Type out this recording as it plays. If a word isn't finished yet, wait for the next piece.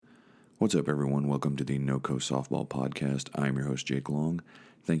What's up, everyone? Welcome to the NoCo Softball Podcast. I'm your host, Jake Long.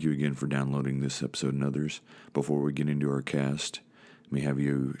 Thank you again for downloading this episode and others. Before we get into our cast, let me have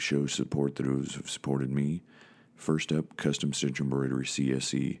you show support to those who've supported me. First up, Custom Stitch Embroidery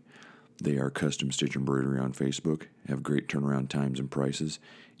CSE. They are Custom Stitch Embroidery on Facebook, have great turnaround times and prices.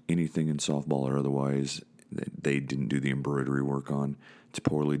 Anything in softball or otherwise that they didn't do the embroidery work on, it's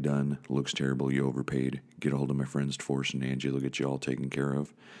poorly done, looks terrible, you overpaid. Get a hold of my friends Forrest and Angie, they'll get you all taken care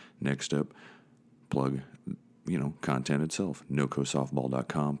of. Next up, plug, content itself,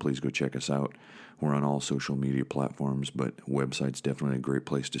 nocosoftball.com. Please go check us out. We're on all social media platforms, but website's definitely a great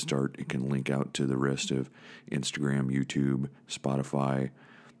place to start. It can link out to the rest of Instagram, YouTube, Spotify.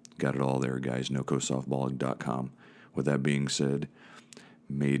 Got it all there, guys, nocosoftball.com. With that being said,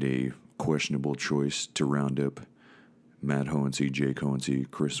 made a questionable choice to round up Matt Hohensee, Jake Hohensee,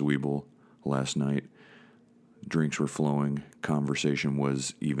 Chris Wiebel last night. Drinks were flowing. Conversation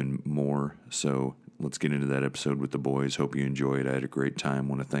was even more. So let's get into that episode with the boys. Hope you enjoyed. I had a great time.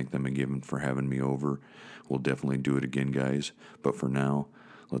 Want to thank them again for having me over. We'll definitely do it again, guys. But for now,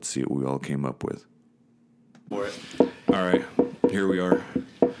 let's see what we all came up with. For it. All right, here we are.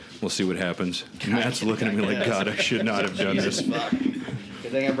 We'll see what happens. Matt's looking at me like, God, I should not have done this. Fuck.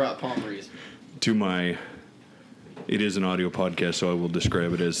 Good thing I brought palm breeze. It is an audio podcast, so I will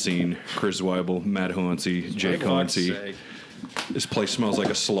describe it as seen. Chris Wiebel, Matt Hohensee, Jake Hohensee. This place smells like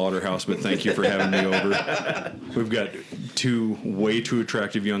a slaughterhouse, but thank you for having me over. We've got two way too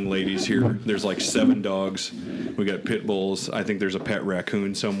attractive young ladies here. There's like 7 dogs. We got pit bulls. I think there's a pet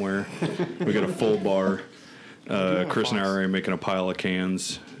raccoon somewhere. We got a full bar. Chris and I are making a pile of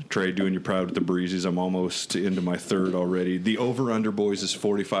cans. Trey, doing you proud with the breezes. I'm almost into my third already. The over/under, boys, is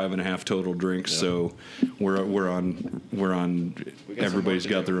 45.5 total drinks. Yep. So we're on. Everybody's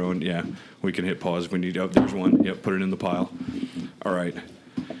got their own. Yeah, we can hit pause if we need. Oh, there's one. Yep, put it in the pile. All right.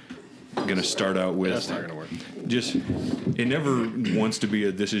 I'm gonna start out with. That's not gonna work. Just, it never wants to be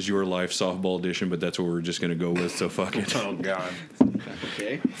a "This Is Your Life" softball edition, but that's what we're just gonna go with. So fuck it. Oh God.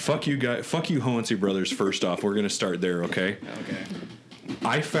 Okay. Fuck you guys. Fuck you, Hohensee brothers. First off, we're gonna start there. Okay. Okay.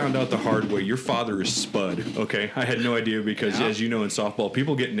 I found out the hard way. Your father is Spud, okay? I had no idea because, as you know, in softball,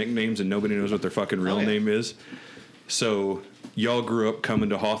 people get nicknames and nobody knows what their fucking real name is. So, y'all grew up coming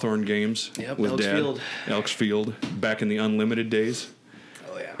to Hawthorne games with Elks Dad. Field. Elks Field, back in the unlimited days.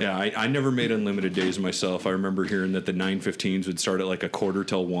 Oh, yeah. Yeah, I never made unlimited days myself. I remember hearing that the 9:15s would start at like a quarter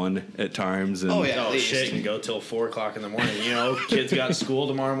till 1 at times. And Oh, shit, and go till 4 o'clock in the morning. You know, kids got school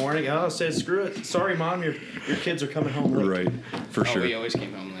tomorrow morning. Oh, say screw it. Sorry, Mom, your kids are coming home late. Right, for sure. We always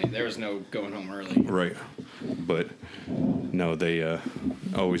came home late. There was no going home early. Right. But, no, they,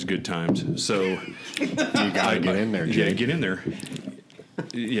 always good times. So, you gotta get in there, Jake. Yeah, get in there.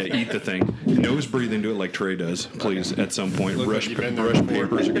 Yeah, eat the thing. Nose breathe into it like Trey does, please, at some point. Rush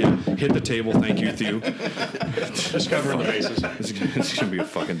papers. Yeah. Hit the table. Thank you, Theo. Just covering the bases. It's going to be a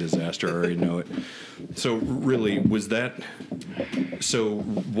fucking disaster. I already know it. So, really, was that... So,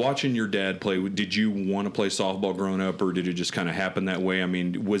 watching your dad play, did you want to play softball growing up, or did it just kind of happen that way? I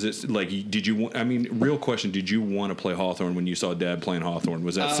mean, was it like, real question, did you want to play Hawthorne when you saw Dad playing Hawthorne?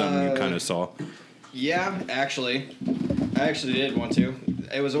 Was that something you kind of saw? Yeah, actually. I actually did want to.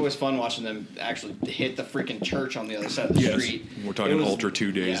 It was always fun watching them actually hit the freaking church on the other side of the street. We're talking Ultra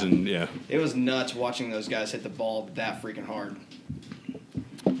 2 days, and It was nuts watching those guys hit the ball that freaking hard.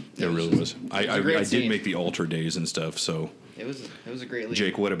 It really was. I did make the Ultra days and stuff, so... It was a great league.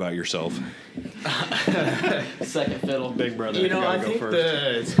 Jake, what about yourself? Second fiddle. Big brother. You know, I go think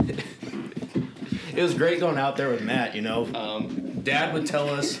first. it was great going out there with Matt, you know. Dad would tell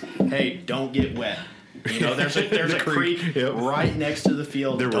us, hey, don't get wet. You know, there's a creek right next to the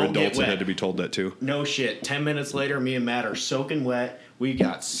field. There were don't adults get wet. that had to be told that too. No shit. 10 minutes later, me and Matt are soaking wet. We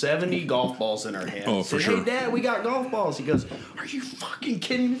got 70 golf balls in our hands. Oh, for Said, sure. Hey, Dad, we got golf balls. He goes, are you fucking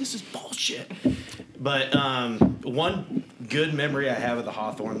kidding me? This is bullshit. But one good memory I have of the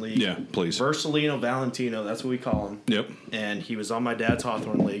Hawthorne League. Yeah, please. Versalino Valentino, that's what we call him. Yep. And he was on my dad's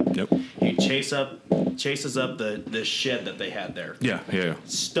Hawthorne League. Yep. He chases up the shed that they had there. Yeah.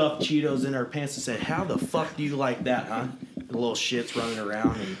 Stuffed Cheetos in our pants and said, how the fuck do you like that, huh? The little shits running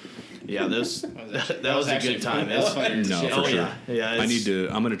around. And yeah, that was a good time. That was fun. No, for sure. Yeah.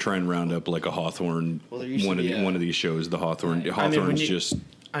 I'm gonna try and round up like a Hawthorne one of these shows. The Hawthorne. Right. Hawthorne's just.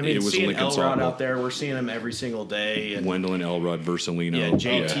 It was seeing Lincoln Elrod softball. out there, we're seeing him every single day. And Wendell and Elrod, Versalino. yeah,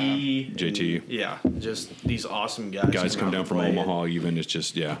 JT. JT. Yeah, just these awesome guys. Guys come down from play. Omaha, even. It's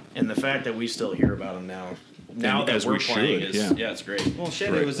just, And the fact that we still hear about them now that as we're we playing should, is, yeah. it's great. Well,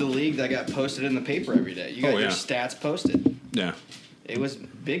 shit, Right. it was the league that got posted in the paper every day. You got your stats posted. Yeah. It was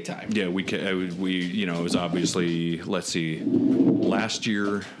big time. Yeah, we it was obviously, let's see, last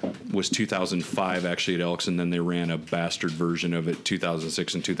year was 2005 actually at Elks, and then they ran a bastard version of it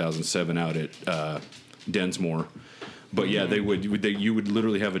 2006 and 2007 out at Densmore. But yeah, you would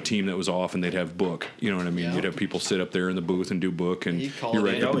literally have a team that was off, and they'd have book. You know what I mean? Yeah. You'd have people sit up there in the booth and do book, and you're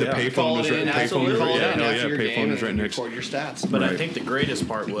right. The payphone was right. Payphone was right next. Record your stats. But Right. I think the greatest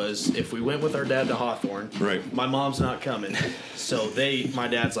part was if we went with our dad to Hawthorne, Right. my mom's not coming. So my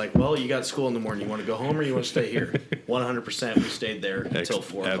dad's like, well, you got school in the morning. You want to go home or you want to stay here? 100% we stayed there until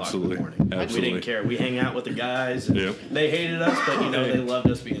 4 o'clock in the morning. Absolutely. We didn't care. We hang out with the guys. And Yep. They hated us, but, they loved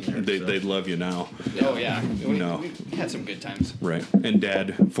us being there. They'd love you now. Oh yeah, No. we had some good times. Right. And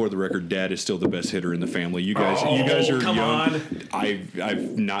Dad, for the record, Dad is still the best hitter in the family. You guys are come young. on.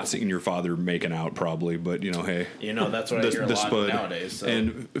 I've not seen your father making out probably, but hey. That's what I hear a lot spud. nowadays. So.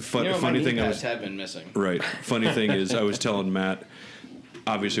 And My funny thing kneepads have been missing. Right. Funny thing is, I was telling Matt,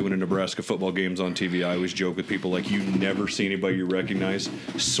 obviously when a Nebraska football game's on TV, I always joke with people like, you never see anybody you recognize.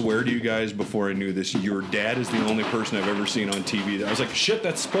 Swear to you guys, before I knew this, your dad is the only person I've ever seen on TV that I was like, shit,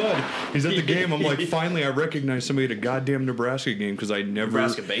 that's Spud. He's at the game. I'm like, finally I recognize somebody at a goddamn Nebraska game, because I never...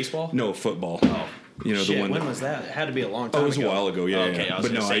 Nebraska baseball? No, football. Oh. The Shit, one. when was that? It had to be a long time ago. Oh, it was a while ago, yeah. Okay, yeah. I was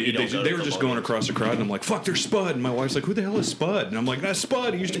But no, say, they were just going across the crowd, and I'm like, fuck, there's Spud. And my wife's like, who the hell is Spud? And I'm like, that's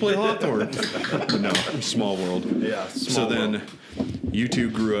Spud. He used to play Hawthorne. But no, small world. Yeah, So then you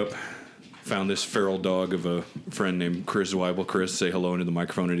two grew up, found this feral dog of a friend named Chris Zweibel. Chris, say hello into the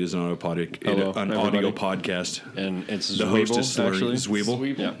microphone. It is an audio podcast. And it's The host is actually.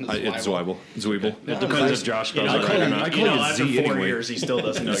 Zweibel. Yeah. It's Zweibel. Zweibel. It depends if Josh goes I right call or him- not. I call you after Z 4 anyway. years, he still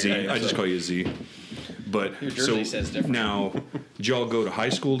doesn't know Z. your name. I just call you Z. But Your jersey says different. now, did y'all go to high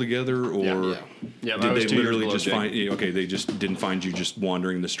school together, or Yeah. Yeah, did I was they 2 years literally below just Jake. find? Okay, they just didn't find you just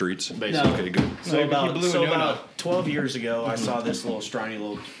wandering the streets. Basically. Okay, good. So he about blew a no-no. 12 years ago, I saw this scrawny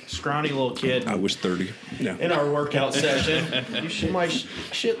little kid I was 30. Yeah. in our workout session.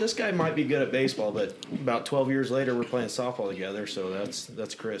 Shit, this guy might be good at baseball, but about 12 years later, we're playing softball together. So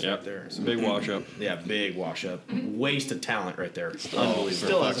that's Chris right there. So, Big wash up. yeah, big wash up, waste of talent right there.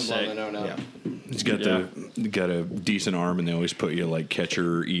 Still hasn't blown the no-no. Yeah. He's got got a decent arm, and they always put you like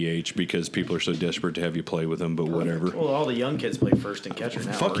catcher or EH because people are so desperate to have you play with them. But whatever. Well, all the young kids play first and catcher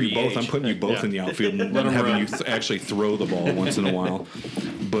now. Fuck or you both. EH. I'm putting you both Yeah. in the outfield and having you actually throw the ball once in a while.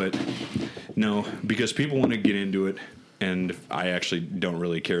 But no, because people want to get into it, and I actually don't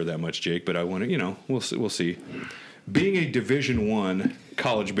really care that much, Jake. But I want to, we'll see. Being a Division I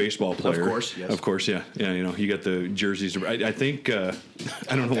college baseball player, course, yes. of course, yeah, you got the jerseys. I think I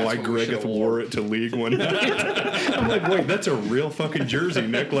don't know why what we Gregeth should've wore it to league one night. I'm like, wait, that's a real fucking jersey,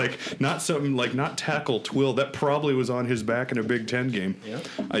 Nick. Like, not something like not tackle twill. That probably was on his back in a Big Ten game. Yeah.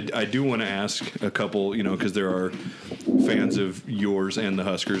 I do want to ask a couple, because there are fans of yours and the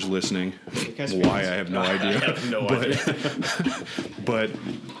Huskers listening. guys Why fans? I have no idea. I have no idea. But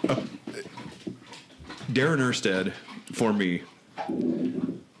Darren Erstad, for me,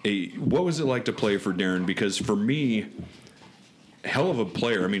 what was it like to play for Darren? Because for me, hell of a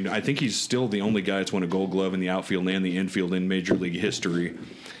player. I mean, I think he's still the only guy that's won a Gold Glove in the outfield and the infield in Major League history.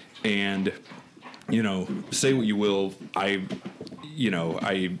 And, say what you will,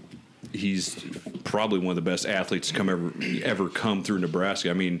 he's probably one of the best athletes to ever come through Nebraska.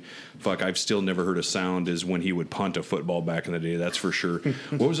 I mean, fuck, I've still never heard a sound as when he would punt a football back in the day. That's for sure.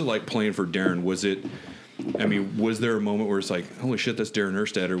 What was it like playing for Darren? Was there a moment where it's like, holy shit, that's Darren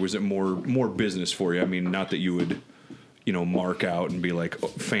Erstad, or was it more business for you? I mean, not that you would, mark out and be like,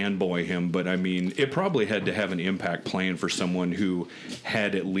 fanboy him, but I mean, it probably had to have an impact playing for someone who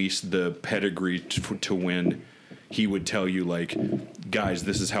had at least the pedigree to win. He would tell you, like, guys,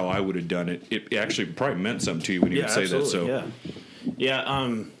 this is how I would have done it. It actually probably meant something to you when he would say that. So,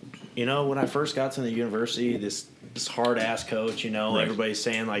 when I first got to the university, this hard ass coach, Right. everybody's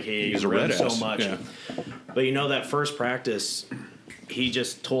saying like, hey, He's a run red so ass. much. Yeah. But that first practice, he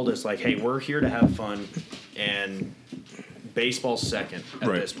just told us like, hey, we're here to have fun, and baseball's second at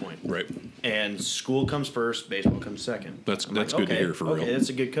Right. this point. Right. And school comes first, baseball comes second. That's I'm good like, to hear for real. Okay, that's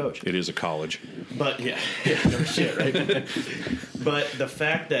a good coach. It is a college. But no shit, right? But the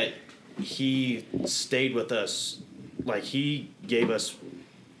fact that he stayed with us, like he gave us,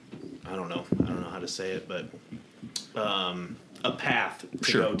 I don't know how to say it, but a path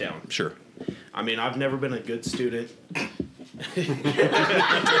to go down. Sure. I mean, I've never been a good student. Is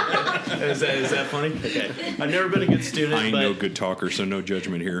that funny? Okay. I've never been a good student. I ain't but, no good talker, so no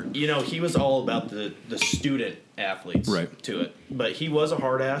judgment here. he was all about the student athletes Right. to it. But he was a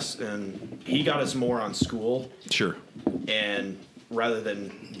hard ass, and he got us more on school Sure. and rather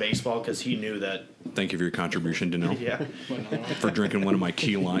than baseball, because he knew that Thank you for your contribution, Danelle. Yeah. For drinking one of my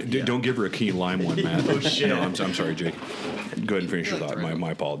key lime. Don't give her a key lime one, Matt. Oh, shit. No, I'm sorry, Jake. Go ahead and finish your thought.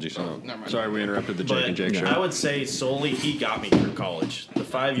 My apologies. Never mind. Sorry, we interrupted the Jake But and Jake show. I would say solely he got me through college. The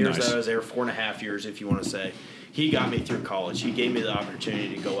 5 years Nice. that I was there, 4.5 years, if you want to say, he got me through college. He gave me the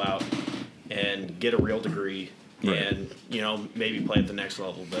opportunity to go out and get a real degree Right. and, maybe play at the next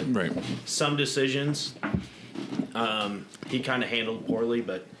level. But Right. some decisions he kind of handled poorly,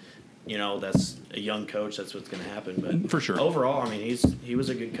 but that's a young coach. That's what's going to happen. But For sure. overall, I mean, he was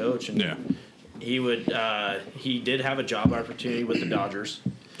a good coach, and Yeah. he did have a job opportunity with the Dodgers.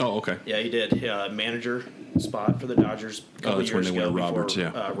 Oh, okay. Yeah, he did. Manager spot for the Dodgers a couple that's when years they ago went to before Roberts,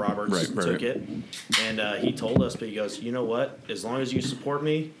 yeah. Roberts Right, took right. it. And he told us, but he goes, you know what? As long as you support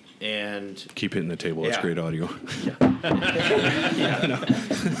me and Keep hitting the table. That's Yeah. great audio.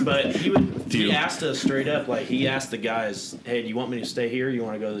 But he you- asked us straight up, like he asked the guys, hey, do you want me to stay here? Or you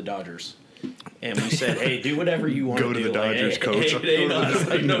want to go to the Dodgers? And we said, hey, do whatever you want Go to to do. the Like, Dodgers, hey, coach. Hey, no, it's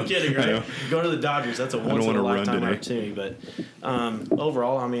like, no kidding, I know. right? Go to the Dodgers. That's a don't once in wanna a run lifetime today. opportunity. But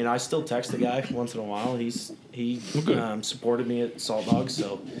overall, I mean, I still text the guy once in a while. He good. supported me at Salt Dogs,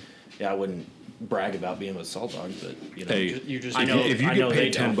 so yeah, I wouldn't brag about being with Salt Dogs, but Hey, You just I know. if you I get know they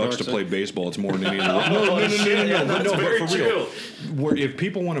paid $10 don't. to play baseball, it's more than any other. Oh, shit, yeah, but that's very for real. true. If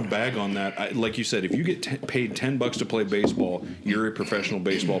people want to bag on that, like you said, if you get paid $10 to play baseball, you're a professional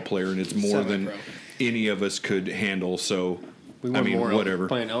baseball player, and it's more than Semi-pro. any of us could handle. So, We I won mean, more whatever.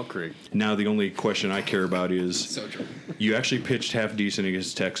 playing Elk Creek. Now the only question I care about is so true. you actually pitched half decent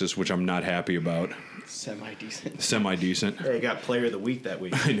against Texas, which I'm not happy about. Semi decent. Semi decent. Hey, got Player of the Week that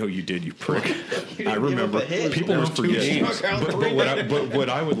week. I know you did, you prick. didn't I give up remember. a hit. People don't forget. games. But what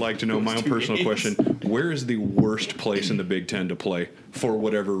I would like to know, my own personal question: where is the worst place in the Big Ten to play for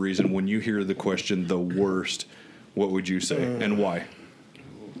whatever reason? When you hear the question, the worst, what would you say and why?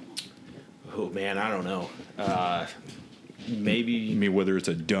 Oh man, I don't know. I Maybe mean, whether it's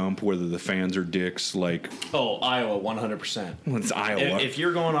a dump, whether the fans are dicks, like Iowa, 100%. well, it's Iowa. If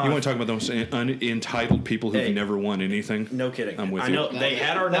you're going on, you want to talk about those entitled people who've Hey. never won anything? no kidding. I'm with I you. know they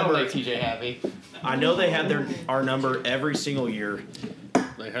had our That'll number. make TJ happy. I know they had our number every single year.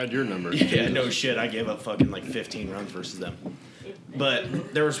 They had your number. Yeah, no shit. I gave up fucking like 15 runs versus them.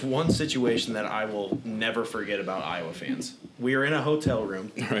 But there was one situation that I will never forget about Iowa fans. We were in a hotel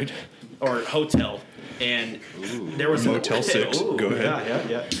room Right? or hotel, and there was Motel 6. Go ahead.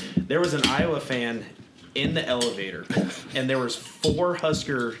 Yeah. There was an Iowa fan in the elevator, and there was 4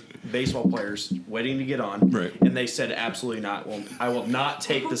 Husker baseball players waiting to get on. Right. And they said, absolutely not. Well, I will not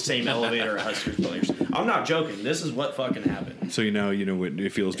take the same elevator as Huskers players. I'm not joking. This is what fucking happened. So you know what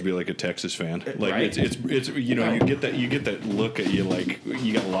it feels to be like a Texas fan. Like Right. it's you get that look at you like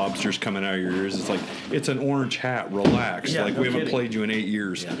you got lobsters coming out of your ears. It's like it's an orange hat. Relax. Yeah, like no we haven't kidding. played you in 8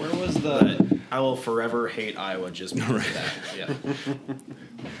 years. Yeah. Where was But the? I will forever hate Iowa just because of that. Yeah.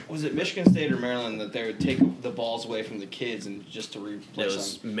 Was it Michigan State or Maryland that they would take the balls away from the kids and just to It replace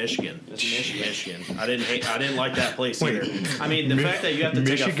was them? Michigan. It was Michigan. Michigan. I didn't like that place Wait. either. I mean, the fact that you have to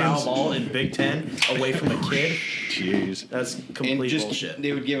take a foul Michigan's- ball in Big Ten away from a kid, Jeez. that's And complete just bullshit.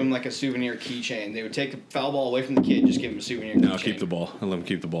 they would give him like a souvenir keychain. They would take the foul ball away from the kid, just give him a souvenir. No, keychain. keep the ball. I let him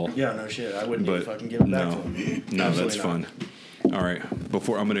keep the ball. Yeah, no shit. I wouldn't even But fucking give it back no, to him. no, that's Absolutely not. fun. All right,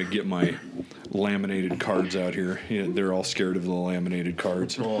 before I'm gonna get my laminated cards out here. Yeah, they're all scared of the laminated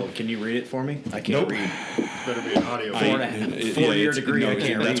cards. Well, can you read it for me? I can't Nope. read. Better be an audio. Four and a half- 4-year it's- degree, I no,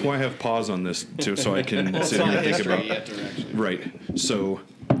 can't that's read. why I have pause on this too, so I can Well, it's sit not here and think history. about. You have to actually. Right. So,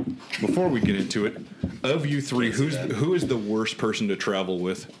 before we get into it, of you three, who is the worst person to travel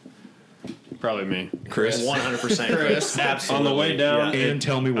with? Probably me. Chris. 100% Chris. Absolutely. On the way down, Yeah. And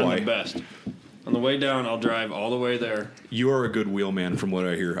tell me I'm why. the best. On the way down, I'll drive all the way there. You are a good wheelman, from what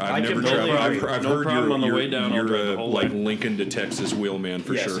I hear. I I've can never totally traveled. agree. I've No heard problem you're, on the way down, I'll you're drive the a whole like way. Lincoln to Texas wheelman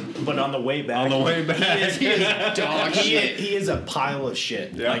for Yes, sure. but on the way back, On the way back. he is Dog shit. he is a pile of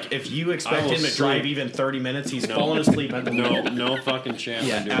shit. Yeah. Like if you expect I will him to drive sleep. even 30 minutes, he's falling asleep at the wheel. No fucking chance.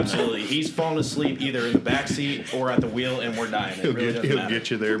 Yeah, I'm doing absolutely. He's falling asleep either in the back seat or at the wheel, and we're dying. It really doesn't He'll matter.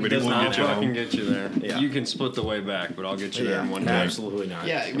 get you there, but he Does won't not get you That. matter. I home. can get you there. Yeah. You can split the way back, but I'll get you there Yeah, in one day. absolutely not.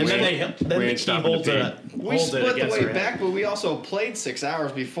 Yeah, and we- then we ain't he stopping holds to it. We holds it split the against way her back, head. but we also played 6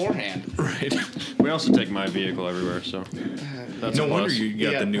 hours beforehand. Right. We also take my vehicle everywhere, so that's No a wonder plus. you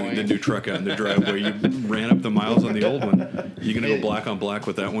got Yeah, the point. new truck out in the driveway. You ran up the miles on the old one. You gonna go black on black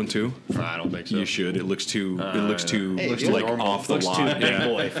with that one too? I don't think so. You should. It looks too. It looks too. Hey, looks it like normal. off the Looks lot. too big Yeah.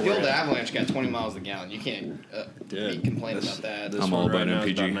 boy for The old it. Avalanche got 20 miles a gallon. You can't be Did. complaining about that. This I'm all one about now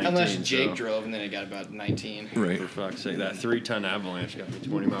is MPG. 19, Unless Jake so drove, and then it got about 19. Right. For fuck's sake, that 3-ton Avalanche got me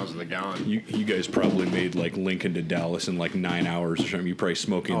 20 miles to the gallon. You you guys probably made like Lincoln to Dallas in like 9 hours or something. You probably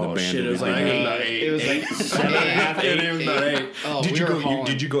smoking the band. Shit, it was like It was like 7.5, 8. Oh, Did we you were go? hauling.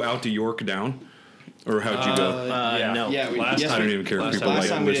 Did you go out to York down, or how'd you go? No. Yeah, Last I don't even care if people last like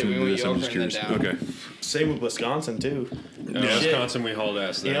time we did, listening we to went this. I'm just York curious. and then Okay. Same with Wisconsin too. Wisconsin, we hauled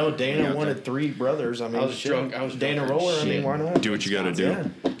ass there. You know, Dana wanted 3 brothers. I mean, I was drunk. I was Dana drunk. Roller. I mean, Shit. why not? Do what you got to do.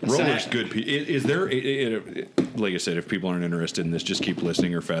 Yeah. Roller's good. Is there, like I said, if people aren't interested in this, just keep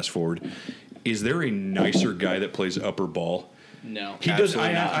listening or fast forward. Is there a nicer guy that plays upper ball? No. He does.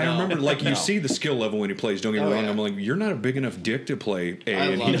 I No. remember, like, you No. see the skill level when he plays. Don't get me Oh, wrong. yeah. I'm like, you're not a big enough dick to play A, I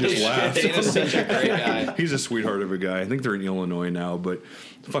and love he just Dana. laughs. Dana's such a great guy. He's a sweetheart of a guy. I think they're in Illinois now, but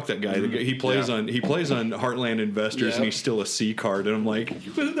fuck that guy. He plays on Heartland Investors, and Yep. he's still a C card. And I'm like,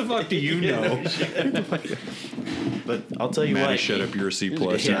 what the fuck do you know? But I'll tell you Maddie, what. shut up. You're a C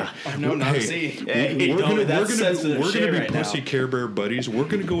plus. Yeah. No, not Hey, C. Hey, we're Tony, gonna that's sensitive we're shit gonna be right now. pussy Care Bear buddies. We're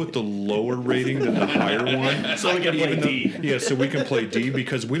gonna go with the lower rating than the higher one. So we can play D. Yeah, so we can play D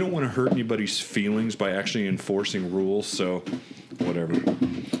because we don't want to hurt anybody's feelings by actually enforcing rules. So, whatever.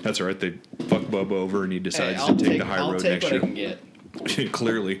 That's all right. They fuck Bubba over and he decides I'll to take the high I'll road take next what I can year. get.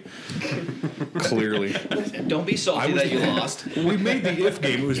 Clearly. Don't be salty that you lost. We made the if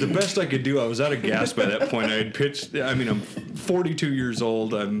game. It was the best I could do. I was out of gas by that point. I had pitched. I mean, I'm 42 years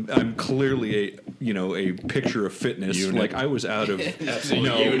old. I'm clearly a picture of fitness. Unit. Like I was out of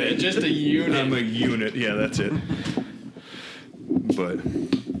Unit, just a unit. I'm a unit. Yeah, that's it. But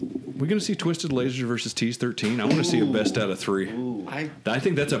we're gonna see Twisted Lasers versus Tease 13. I want to see a best out of 3. I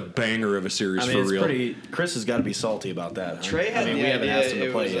think that's a banger of a series I mean, for it's real. pretty. Chris has got to be salty about that. Huh? Trey had I mean, the we haven't idea asked him to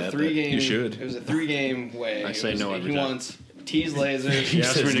it play was yet. a but- 3-game. You should. It was a 3-game way. I say no every He time. wants Tease Lasers. He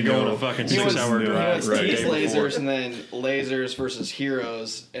asked me to go on a fucking He wants, 6-hour he drive. wants right. Tease Day before. Lasers and then Lasers versus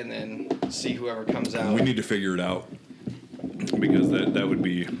Heroes and then see whoever comes out. We need to figure it out because that'd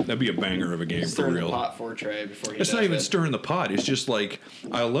be a banger of a game Stir for the real. pot for Trey before he It's does not even it. stirring the pot. It's just like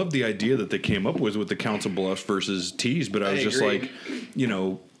I love the idea that they came up with the Council Bluffs versus Tees, but I was just agree. like,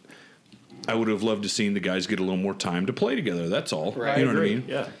 I would have loved to seen the guys get a little more time to play together. That's all. Right. You know what I I agree, mean?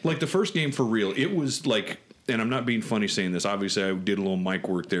 yeah. Like the first game for real, it was like, and I'm not being funny saying this. Obviously, I did a little mic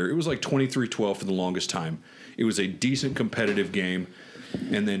work there. It was like 23-12 for the longest time. It was a decent competitive game.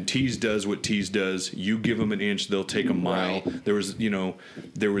 And then Tease does what Tease does. You give them an inch, they'll take a mile. Right.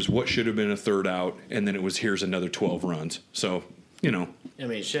 There was what should have been a third out, and then it was here's another 12 runs. So, I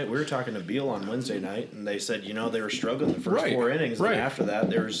mean, shit. We were talking to Beal on Wednesday night, and they said, they were struggling the first Right, 4 innings, right. and after that,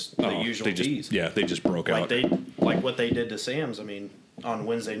 there's the usual they tease. they just broke out. Like what they did to Sam's. I mean, on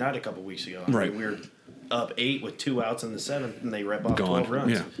Wednesday night a couple weeks ago. I Right. mean, we were up 8 with 2 outs in the 7th, and they rip off Gone. 12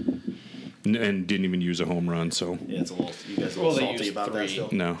 runs. Yeah. And didn't even use a home run, so Yeah, it's a little. You guys are a Well, little they salty used about that 3. still.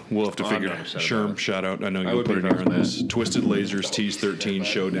 no, we'll have to I'm figure not it out. upset Sherm, about it. shout out. I know I you'll would put be it if I here was on this. mad. Twisted Lasers Tease 13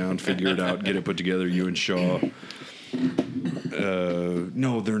 showdown. Figure it out. Get it put together. You and Shaw.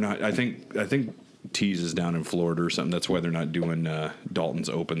 No, they're not. I think Tease is down in Florida or something. That's why they're not doing Dalton's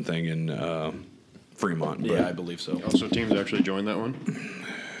Open thing in Fremont. But Yeah, I believe so. Also, teams actually joined that one.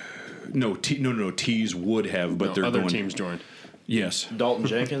 no. Tease would have, but No, they're other going. teams joined. Yes. Dalton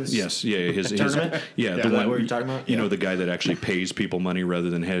Jenkins. Yes, yeah, his Tournament? yeah, Is the that one what you're talking about? You know, Yeah. the guy that actually pays people money rather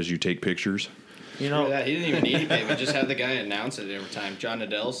than has you take pictures. You Screw know, that. He didn't even need any payment. Just have the guy announce it every time. John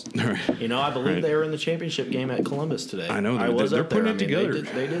Nadel's. I believe Right. they were in the championship game at Columbus today. I know, I they're- was they're up there. putting it together.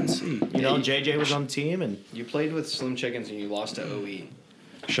 They did see. JJ was on the team, and You played with Slim Chickens and you lost to OE.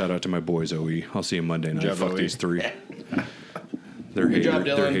 Shout out to my boys, OE. I'll see you Monday night. Good job, Fuck OE. these 3. They're Good job,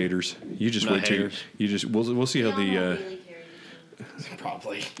 They're Dylan. haters. You just Not wait till haters. you just. We'll see how the.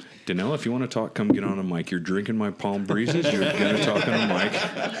 Probably. Danelle, if you want to talk, come get on a mic. You're drinking my Palm Breezes. You're gonna talk on a mic.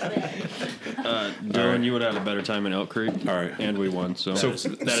 Dylan, right. you would have had a better time in Elk Creek. All right. And we won. So,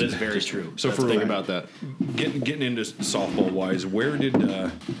 that is very true. So for think about that. getting into softball wise, where did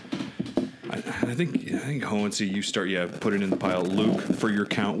I think Hohensee, you start put it in the pile. Luke, for your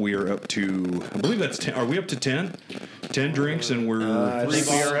count, we are up to I believe that's 10. Are we up to 10? 10 drinks and we're I think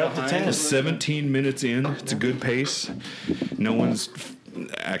we are up to 10. 17 minutes in. It's a good pace. No one's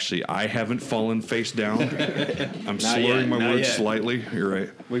actually. I haven't fallen face down. I'm slurring yet, my not words yet. slightly. You're right.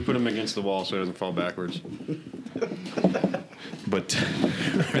 We put him against the wall so he doesn't fall backwards. But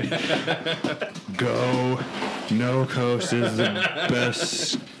go. No coast is the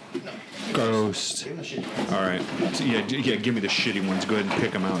best coast. All right. So, yeah. Give me the shitty ones. Go ahead and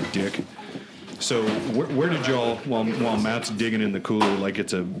pick them out, dick. So where did y'all, while Matt's digging in the cooler like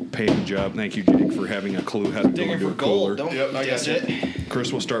it's a paying job? Thank you, Jake, for having a clue how to go Digging into for a cooler. gold. Don't Yep, I diss got it.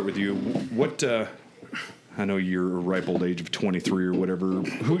 Chris, we'll start with you. What? I know you're a ripe old age of 23 or whatever.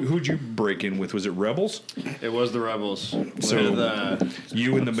 Who'd you break in with? Was it Rebels? It was the Rebels. So With,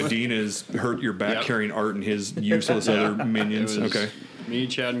 you and the Medinas hurt your back Yep. carrying Art and his useless other minions. it was Okay. Me,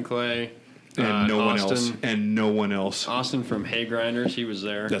 Chad, and Clay. And no one else. Austin. And no one else. Austin from Hay Grinders, he was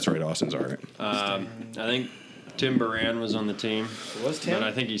there. That's right. Austin's all right. I think Tim Baran was on the team. Was Tim? But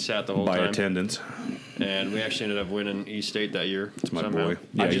I think he sat the whole By time. attendance. And we actually ended up winning East State that year. It's my somehow. boy.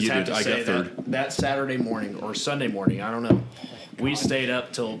 Yeah, I just you have did. to I say got third. that Saturday morning or Sunday morning, I don't know. We stayed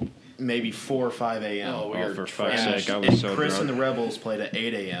up till maybe 4 or 5 a.m. Oh, Oh, weird. for fuck's And- sake, I and was so Chris drunk. and the Rebels played at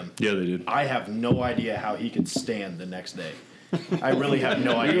 8 a.m. Yeah, they did. I have no idea how he could stand the next day. I really have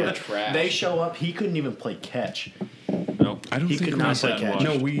no We idea. were trash. They show up, he couldn't even play catch. Nope. I don't He think could we not sat play and catch.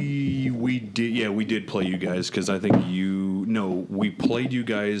 watched. No, we did. Yeah, we did play you guys because I think we played you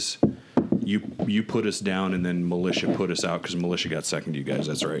guys. You put us down and then Militia put us out because Militia got second to you guys.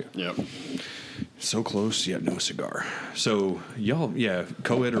 That's right. Yep. So close, yet no cigar. So y'all, yeah,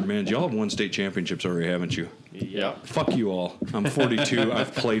 co-ed or men's, y'all have won state championships already, haven't you? Yep. Fuck you all. I'm 42.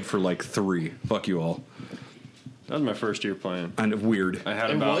 I've played for like 3. Fuck you all. That was my first year playing. And weird. I had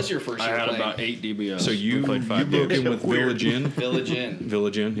It about was your first I year had playing. about 8 DBS. So We you played 5 broke games. in with Village Inn. Village Inn.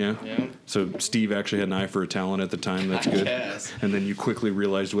 Village Inn, yeah. Yeah. So Steve actually had an eye for a talent at the time. That's I good. guess. And then you quickly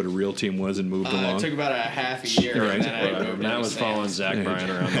realized what a real team was and moved along. It took about a half a year. Right. And then I Whatever. moved Matt into was following Sam's. Zach Bryan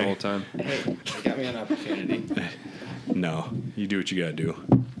around the whole time. Hey, you got me an opportunity. No, you do what you gotta do.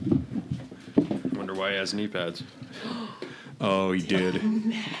 Wonder why he has knee pads. Oh, he did.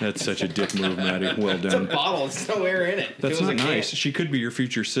 That's such a dick move, Maddie. Well It's a done. bottle. There's no air in it. That's If it was not a can- nice. She could be your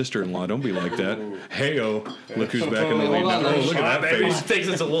future sister-in-law. Don't be like that. Hey-oh. Look who's back in the Hold lead on, now. Oh, let's look at that Maybe he face. thinks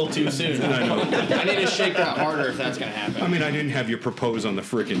it's a little too soon. I know. I need to shake that harder if that's going to happen. I mean, I didn't have you propose on the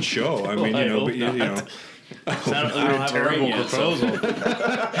frickin' show. I mean, I you know, hope but you not. know. I don't have a ring yet, so-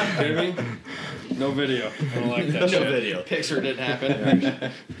 Kidding me? No video. I don't like that No shit. video. Pixar didn't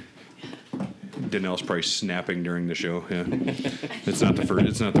happen. Danelle's probably snapping during the show. Yeah, it's not the first.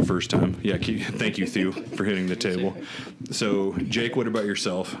 It's not the first time. Yeah, thank you, Thew, for hitting the table. So, Jake, what about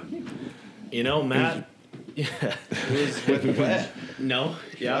yourself? You know, Matt. Yeah. It was with wet. No.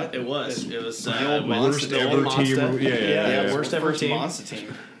 Yeah, it was. It was The old with Monster the old ever team. Monster. Yeah. Worst ever First team. Monster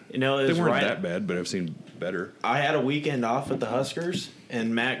team. You know, it They was weren't right. that bad, but I've seen better. I had a weekend off with the Huskers,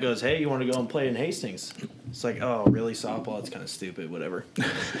 and Matt goes, "Hey, you want to go and play in Hastings?" It's like, "Oh, really? Softball? It's kind of stupid. Whatever."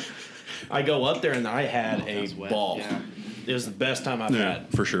 I go up there, and I had a was wet, ball. yeah. It was the best time I've Yeah, had.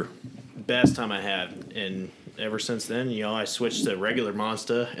 for sure. Best time I had, and ever since then, you know, I switched to regular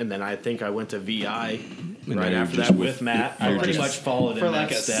Monster, and then I think I went to VI And right now after you're that just with Matt. I you're pretty just- much followed For in like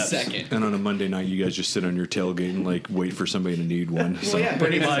a Matt's steps. second. And on a Monday night, you guys just sit on your tailgate and like wait for somebody to need one. So Well, yeah,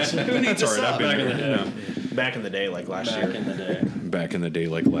 Pretty much. Who needs that's all right. I've been Back in there. the day. Yeah. Back in the day, like last Back year. in the day. Back in the day,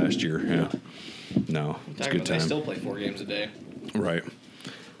 like last year. Yeah. No, it's a Talking good about they time. still play 4 games a day. Right.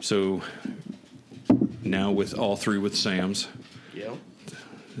 So now with all 3 with Sam's. Yep.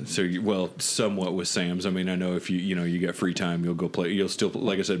 So somewhat with Sam's. I mean, I know if you get free time, you'll go play. You'll still,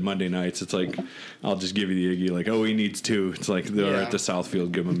 like I said, Monday nights. It's like I'll just give you the Iggy. Like, oh, he needs 2. It's like they're Yeah. at the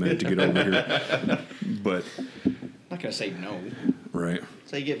Southfield. Give him a minute to get over here. But I'm not going to say no. right.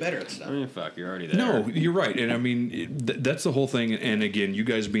 So you get better at I stuff. mean, fuck, you're already there. No, you're right, and I mean that's the whole thing. And again, you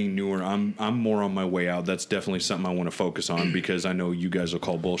guys being newer, I'm more on my way out. That's definitely something I want to focus on because I know you guys will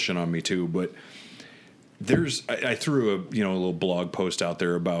call bullshit on me too. But I threw a little blog post out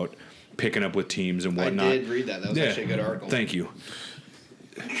there about picking up with teams and whatnot. I did read that. That was actually a good article. Thank you.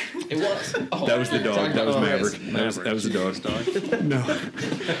 It was. Oh, That was the dog. talking That was about Maverick. boys. That was the dog.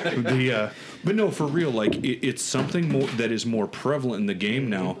 No, but no, for real. Like it's something more that is more prevalent in the game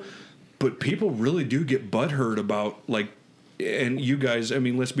now. But people really do get butthurt about like, and you guys. I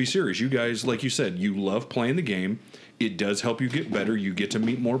mean, let's be serious. You guys, like you said, you love playing the game. It does help you get better. You get to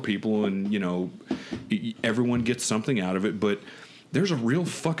meet more people, and everyone gets something out of it. But there's a real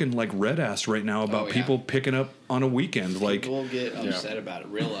fucking like red ass right now about yeah. people picking up on a weekend. Like People get upset about it.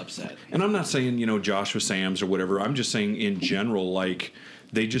 Real upset. and I'm not saying, Josh with Sam's or whatever. I'm just saying in general, like,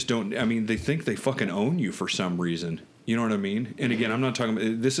 they just don't, I mean, they think they fucking own you for some reason. You know what I mean? And again, I'm not talking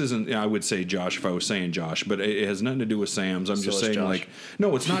about, this isn't, I would say Josh if I was saying Josh, but it has nothing to do with Sam's. I'm just is saying, Josh. like,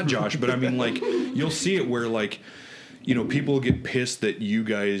 no, it's not Josh, but I mean, like, you'll see it where, like, people get pissed that you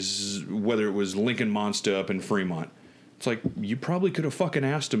guys, whether it was Lincoln Monster up in Fremont, it's like, you probably could have fucking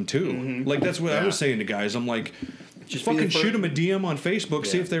asked him too. Mm-hmm. Like, that's what I was saying to guys. I'm like, just be the fucking first- shoot them a DM on Facebook,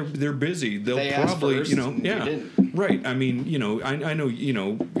 see if they're busy. They'll They asked probably, first, and you didn't. right. I mean, I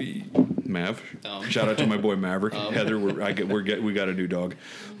know, Mav. Shout out to my boy Maverick. Heather, we got a new dog,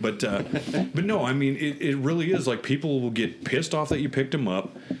 but no, I mean, it really is like people will get pissed off that you picked them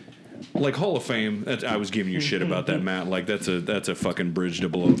up. like Hall of Fame. I was giving you shit about that, Matt. Like that's a fucking bridge to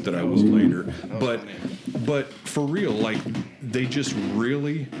blow that I was later. But for real, like they just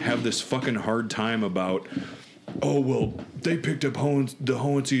really have this fucking hard time about. Oh well, they picked up the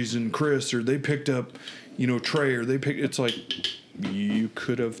Hohensies and Chris, or they picked up, Trey, or they picked. It's like you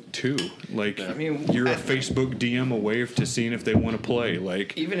could have too. Like you're a Facebook DM away to seeing if they want to play.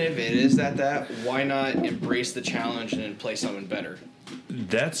 Like even if it is that, why not embrace the challenge and then play something better?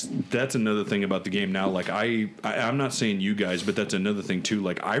 That's another thing about the game now. Like I'm not saying you guys, but that's another thing too.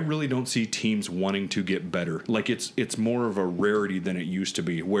 Like I really don't see teams wanting to get better. Like it's more of a rarity than it used to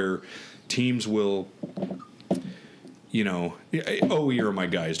be, where teams will. OE are my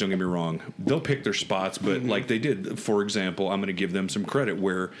guys, don't get me wrong. They'll pick their spots, but like they did, for example, I'm going to give them some credit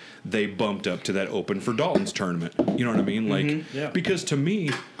where they bumped up to that Open for Dalton's tournament. You know what I mean? Like, because to me,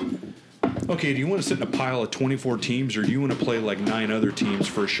 okay, do you want to sit in a pile of 24 teams or do you want to play like 9 other teams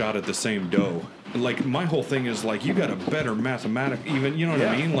for a shot at the same dough? Like, my whole thing is like, you got a better mathematic, even, you know what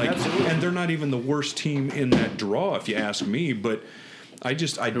I mean? Like, absolutely. And they're not even the worst team in that draw, if you ask me, but I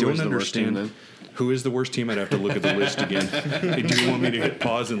don't understand. Who is the worst team? I'd have to look at the list again. Hey, do you want me to hit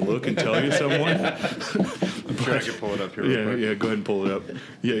pause and look and tell you someone? I'm sure I can pull it up here. Real quick. Yeah, go ahead and pull it up.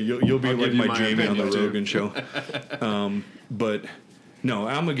 Yeah, you'll be like my Jamie on the Rogan show. But no,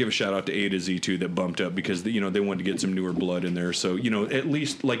 I'm gonna give a shout out to A to Z2 that bumped up because they wanted to get some newer blood in there. So at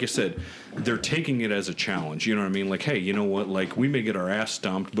least, like I said, they're taking it as a challenge. You know what I mean? Like, hey, you know what? Like we may get our ass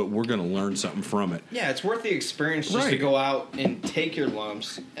stomped, but we're gonna learn something from it. Yeah, it's worth the experience just to go out and take your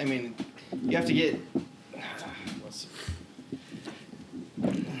lumps. I mean. You have to get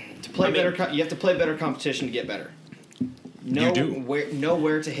to play better. You have to play better competition to get better. Know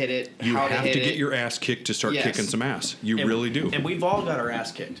where to hit it. You how have to hit to it. get your ass kicked to start kicking some ass. You really do. And we've all got our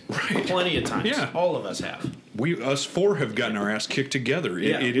ass kicked. Right. Plenty of times. Yeah. All of us have. Us 4 have gotten our ass kicked together.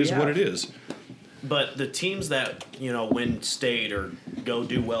 It is what it is. But the teams that, win state or go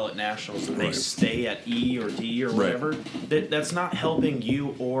do well at nationals and they stay at E or D or whatever, that's not helping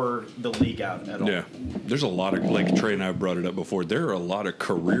you or the league out at all. Yeah. There's a lot of, like Trey and I brought it up before, there are a lot of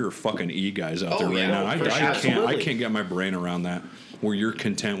career fucking E guys out there right now. I can't get my brain around that, where you're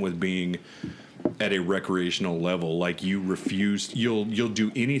content with being at a recreational level. Like you refuse, you'll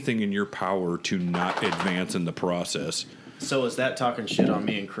do anything in your power to not advance in the process. So is that talking shit on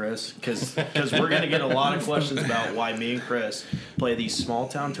me and Chris? Because we're going to get a lot of questions about why me and Chris play these small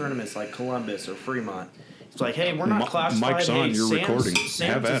town tournaments like Columbus or Fremont. It's like, hey, we're not classified. Mike's on, you're recording.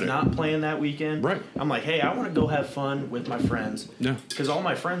 Sam's is not playing that weekend. Right. I'm like, hey, I want to go have fun with my friends. Yeah. Because all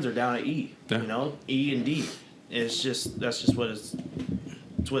my friends are down at E. Yeah. E and D. That's just what it's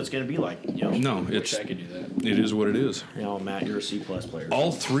what it's going to be like. No, I wish I could do that. It is what it is. Matt, you're a C+ player.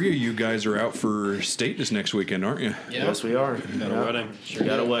 All 3 of you guys are out for state this next weekend, aren't you? Yeah. Yes, we are. Got a wedding. Sure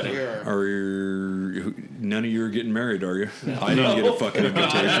got a wedding. None of you are getting married, are you? No. I didn't get a fucking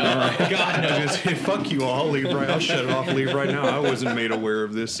invitation. All right. God, I was gonna say, fuck you all. I'll shut it off. Leave right now. I wasn't made aware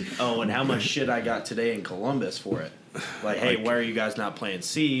of this. Oh, and how much shit I got today in Columbus for it. Like, hey, why are you guys not playing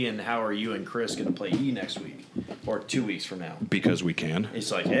C? And how are you and Chris going to play E next week? Or 2 weeks from now? Because we can.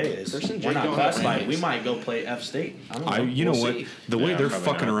 It's like, hey, we're not classified. We might go play F State. I don't know. You know what? The way they're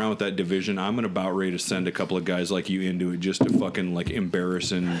fucking around with that division, I'm about ready to send a couple of guys like you into it just to fucking like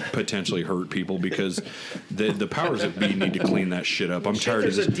embarrass and potentially hurt people because the powers that be need to clean that shit up. I'm tired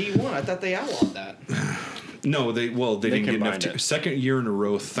of this. There's a D1. I thought they outlawed that. No, they didn't get enough. Second year in a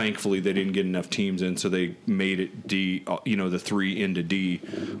row, thankfully, they didn't get enough teams in, so they made it D. The 3 into D,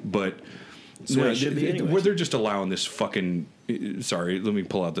 but where they're just allowing this fucking. Sorry, let me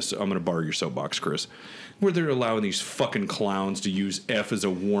pull out this. I'm going to borrow your soapbox, Chris. Where they're allowing these fucking clowns to use F as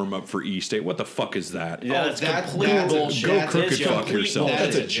a warm up for E State. What the fuck is that? Yeah, that's complete bullshit. Go crooked fuck yourself.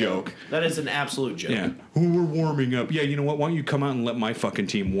 That's a joke. That is an absolute joke. Yeah. We're warming up. Yeah, you know what? Why don't you come out and let my fucking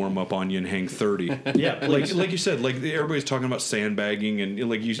team warm up on you and hang 30? Yeah, like you said, like everybody's talking about sandbagging and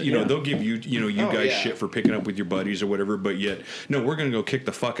like you know they'll give you guys shit for picking up with your buddies or whatever, but yet no, we're gonna go kick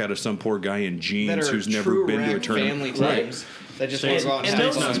the fuck out of some poor guy in jeans who's never been to a tournament. Family teams. That just want to go out and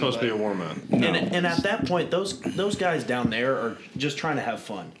it's not supposed to be a warm up. No. And at that point, those guys down there are just trying to have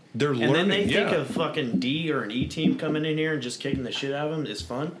fun. They're learning. And then they think a fucking D or an E team coming in here and just kicking the shit out of them is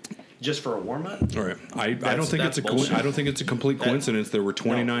fun. Just for a warm up? All right. I don't think it's a complete coincidence. There were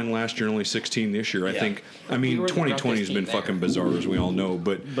 29 last year, only 16 this year. I think. I mean, 2020 has been fucking bizarre, as we all know.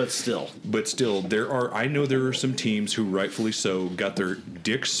 But still, I know there are some teams who, rightfully so, got their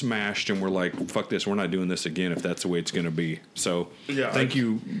dicks smashed and were like, "Fuck this, we're not doing this again." If that's the way it's going to be. So, thank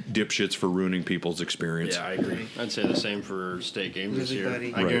you, dipshits, for ruining people's experience. Yeah, I agree. I'd say the same for state games this year.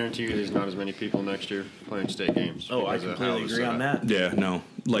 I guarantee you, there's not as many people next year playing state games. Oh, I completely agree on that. Yeah, no,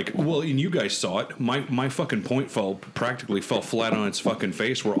 Like, well, and you guys saw it. My fucking point practically fell flat on its fucking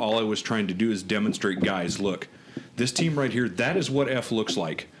face, where all I was trying to do is demonstrate, guys, look, this team right here, that is what F looks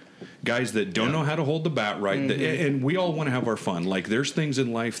like. Guys that don't know how to hold the bat right, and we all want to have our fun. Like, there's things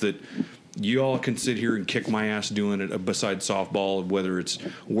in life that you all can sit here and kick my ass doing it besides softball, whether it's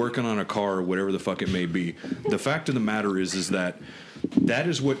working on a car or whatever the fuck it may be. The fact of the matter is that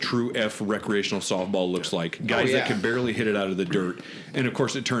is what true F recreational softball looks like. Guys that can barely hit it out of the dirt. And, of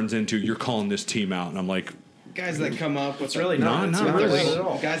course, it turns into you're calling this team out. And I'm like... Guys that come up with... It's really not really at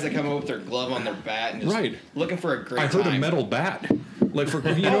all. Guys that come up with their glove on their bat and just looking for a great I heard a metal bat. Like, for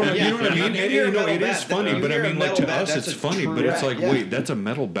you know what I mean? It is funny, but I mean, like, to us it's funny, but it's like, wait, that's a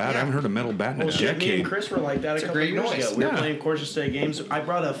metal bat? I haven't heard a metal bat in a decade. Me and Chris were like that a couple years ago. We were playing Corsa State games. I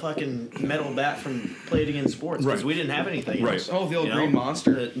brought a fucking metal bat from Play It Again Sports because we didn't have anything else. Oh, the old Green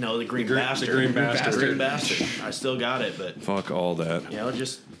Monster? No, the Green Bastard. The Green Bastard. I still got it, but... Fuck all that. You know, it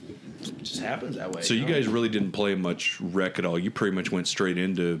just happens that way. So you guys really didn't play much rec at all. You pretty much went straight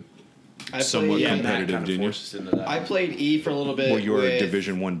into... somewhat competitive, didn't you? I played E for a little bit. Well, you're a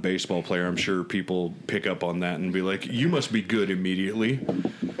Division I baseball player. I'm sure people pick up on that and be like, "You must be good immediately."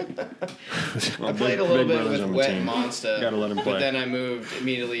 I played a little bit with Wet Monster. Gotta let him play. But then I moved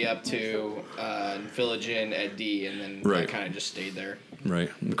immediately up to Village Inn at D, and then I kind of just stayed there.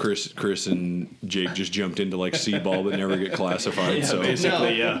 Right. And Chris and Jake just jumped into like C-ball but never get classified. So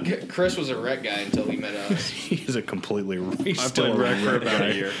basically, Chris was a rec guy until he met us. He's a completely I played rec for about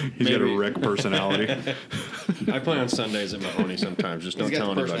a year. He's got a rec personality. I play on Sundays at Mahoney sometimes. Just don't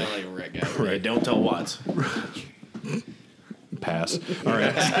tell anybody. He's got the personality of a rec guy. Right, don't tell Watts. Pass. All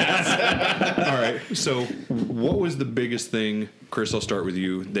right. All right. So what was the biggest thing, Chris, I'll start with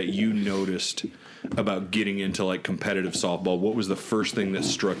you, that you noticed about getting into like competitive softball? What was the first thing that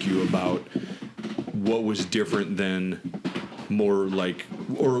struck you about what was different than more like,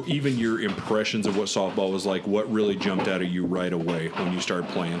 or even your impressions of what softball was like? What really jumped out at you right away when you started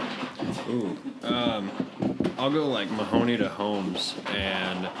playing? I'll go like Mahoney to Holmes,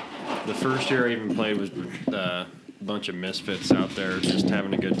 and the first year I even played was a bunch of misfits out there just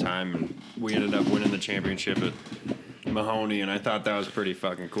having a good time, and we ended up winning the championship at Mahoney, and I thought that was pretty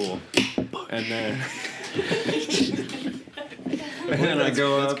fucking cool. And then I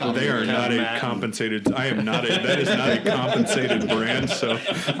go up. They are not a compensated. I am not a. That is not a compensated brand. So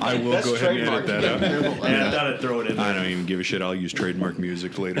I will go ahead and edit that out. And I thought I'd throw it in there. I don't even give a shit. I'll use trademark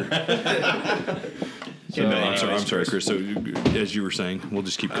music later. So, no, I'm sorry, Chris. So as you were saying, we'll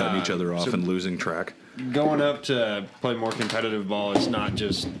just keep cutting each other off and losing track. Going up to play more competitive ball, it's not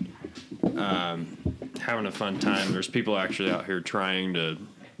just having a fun time. There's people actually out here trying to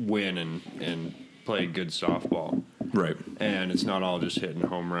win and play good softball. Right. And it's not all just hitting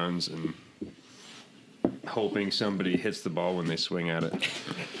home runs and hoping somebody hits the ball when they swing at it.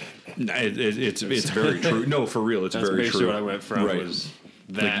 It's very true. No, for real, it's very true. That's basically what I went from was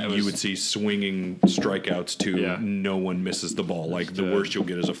that. Like you would see swinging strikeouts to no one misses the ball. Like the worst you'll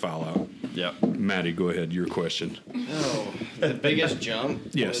get is a foul out. Yeah. Maddie, go ahead. Your question. Oh, the biggest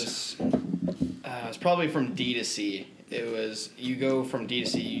jump was probably from D to C. It was you go from D to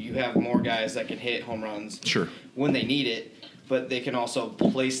C. You have more guys that can hit home runs when they need it, but they can also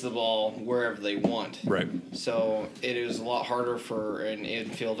place the ball wherever they want. Right. So it is a lot harder for an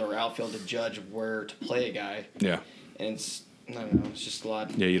infield or outfield to judge where to play a guy. Yeah. And it's, I don't know, it's just a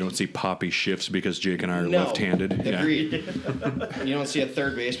lot. Yeah, you don't see poppy shifts because Jake and I are left-handed. Agreed. You don't see a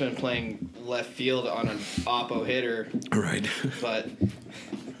third baseman playing left field on an oppo hitter. Right.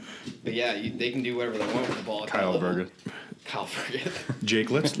 But yeah, they can do whatever they want with the ball. Kyle Bergen.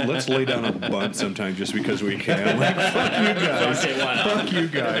 Jake, let's lay down a bunt sometime just because we can. Like, fuck you guys. Fuck you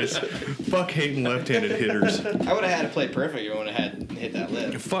guys. Fuck hating left-handed hitters. I would have had to play perfect. You would have had to hit that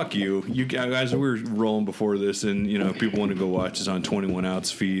lift. Fuck you. You guys, we were rolling before this, and if people want to go watch this on 21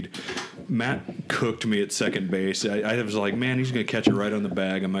 Outs feed. Matt cooked me at second base. I was like, man, he's going to catch it right on the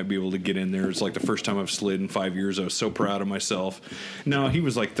bag. I might be able to get in there. It's like the first time I've slid in 5 years. I was so proud of myself. No, he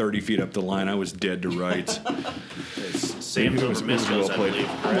was like 30 feet up the line. I was dead to rights. Sam was well played.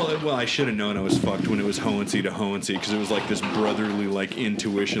 Well, I should have known I was fucked when it was Hohensee to Hohensee because it was like this brotherly like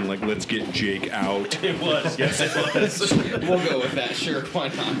intuition, like let's get Jake out. It was, yes, it was. We'll go with that. Sure, why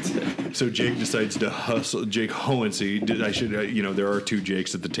not? So Jake decides to hustle. Jake Hohensee. I should, there are two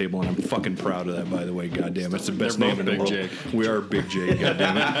Jakes at the table, and I'm fucking proud of that. By the way, goddamn, it's the best name in the world. Jake. We are Big Jake,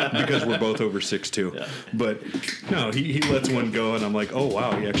 goddamn it, because we're both over 6'2". Yeah. But no, he lets one go, and I'm like, oh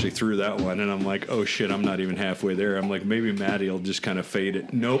wow, he actually threw that one, and I'm like, oh shit, I'm not even halfway there. I'm like, maybe Maddie will just kind of fade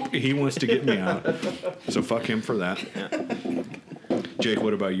it. Nope, he wants to get me out. So fuck him for that. Jake,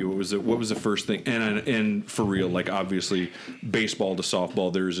 what about you? What was the first thing? And for real, like obviously, baseball to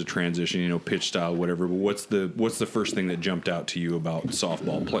softball, there is a transition, pitch style, whatever. But what's the first thing that jumped out to you about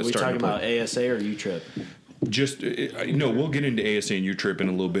softball? Are we talking about ASA or U-Trip? Just we'll get into ASA and U-Trip in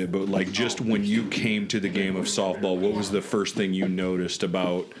a little bit, but like just when you came to the game of softball, what was the first thing you noticed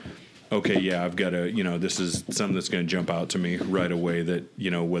about? Okay, yeah, I've got to, this is something that's going to jump out to me right away that,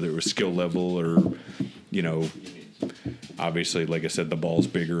 whether it was skill level or, obviously, like I said, the ball's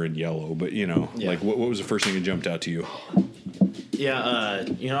bigger and yellow, but, like what was the first thing that jumped out to you? Yeah,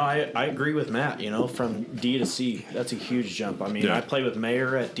 I agree with Matt, from D to C, that's a huge jump. I mean, I played with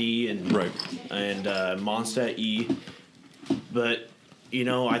Mayer at D and Mondstadt at E, but,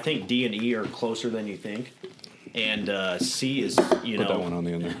 I think D and E are closer than you think. And C is, Put that one on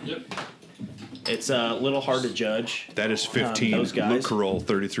the end there. Yep. It's a little hard to judge. That is 15. Those guys. Luke Carroll,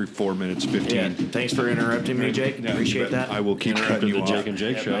 33, 4 minutes, 15. Yeah, thanks for interrupting me, Jake. Yeah, appreciate that. I will keep cutting you off. Jake and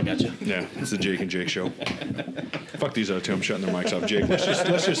Jake show. I got you. Yeah, it's the Jake and Jake show. Fuck these other two. I'm shutting their mics off. Jake, let's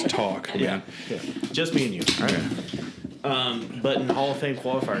just talk, man. Yeah. Just me and you. All right. But in Hall of Fame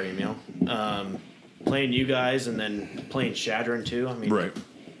qualifier game, playing you guys and then playing Shadron too. I mean,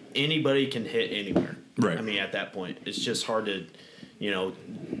 anybody can hit anywhere. Right. I mean, at that point, it's just hard to,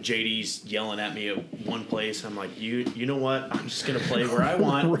 JD's yelling at me at one place. I'm like, you know what? I'm just gonna play where I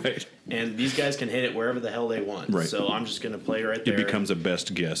want. Right. And these guys can hit it wherever the hell they want. Right. So I'm just gonna play right there. It becomes a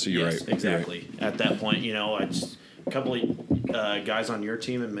best guess. You're right. Exactly. Right. At that point, I just a couple of guys on your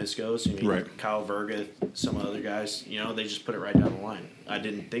team in Miscos. Right. Kyle Verga, some other guys. They just put it right down the line. I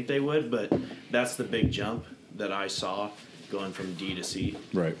didn't think they would, but that's the big jump that I saw going from D to C.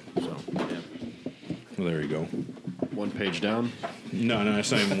 Right. So yeah. Well, there you go. One page down? No,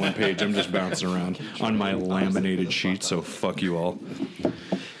 it's not even one page. I'm just bouncing around on my laminated sheet, so fuck you all.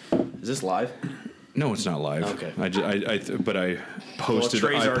 Is this live? No, it's not live. Okay. But I posted.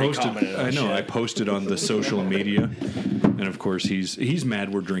 Trey's already commented on shit. I posted on the social media, and of course he's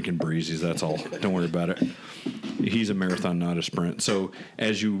mad. We're drinking breezies. That's all. Don't worry about it. He's a marathon, not a sprint. So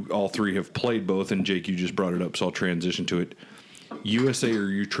as you all three have played both, and Jake, you just brought it up, so I'll transition to it. USA or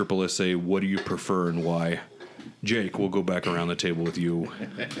USSSA, what do you prefer and why? Jake, we'll go back around the table with you.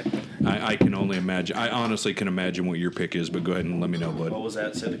 I can only imagine. I honestly can imagine what your pick is, but go ahead and let me know, bud. What was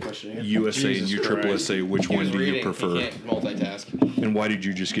that? Say the question again. USA and USSSA, which one do you prefer? He can't multitask. And why did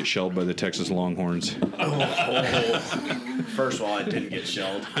you just get shelled by the Texas Longhorns? First of all, I didn't get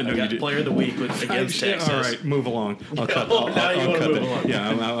shelled. I know got you did. Player of the Week against Texas. All right, move along. I'll cut Along. that. Yeah,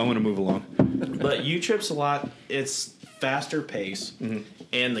 I want to move along. But U-Trip's a lot. It's faster pace,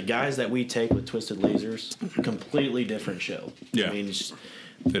 and the guys that we take with Twisted Lasers, completely different show. Yeah. I mean,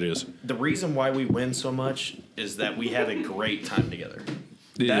 It is. the reason why we win so much is that we have a great time together.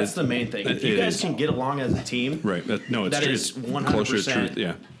 That's the main thing. If you guys can get along as a team, right? It's that true. is 100% Closer to truth.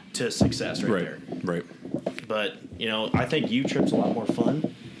 Yeah. to success right there. Right. But I think U-Trip's a lot more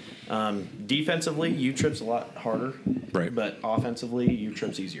fun. Defensively, U-Trip's a lot harder. Right. But offensively,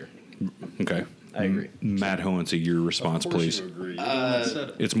 U-Trip's easier. Okay. I agree. Matt Hohensee, your response, please. You agree.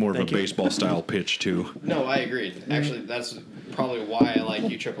 It's more of a Thank you. baseball style pitch too. No, I agree. Actually, that's probably why I like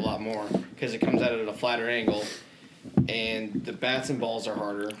U-Trip a lot more, because it comes out at a flatter angle, and the bats and balls are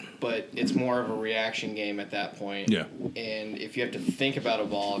harder, but it's more of a reaction game at that point. Yeah. And if you have to think about a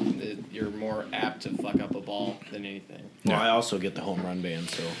ball, you're more apt to fuck up a ball than anything. Well, Yeah. I also get the home run band,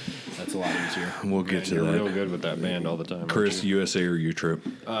 so that's a lot easier. We'll get to You're that. real good with that band all the time. Chris, USA or U-Trip,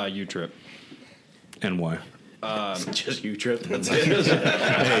 U-Trip. and why? Just U-Trip. That's it.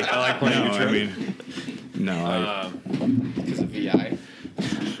 Hey, I like playing no, U-Trip. I mean, no, Because of VI.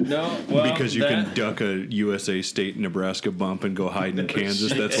 No, well, because you can duck a USA State Nebraska bump and go hide in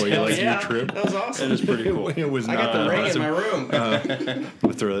Kansas. That's why you Hell like yeah. U-Trip. That was awesome. That is pretty cool. It was I not got the ring awesome. in my room.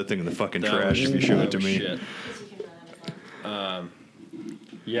 We'll throw that thing in the fucking trash if you show it to me. Shit.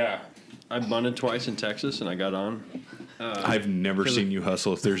 Yeah, I bunted twice in Texas, and I got on. I've never seen you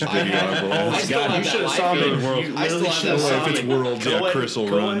hustle. If there's video, I will. I still have you should have that saw live me. feed. You I still literally have should that have live saw If it's me. Worlds, yeah, Go Chris will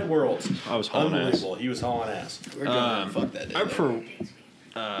ahead, run. Worlds. I was hauling ass. Unbelievable. He was hauling ass. We're going fuck that day. I prefer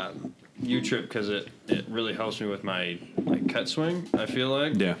U-Trip because it really helps me with my cut swing. I feel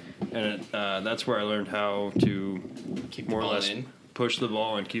like Yeah. and that's where I learned how to Keep the more or ball less in. push the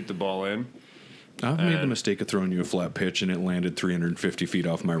ball and keep the ball in. I've made the mistake of throwing you a flat pitch and it landed 350 feet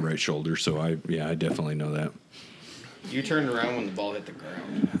off my right shoulder. So I definitely know that. You turned around when the ball hit the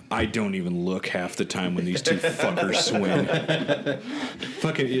ground. I don't even look half the time when these two fuckers swing.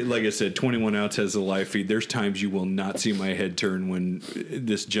 Fucking, like I said, 21 Outs has a live feed. There's times you will not see my head turn when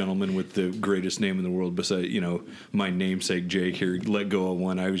this gentleman with the greatest name in the world, beside, my namesake Jake here, let go of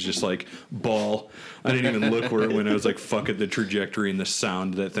one. I was just like, ball. I didn't even look where it went. I was like, fuck it, the trajectory and the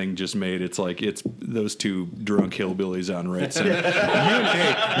sound that thing just made. It's like, it's those two drunk hillbillies on right center.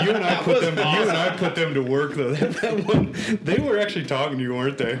 You and I put them to work, though. That one, they were actually talking to you,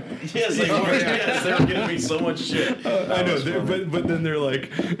 weren't they? Yes, they were. Yes, they were giving me so much shit. I know, but then they're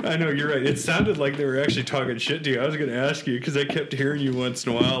like, I know, you're right. It sounded like they were actually talking shit to you. I was going to ask you, because I kept hearing you once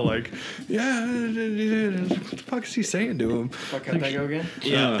in a while, like, yeah, what the fuck is he saying to him? Fuck, how'd that go again?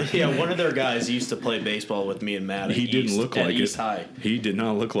 Yeah, one of their guys used to play baseball with me and Matt. He didn't look like East it. High. He did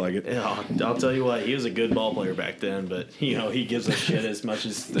not look like it. Yeah, I'll tell you what, he was a good ball player back then, but, he gives a shit as much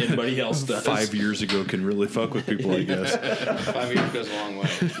as anybody else does. 5 years ago can really fuck with people, I guess. 5 years goes a long way.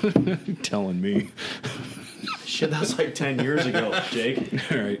 Telling me. Shit, that was like 10 years ago, Jake.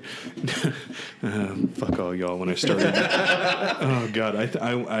 All right. Fuck all y'all when I started. Oh, God.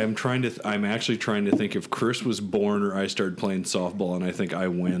 I'm actually trying to think if Chris was born or I started playing softball, and I think I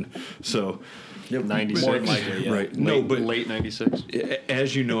win. So... 96. More likely, yeah. Right. Late 96.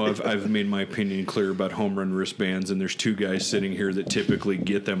 As you know, I've made my opinion clear about home run wristbands, and there's two guys sitting here that typically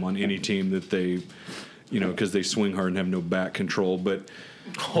get them on any team that they, because they swing hard and have no back control. But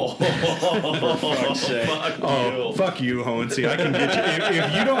Oh, fuck's sake. Fuck you, Honesty. I can get you.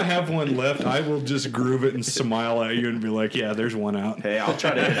 If you don't have one left, I will just groove it and smile at you and be like, yeah, there's one out. Hey, I'll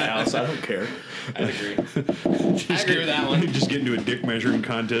try to hit a house. I don't care. I agree. I agree with that one. Just get into a dick measuring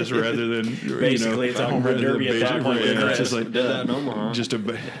contest rather than basically it's a home run derby at that point. It's just like Did that in Omaha.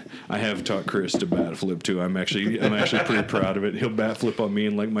 I have taught Chris to bat flip too. I'm actually pretty proud of it. He'll bat flip on me,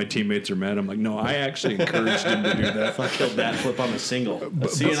 and like my teammates are mad. I'm like, no, I actually encouraged him to do that. Fuck, he'll bat flip on the single.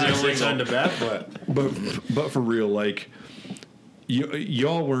 See, I only time to bat flip. But for real, like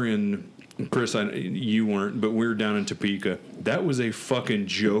y'all were in. Chris, you weren't, but we were down in Topeka. That was a fucking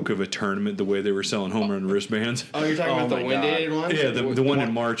joke of a tournament, the way they were selling home run wristbands. Oh, you're talking about the wind-aided one? Yeah, the one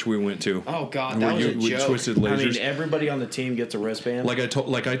in March we went to. Oh, God, that was a joke. Twisted lasers. I mean, everybody on the team gets a wristband. Like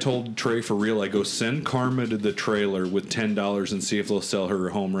I told Trey for real, I go, send Karma to the trailer with $10 and see if they'll sell her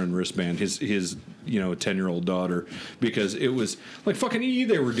a home run wristband, his 10-year-old daughter, because it was like fucking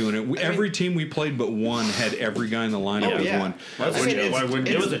they were doing it. Every team we played but one had every guy in the lineup with one.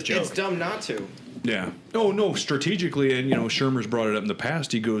 It was a joke. It's dumb not to. Yeah. Oh, no, strategically, and, Shermer's brought it up in the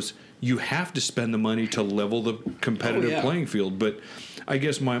past, he goes, you have to spend the money to level the competitive playing field. But I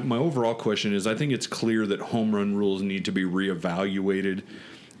guess my overall question is, I think it's clear that home run rules need to be reevaluated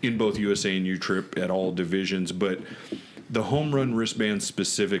in both USA and U-Trip at all divisions. But the home run wristband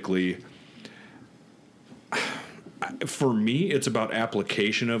specifically, for me, it's about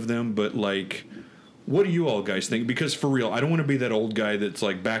application of them, but, like... What do you all guys think? Because for real, I don't want to be that old guy that's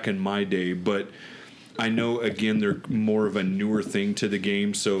like back in my day, but I know, again, they're more of a newer thing to the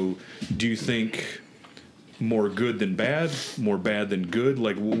game. So do you think more good than bad, more bad than good?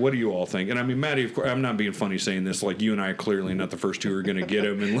 Like, what do you all think? And I mean, Maddie, of course, I'm not being funny saying this. Like, you and I are clearly not the first two who are going to get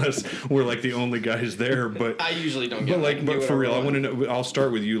them unless we're like the only guys there. But I usually don't get them. But for real, I want to know. I'll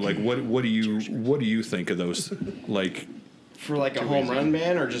start with you. Like, what do you think of those? Like. For like a home run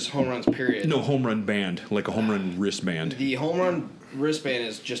band or just home runs period? No, home run band, like a home run wristband. The home run wristband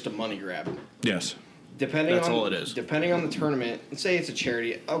is just a money grab. Yes. That's all it is. Depending on the tournament, say it's a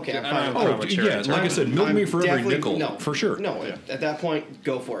charity. Okay, I'm fine. Like I said, milk me for every nickel. No, for sure. No, at that point,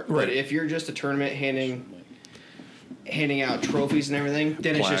 go for it. Right. But if you're just a tournament handing out trophies and everything,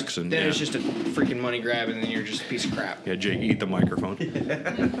 then it's just a freaking money grab, and then you're just a piece of crap. Yeah, Jake, eat the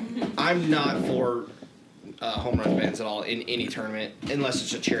microphone. I'm not for home run bands at all in any tournament unless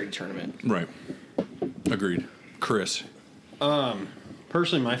it's a charity tournament. Right. Agreed. Chris.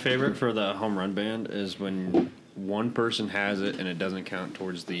 Personally, my favorite for the home run band is when one person has it and it doesn't count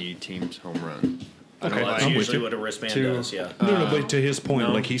towards the team's home run. Okay, that's usually what a wristband does. Yeah. No, but to his point,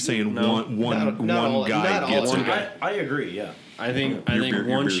 like he's saying, one guy gets it. I agree. Yeah. I think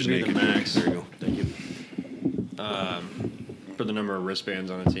one should be the max. There you go. Thank you. For the number of wristbands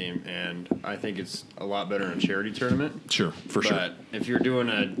on a team, and I think it's a lot better in a charity tournament. Sure, for sure. But if you're doing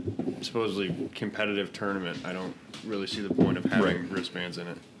a supposedly competitive tournament, I don't really see the point of having wristbands in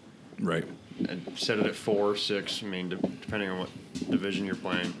it. Right. And set it at 4, 6. I mean, depending on what division you're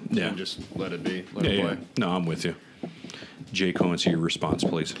playing, and just let it be. Let it play. Yeah. No, I'm with you. Jake Owens, your response,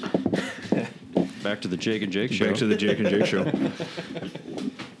 please. Back to the Jake and Jake show. Back to the Jake and Jake show.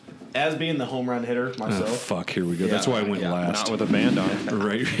 as being the home run hitter myself. Oh, fuck, here we go. That's why I went last. Not with a band on.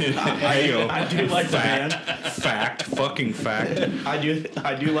 Right. I do like the band. Fact. Fucking fact. I do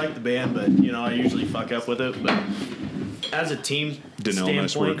like the band, but I usually fuck up with it. But as a team Nice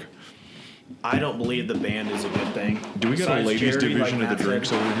standpoint, work. I don't believe the band is a good thing. Do we got a Besides ladies' Jerry, division like of the Matt drinks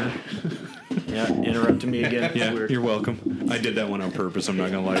said. over here? Yeah, interrupting me again. Yeah, Weird. you're welcome. I did that one on purpose. I'm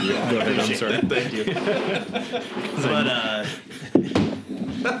not gonna lie to you. Go ahead. I'm sorry. Thank you. But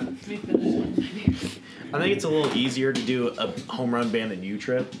I think it's a little easier to do a home run band than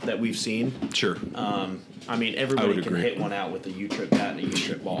U-Trip that we've seen. Sure. I mean, everybody can agree. hit one out with a U-Trip bat and a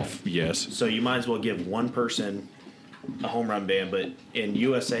U-Trip ball. Yes. So you might as well give one person a home run band, but in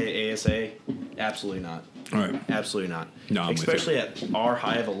USA, ASA, absolutely not. All right. Absolutely not. No, I'm with you. Especially at our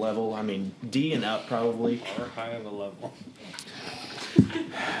high of a level. I mean, D and up probably. Or high of a level.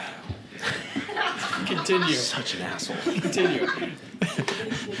 Continue. Such an asshole. Continue.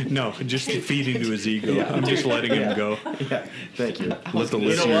 No, just feed into his ego. I'm just letting him go. Yeah, thank you. Let the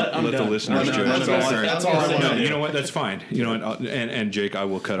You know what? I'm let the done. listeners No, judge. that's all. That's all I No, want. you know what? That's fine. You know what? And Jake, I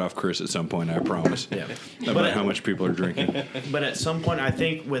will cut off Chris at some point. I promise. Yeah. About But- how much people are drinking. But at some point, I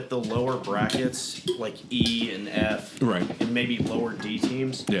think with the lower brackets, like E and F, Right. and maybe lower D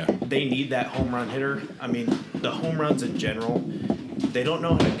teams, Yeah. they need that home run hitter. I mean, the home runs in general, they don't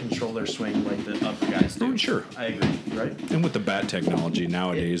know how to control their swing like the upper guys do. Oh, sure. I agree, right? And with the bat technology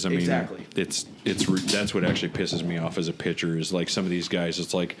nowadays, I mean, Exactly. it's that's what actually pisses me off as a pitcher is like some of these guys.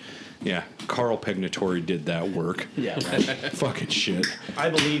 It's like, yeah, Carl Pegnatori did that work. Yeah, right. Fucking shit. I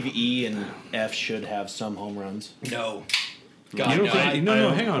believe E and F should have some home runs. No. You God, don't no. think? No,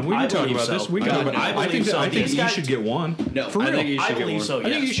 hang on. We I can talk believe about so. this. We I can talk believe- about. I I think believe so. I think These he guys- should get one. No, for I real. think he I should get believe one. so. I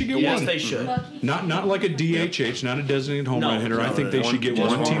think Yes. you should get yes, one. they should. Not like a DHH, not a designated home No, run hitter. I no, think no, they no. should get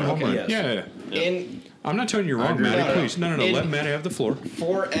Just one team one, home run. okay, yes. Yeah. In I'm not telling you you're wrong, agree. Matty. No, no. Please, no. In- Let Matty have the floor.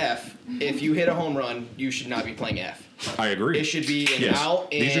 for F, if you hit a home run, you should not be playing F. I agree. It should be an Yes. out.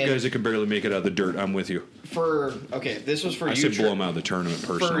 And These are guys that can barely make it out of the dirt. I'm with you. This was for I U said blow Trip. them out of the tournament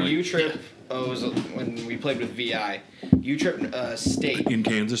For personally. U Trip, it was when we played with VI. U Trip State. In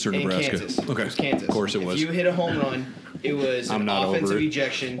Kansas or In Nebraska? Kansas. Okay. It was Kansas. Of course it was. If you hit a home run, it was I'm an not over offensive it.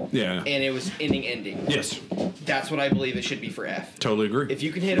 ejection. Yeah. And it was inning ending. Yes. That's what I believe it should be for F. Totally agree. If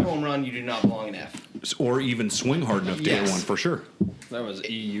you can hit a home run, you do not belong in F. Or even swing hard enough to hit Yes. one for sure. That was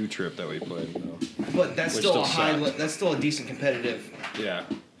EU trip that we played, though. But that's Which still a still high. sucked. That's still a decent competitive Yeah.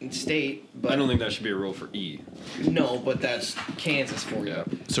 state. But I don't think that should be a rule for E. No, but that's Kansas for you. Yeah.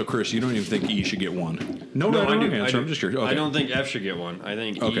 So, Chris, you don't even think E should get one? No, No, right I or do. wrong answer. I'm just curious. Okay. I don't think F should get one. I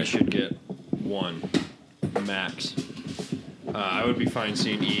think Okay. E should get one max. I would be fine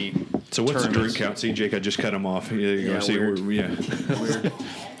seeing E. So what's the drink tournaments. count? See, Jake, I just cut him off. Yeah, you go. Yeah, See, weird. yeah. Weird.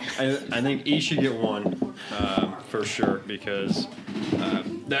 I think E should get one for sure because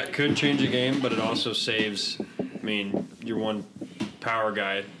that could change a game, but it also saves. I mean, your one power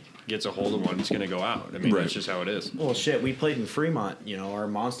guy gets a hold of one, it's going to go out. I mean, Right. that's just how it is. Well, shit, we played in Fremont, our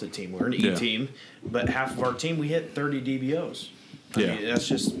Monster team. We're an E Yeah. team, but half of our team, we hit 30 DBOs. I Yeah. mean, that's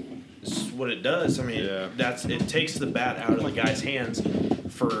just what it does. I mean, Yeah. it takes the bat out of the guy's hands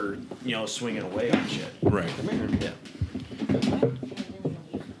for, swinging away on shit. Right. Yeah.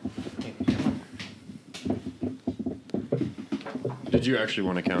 Did you actually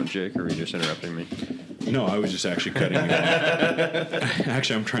want to count, Jake, or were you just interrupting me? No, I was just actually cutting you off.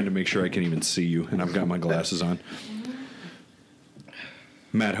 Actually, I'm trying to make sure I can even see you, and I've got my glasses on.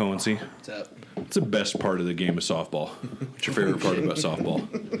 Matt Hohensee, What's up? what's the best part of the game of softball? What's your favorite part about softball?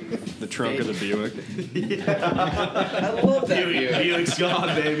 The trunk of the Buick. I love that Buick. Buick's gone,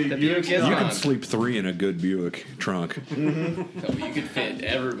 baby. The Buick is You gone. can sleep 3 in a good Buick trunk. No, you could fit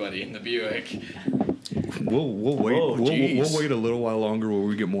everybody in the Buick. We'll wait. Whoa, we'll jeez. wait a little while longer where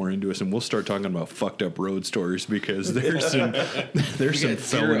we get more into us, and we'll start talking about fucked up road stories because there's some got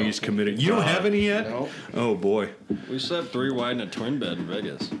felonies zero. committed. You don't have any yet? No. Oh boy, We slept 3 wide in a twin bed in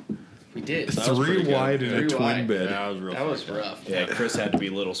Vegas. We did. That was 3 pretty good. wide in a 3 twin wide. bed. That was real. That was fucked up. rough. Yeah, Chris had to be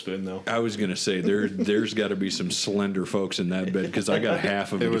Little Spoon, though. I was gonna say there's got to be some slender folks in that bed because I got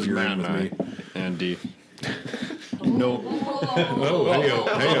half of it. It if was you're Matt in with and me. I and D. Nope. Oh, hey,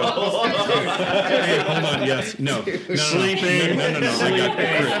 hold on. Yes, no, Sleeping. No. I got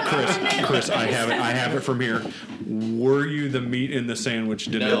Chris. I have it from here. Were you the meat in the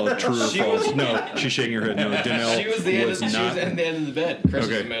sandwich, Danelle? No. True or She false? was- No, she's shaking her head. No, Danelle She was the end. was She was not. at the end of the bed. Chris was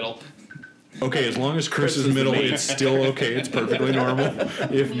Okay. the middle. Okay, as long as Chris is was the middle, meat. it's still okay. It's perfectly normal.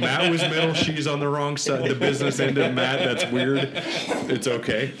 If Matt was middle, she's on the wrong side, the business end of Matt. That's weird. It's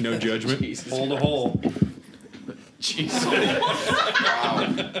okay. No judgment. Hold the hole. Jesus.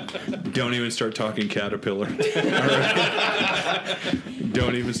 Don't even start talking Caterpillar. All right.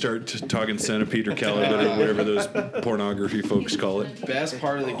 Don't even start talking centipede or calibut or whatever those pornography folks call it. Best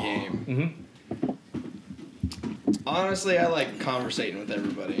part of the game. Honestly, I like conversating with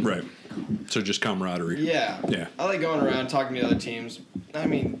everybody. Right. So just camaraderie. Yeah. Yeah. I like going around talking to other teams. I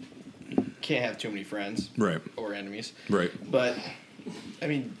mean, can't have too many friends. Right. Or enemies. Right. But, I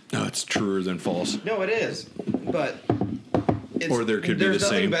mean... No, it's truer than false. No, it is. But... Or there could be the There's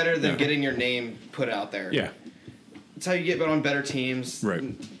nothing same. better than getting your name put out there. Yeah. It's how you get on better teams. Right.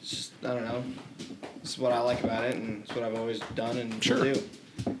 It's just, I don't know. It's what I like about it, and it's what I've always done and Sure. will do.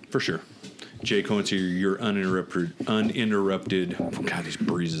 For sure. Jay Quincy, you're uninterrupted. Oh, God, these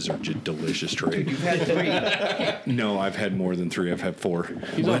breezes are just delicious, Trey. You've had 3. No, I've had more than 3. I've had 4.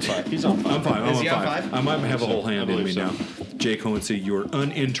 He's on 5. He's on 5. I'm fine. Is I'm he on on 5. 5? I might have a whole hand in me so. now. Jay Quincy, your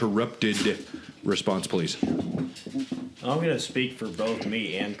uninterrupted response, please. I'm going to speak for both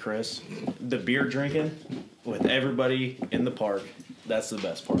me and Chris. The beer drinking with everybody in the park, that's the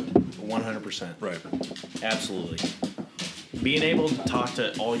best part. 100%. Right. Absolutely. Being able to talk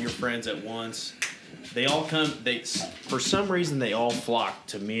to all your friends at once. They all come, for some reason, they all flock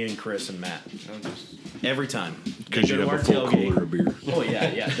to me and Chris and Matt. Every time. Because you have a full cooler of beer. Oh,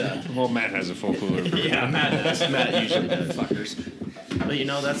 yeah, duh. Well, Matt has a full cooler. Yeah, Matt does. Matt usually does. Fuckers.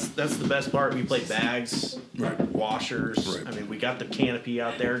 But that's the best part. We play bags, Right. washers. Right. I mean, we got the canopy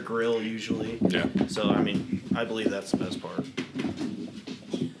out there, grill usually. Yeah. So, I mean, I believe that's the best part.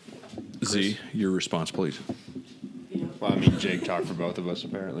 Z, your response, please. Well, I mean, Jake talked for both of us,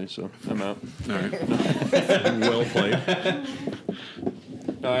 apparently, so I'm out. All right. Well played.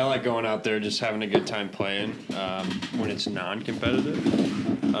 No, I like going out there, just having a good time playing when it's non-competitive.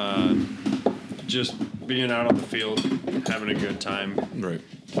 Just being out on the field, having a good time, Right.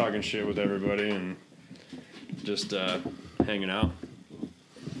 talking shit with everybody, and just hanging out.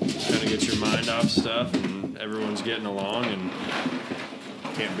 Kind of get your mind off stuff, and everyone's getting along, and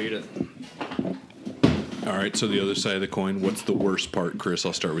can't beat it. All right, so the other side of the coin, what's the worst part, Chris?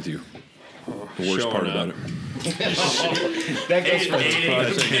 I'll start with you. The worst Showing part up. about it. That goes for Getting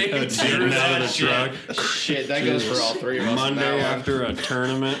out of the truck. shit. That goes for all 3 of us. Monday Now, after a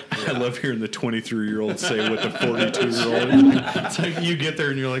tournament. I love hearing the 23-year-old say what the 42-year-old. It's like you get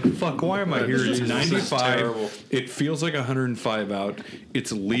there and you're like, fuck, why am I here? It's Jesus, this is 95. terrible. It feels like 105 out.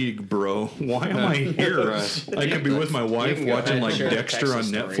 It's league, bro. Why am I here? Right. I could be with my wife can go watching ahead like and share the Dexter on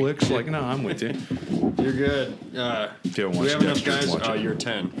Texas story. Netflix. Like, no, I'm with you. You're good. If you haven't Do we watched have enough Dexter, guys? watch Oh, it. you're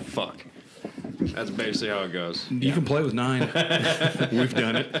 10. Fuck. That's basically how it goes. You can play with 9. We've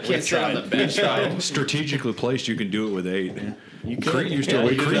done it. can't sit on the bench. Strategically placed, you can do it with 8. You could. Crete used Yeah, to.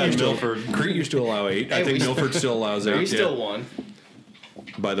 we did Crete that in used to- Milford. Crete used to allow 8. I Hey, think we Milford still allows 8. We still yeah. won.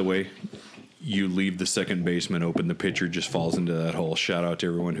 By the way, you leave the second baseman open, the pitcher just falls into that hole. Shout out to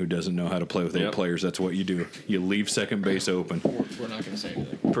everyone who doesn't know how to play with 8 Yep. players. That's what you do. You leave second base open. We're not going to say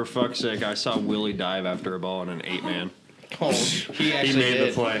anything. For fuck's sake, I saw Willie dive after a ball in an 8-man. Oh, he actually He made did.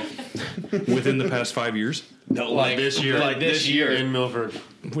 the play. Within the past 5 years, No, Like This year. Like this year. In Milford.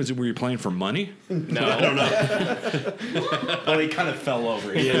 were you playing for money? No. I don't know. well, he kind of fell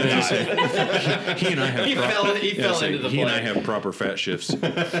over. He and I have He fell into the he and I play. have proper fat shifts.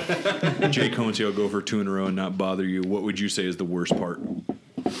 Jay Conte will go for 2 in a row and not bother you. What would you say is the worst part?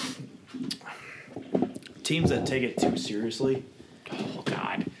 Teams that take it too seriously. Oh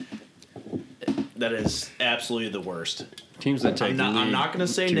God, that is absolutely the worst. Teams that take I'm not going to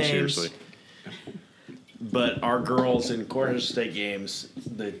say too names, seriously. but our girls in Cornish State games,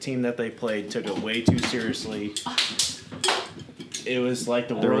 the team that they played took it way too seriously. It was like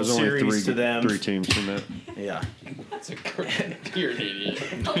the There World was only Series to them. 3 teams in that. Yeah, That's a You're an idiot.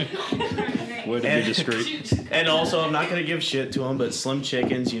 Way to be discreet. and also I'm not going to give shit to them, but Slim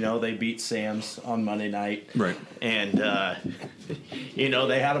Chickens, they beat Sam's on Monday night, Right. and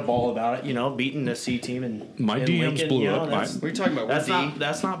they had a ball about it. Beating the C team and My DMs blew up. We're talking about That's we're D.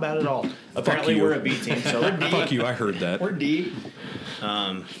 that's not bad at all. Apparently you. we're a B team, so Fuck you, I heard that. We're D.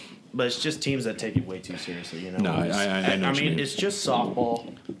 but it's just teams that take it way too seriously. No, I know what you mean. it's just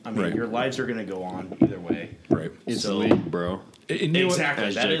softball. I mean, Right. your lives are going to go on either way. Right. It's So- the league, bro. And you know what? Exactly.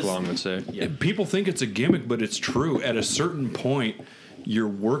 As That Jake is- Long would say. Yeah. People think it's a gimmick, but it's true. At a certain point, you're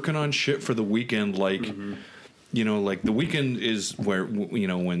working on shit for the weekend, like. Like the weekend is where,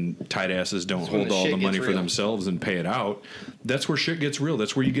 when tight asses don't when hold the all shit the money gets for real. themselves and pay it out. That's where shit gets real.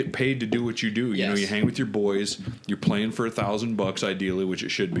 That's where you get paid to do what you do. Yes. You hang with your boys. You're playing for $1,000 ideally, which it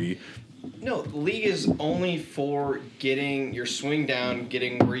should be. No, the league is only for getting your swing down,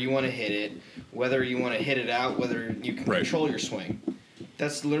 getting where you want to hit it, whether you want to hit it out, whether you can Right. control your swing.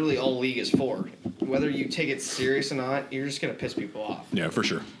 That's literally all league is for. Whether you take it serious or not, you're just going to piss people off. Yeah, for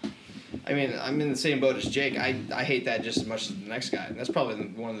sure. I mean, I'm in the same boat as Jake. I hate that just as much as the next guy. And that's probably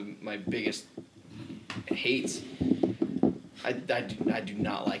one of my biggest hates. I do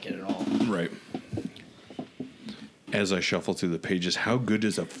not like it at all. Right. As I shuffle through the pages, how good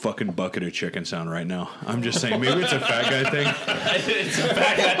does a fucking bucket of chicken sound right now? I'm just saying, maybe it's a fat guy thing. It's a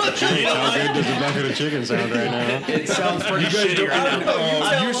fat guy. How good does a bucket of chicken sound right now? It sounds pretty shitty right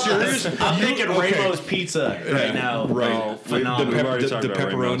now. Are you serious? I'm thinking Rainbow's Pizza right now. Right. Oh, phenomenal.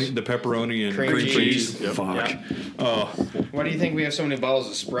 The pepperoni and cream cheese. Yep. Fuck. Yep. Oh, Why do you think we have so many bottles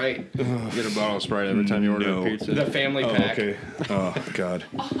of Sprite? Get a bottle of Sprite every time you order No. a pizza. The family pack. okay. Oh, God.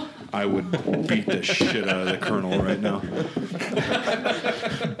 I would beat the shit out of the Colonel right now.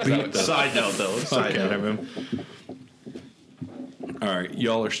 Side note, though. Side Fuck out note. of him. All right,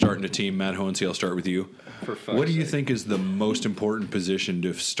 y'all are starting a team. Matt Hohensee, I'll start with you. For fuck's What do you sake. think is the most important position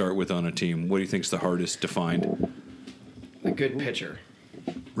to start with on a team? What do you think is the hardest to find? A good pitcher.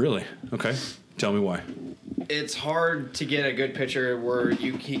 Really? Okay. Tell me why. It's hard to get a good pitcher where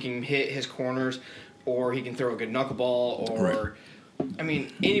he can hit his corners, or he can throw a good knuckleball, or Right. I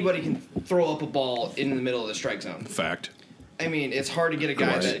mean, anybody can throw up a ball in the middle of the strike zone. Fact. I mean, it's hard to get a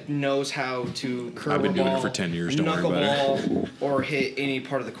guy Right. that knows how to curve I've been a doing it ball, for 10 years, don't worry about knuckleball, or hit any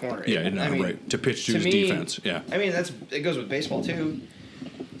part of the corner. Yeah, no, I mean, right. To pitch to his me, defense. Yeah. I mean, it goes with baseball too.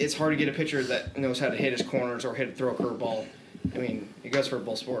 It's hard to get a pitcher that knows how to hit his corners or throw a curveball. I mean, it goes for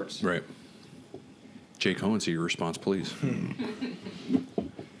both sports. Right. Jake Hohensee, your response, please.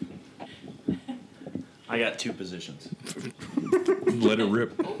 I got two positions. Let it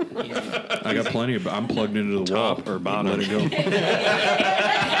rip. I got plenty of. I'm plugged into the Top wall. or bottom? Let it go.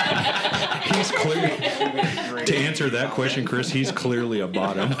 He's clear. To answer that question, Chris, he's clearly a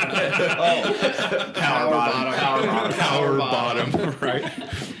bottom. Power bottom. Power bottom, right?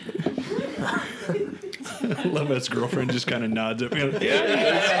 I love his girlfriend just kind of nods at me.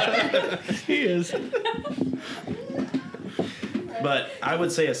 Yeah, he is. But I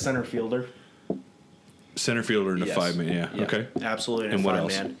would say a center fielder. Center fielder and a Yes. 5-man. Yeah. Yeah, Okay. Absolutely. And what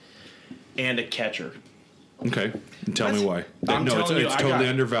else? Man. And a catcher. Okay. And tell me why. I'm No, it's telling you, I totally got-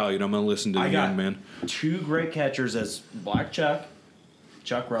 undervalued. I'm gonna listen to the I got young man. two great catchers as Black Chuck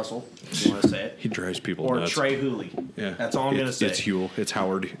Russell, if you want to say it, He drives people or nuts. Trey Hooley. Yeah, That's all I'm going to say. It's Huel. It's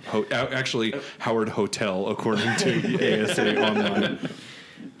Howard. Actually, Howard Hotel, according to ASA Online.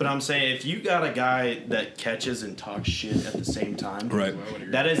 But I'm saying if you got a guy that catches and talks shit at the same time, Right.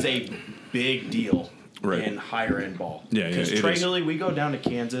 that is a big deal Right. in higher end ball. Yeah, Because it Trey is. Hooley, we go down to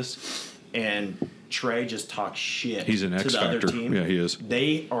Kansas, and Trey just talks shit. He's an to X the other factor. team. Yeah, he is.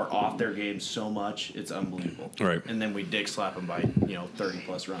 They are off their game so much, it's unbelievable. Right. And then we dick slap them by 30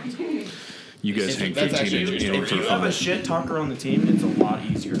 plus runs. You guys hang That's 15 actually- inch inning If for you have a fun. shit talker on the team, it's a lot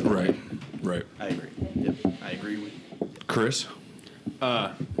easier. To Right. play. Right. I agree. Yep. I agree with. Chris.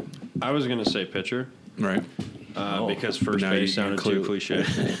 I was gonna say pitcher Right. because first Now base you sounded include- too cliche.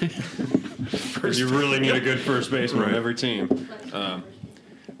 You really need a good first baseman Right. on every team.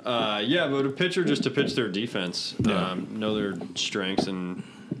 Yeah, but a pitcher just to pitch their defense, Yeah. know their strengths and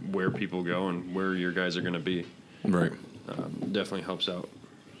where people go and where your guys are going to be. Right. Definitely helps out.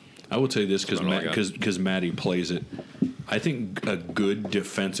 I will tell you this That's about all I got. because Matty plays it. I think a good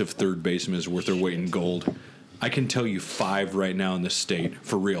defensive third baseman is worth their weight in gold. I can tell you 5 right now in the state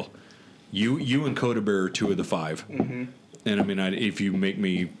for real. You and Coda Bear are 2 of the 5. Mm-hmm. And I mean, if you make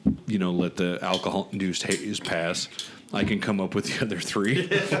me, let the alcohol-induced haze pass, I can come up with the other 3.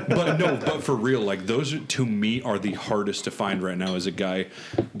 but for real, like those to me are the hardest to find right now. Is a guy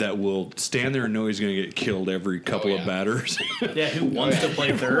that will stand there and know he's going to get killed every couple of batters. Yeah, who wants to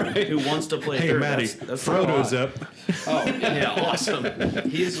play third? Who wants to play Hey, third? Matty, That's Frodo's a lot. up. Oh, Yeah, awesome.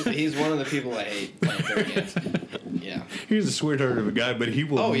 he's one of the people I hate playing third games. Yeah. He's a sweetheart of a guy, but he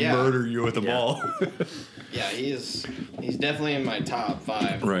will Oh, yeah. murder you with a Yeah. ball. Yeah, he's definitely in my top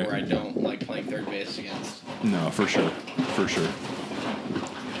 5 Right. where I don't like playing third base against. No, for sure. For sure.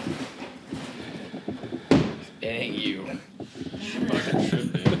 It ain't you.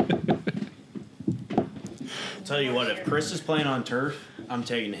 Tell you what, if Chris is playing on turf, I'm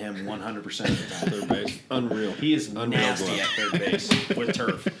taking him 100% of the time. Third base, unreal. He is Unreal nasty glove. at third base with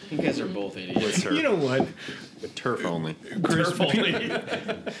turf. You guys are both idiots. With turf. You know what? Turf only. Chris, Turf only.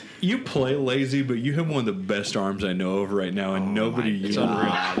 you play lazy, but you have one of the best arms I know of right now, and nobody my uses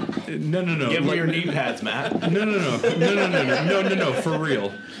God. it. No. Give me Like- your knee pads, Matt. No, for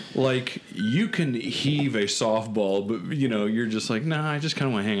real. Like, you can heave a softball, but, you're just like, nah, I just kind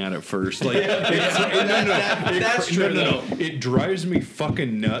of want to hang out at first. Like, That's true, though. It drives me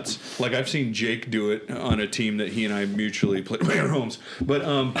fucking nuts. Like, I've seen Jake do it on a team that he and I mutually play. Mayor Holmes. But,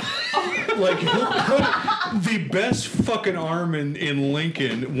 like, the best fucking arm in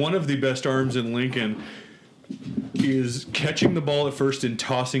Lincoln, one of the best arms in Lincoln, is catching the ball at first and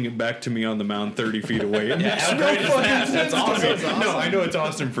tossing it back to me on the mound 30 feet away. It makes no fucking sense. That's awesome. No, I know it's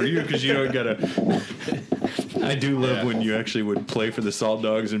awesome for you because you don't gotta. I do love when you actually would play for the Salt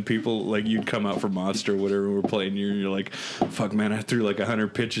Dogs and people, like, you'd come out for Monster or whatever we're playing, you're like, fuck, man, I threw like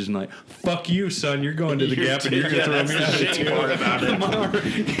 100 pitches and like, fuck you, son, you're going to the gap and you're going to throw me out of the part about it.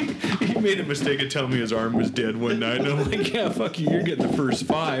 He made a mistake of telling me his arm was dead one night and I'm like, yeah, fuck you, you're getting the first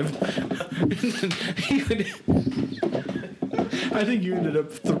 5. And then he would... I think you ended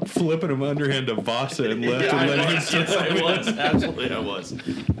up flipping him underhand to Vasa and left and letting him sit. I was. Absolutely, I was.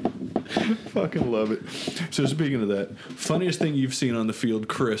 Fucking love it. So speaking of that, funniest thing you've seen on the field,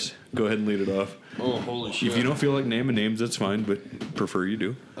 Chris, go ahead and lead it off. Oh, holy shit. If you don't feel like naming names, that's fine, but prefer you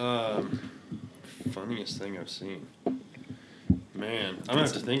do. Funniest thing I've seen. Man, I'm gonna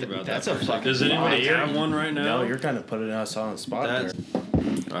have to think about that's that. a fucking Does anybody thought. have one right now? No, you're kind of putting us on the spot there.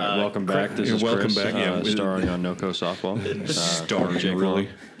 All right, welcome back. This is welcome Chris, back. Yeah, starring on NoCo Softball. Starring, Jake really.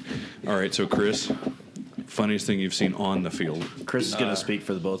 Long. All right, so Chris, funniest thing you've seen on the field. Chris is going to speak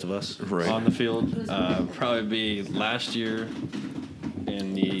for the both of us. Right. On the field, probably be last year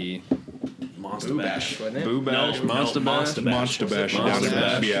in the Monster Bash. wasn't it? Boo Bash, Monster Bash. Monster Bash down Monster at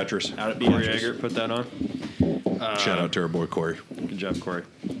Bash. Beatrice. Out at Corey Beatrice. Yeager put that on. Shout out to our boy Corey. Good job, Corey.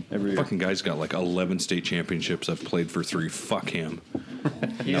 Every year. Fucking guy's got like 11 state championships. I've played for 3. Fuck him.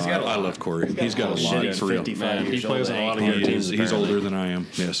 I love Corey. He's got a lot for real. Man, he years plays old, on a lot of He good teams. he's apparently. older than I am.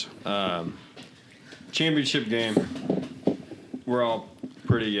 Yes. Championship game. We're all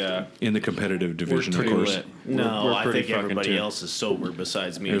pretty. In the competitive division, of pretty course. lit. No, We're I pretty think fucking everybody tuned. else is sober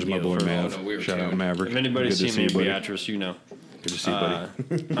besides me. Here's and my you. boy Mav. no, we were Shout out tuned. Maverick. If anybody's Good to seen see me you, in buddy. Beatrice, you know. Good to see you, buddy.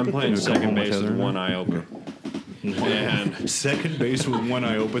 I'm playing You gonna come second home with base with Heather? one eye open. And Second base with one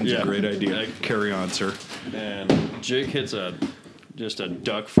eye open is Yeah. a great idea. Like- Carry on, sir. and Jake hits just a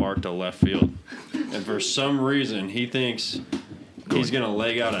duck fart to left field. And for some reason, he thinks he's going to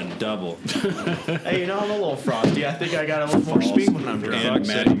leg out a double. Hey, I'm a little frosty. I think I got a little more speed when I'm drunk. And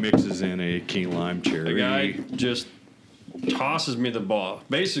Maddie mixes in a key lime cherry. The guy just tosses me the ball,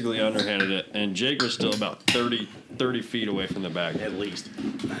 basically underhanded it, and Jake was still about 30 feet away from the bag. At least.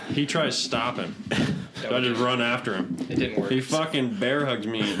 He tries to stop him. So I just run after him. It didn't work. He fucking bear hugs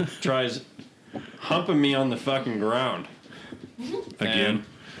me and tries humping me on the fucking ground. Again.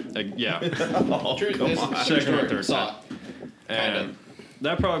 And, yeah. Oh, True, come this on. is Second or true. third Saw time. it. And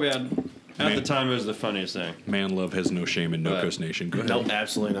that probably had, at the time, it was the funniest thing. Man love has no shame in No Coast Nation. Go ahead. Nope,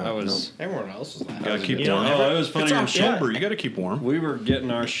 absolutely not. I was. Everyone else was laughing. Gotta keep You know, warm. every- Oh, it was funny. It's and October. You gotta keep warm. We were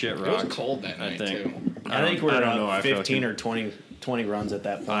getting our shit It rocked. was cold that I night, think. too. I think we're I don't know. I up feel 15 like or 20 runs at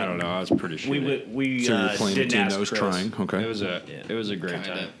that point. I don't know. I was pretty shitty. We So you're playing a didn't team ask that was Chris. trying. Okay. It was a great Kinda.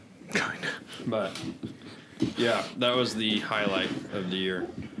 time. Kind But yeah, that was the highlight of the year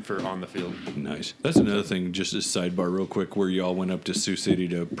for on the field. of. Nice. That's another thing, just a sidebar real quick, where y'all went up to Sioux City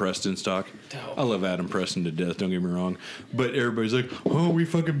to Preston stock. Dope. I love Adam Preston to death, don't get me wrong. But everybody's like, oh, we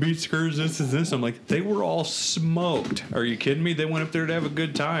fucking beat Skurs, this and this. I'm like, they were all smoked. Are you kidding me? They went up there to have a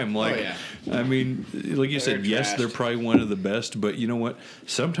good time. Like, yeah. I mean, like you said, yes, trashed. they're probably one of the best, but you know what?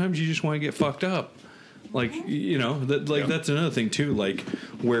 Sometimes you just want to get fucked up. Like, that's another thing too. Like,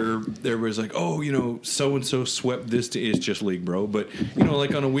 where everybody's like, oh, so and so swept this. It's just league, bro. But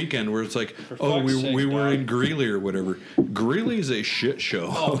like on a weekend where it's like, oh, fuck's we sake, were dog. in Greeley or whatever. Greeley is a shit show.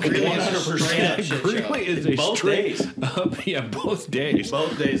 Oh, Greeley is a 100% straight up shit show. Greeley is a Both straight days. up, yeah, both days.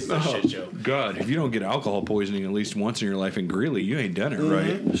 Both days is a shit show. God, if you don't get alcohol poisoning at least once in your life in Greeley, you ain't done it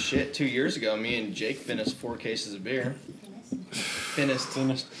right. Shit, 2 years ago, me and Jake finished 4 cases of beer. Finished.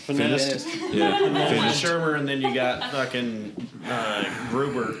 Yeah, Finished. Shermer, and then you got fucking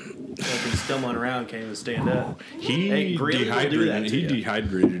Gruber fucking stumbling around, can't even stand up. He Hey, Greeley will do that to you.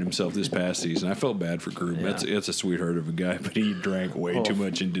 dehydrated himself this past season. I felt bad for Grub. Yeah. That's a sweetheart of a guy, but he drank way too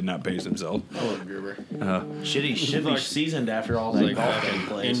much and did not pace himself. I love Gruber. Shitty, should be Like- seasoned after all that Like golf fucking game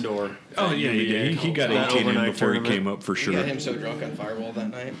plays. indoor. Oh yeah, he did. He got That 18 in overnight before he tournament. came up for We sure. got him so drunk on Fireball that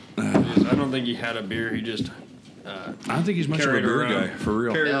night. I don't think he had a beer. He just I don't think he's much of a carried beer around. guy for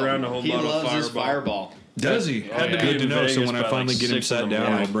real. Carried around a whole he bottle of loves his Fireball. Fireball. Does he? Oh, yeah. Good to know. So Vegas when I by, finally like, get him 6 in sat the down,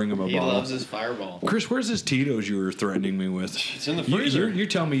 morning. I'll bring him a He bottle. loves his Fireball. Chris, where's this Tito's you were threatening me with? It's in the You, freezer. you're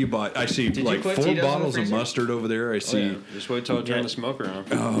telling me you bought? I see you like put 4 Tito's in the bottles of freezer? mustard over there. I Oh, see. yeah. Just wait till I turn Yeah. the smoker on.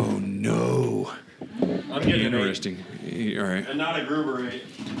 Oh no! I'm getting an 8. Interesting. All right, And not a Gruber 8.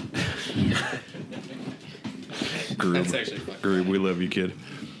 Groob. That's actually fucking Groob, we love you, kid.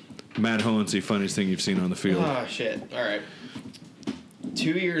 Matt Hohensee, funniest thing you've seen on the field. Oh, shit. All right.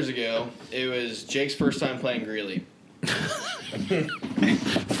 2 years ago, it was Jake's first time playing Greeley.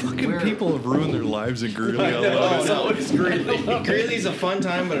 Fucking people have ruined their lives in Greeley. It's Greeley. Greeley's a fun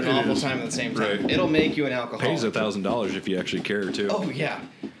time, but an awful time at the same time. Right. It'll make you an alcoholic. Pays $1,000 if you actually care too. Oh, yeah.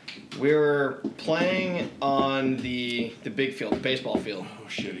 We were playing on the big field, the baseball field. Oh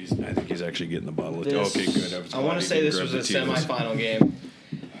shit! I think he's actually getting the bottle. This- Okay, good. I want to say this was a semifinal game,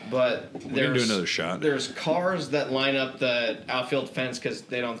 but We can there's do another shot. There's cars that line up the outfield fence because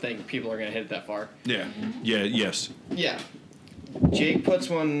they don't think people are going to hit it that far. Yeah. Yeah. Yes. Yeah. Jake puts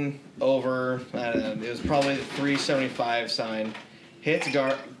one over. I don't know. It was probably the 375 sign. Hits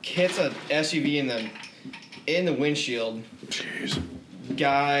a SUV in the windshield. Jeez.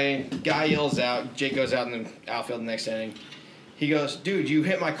 Guy yells out. Jake goes out in the outfield the next inning. He goes, "Dude, you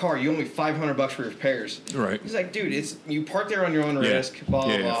hit my car. You owe me $500 for repairs." Right. He's like, "Dude, you parked there on your own risk." Blah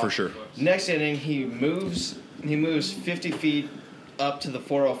blah Yeah, blah. for sure. Next inning, he moves 50 feet up to the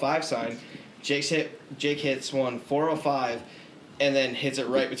 405 sign. Jake hits one 405, and then hits it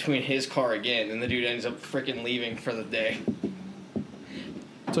right between his car again, and the dude ends up freaking leaving for the day.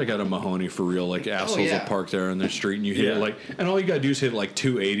 It's like out of Mahoney for real. Like assholes yeah. will park there on the street and you hit Yeah. it like, and all you gotta do is hit like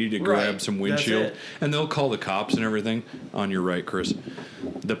 280 to grab Right. some That's windshield, it. and they'll call the cops and everything. On your right, Chris,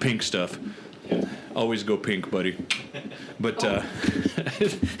 the pink stuff. Always go pink, buddy. But Jake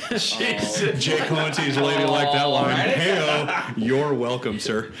Hunty's lady like that line. Hey, you're welcome,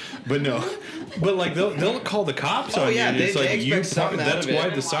 sir. But no, but like they'll call the cops on yeah, you. And it's they like expect something out that's of it. why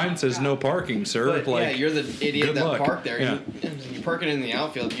the sign says no parking, sir. But like yeah, you're the idiot good that luck. parked there. Yeah. You park it in the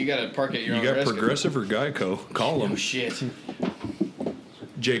outfield. You got to park at your You own got risk. Progressive or Geico? Call them. Oh shit.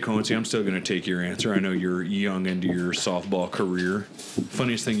 Jake Hunty, I'm still going to take your answer. I know you're young into your softball career.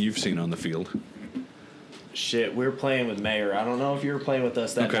 Funniest thing you've seen on the field? Shit, we were playing with Mayor. I don't know if you were playing with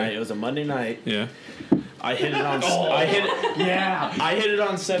us that Okay. night. It was a Monday night. Yeah. I hit it on. I hit it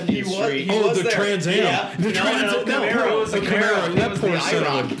on 70th Street. Oh, the there. Trans Am. Yeah. The No, Trans Am. Camaro. It was the a Camaro.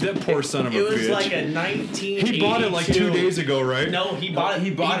 It was That poor son of a It was bitch. like a 1982. He bought it like 2 days ago, right? No, he bought it. He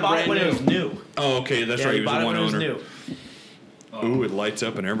bought it brand when it new. was new. Oh, okay. That's Yeah, right. he He was bought it one when it was owner. new. Ooh, it lights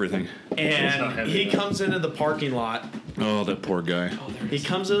up and everything. And he comes into the parking lot. Oh, that poor guy. He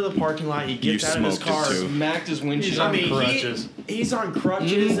comes into the parking lot. He gets You out of his smoked it car. too. Smacked his windshield. I mean, crutches. he's on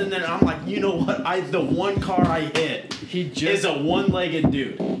crutches, and then I'm like, you know what? The one car I hit is a one-legged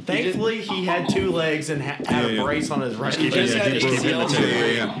dude. Thankfully, he had 2 legs and had a yeah. brace on his right He leg. just had he broke his it. heel Yeah,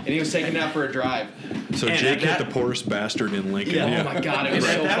 surgery, yeah. and he was taken out for a drive. So And Jake at hit that- the poorest bastard in Lincoln. Yeah. Oh my god, it And was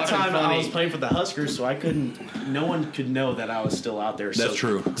at so that fucking time, funny. I was playing for the Huskers, so I couldn't. No one could know that I was still out there. That's so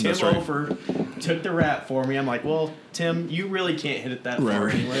true. Tim That's right. Ofer took the rap for me. I'm like, well, Tim, you really can't hit it that far,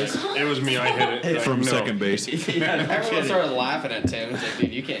 Right. anyways. It was me. I hit it From No. second base. Yeah, no Everyone kidding. started laughing at Tim. It's like,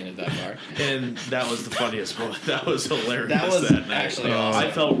 dude, you can't hit that far. And that was the funniest one. That was hilarious. That was night. actually I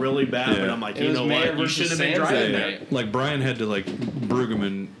awesome. felt really bad, but Yeah. I'm like, It you was know Mayor what? You versus shouldn't have been Sam's driving that that. night. Like Brian had to like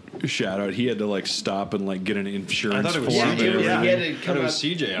Brueggemann shout out. He had to like stop and like get an insurance I thought it was form. Yeah, and he everything. had to I thought come it out. was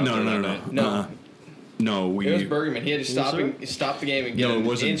CJ out No, there no, that no, night. no. No. No, we. It was Bergman. He had to stop the game and get No, it an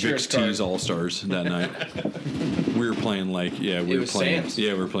wasn't insurance Vic's card. Tees All Stars that night. We were playing like we It were was playing. Sam's.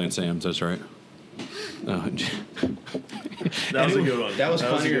 Yeah, we were playing Sam's. That's right. That was a good one. That was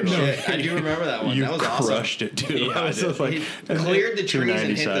funnier a good than one. shit. I do remember that one. You That was awesome. crushed it, dude. Yeah, I was did. just like, He cleared the trees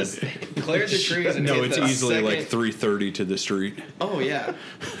and 290 hit this. Cleared the trees and no, hit it's the easily second, like 330 to the street. Oh yeah,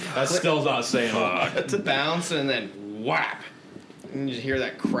 That's still not saying a lot. it's a bounce and then whap, and you just hear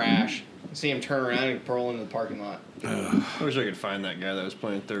that crash. See him turn around and pull into the parking lot. I wish I could find that guy that was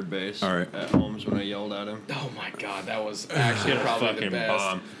playing third base All right. at Holmes when I yelled at him. Oh my god, that was He actually had a probably the fucking best.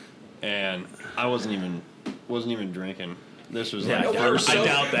 bomb, and I wasn't even drinking. This was Yeah, like I first.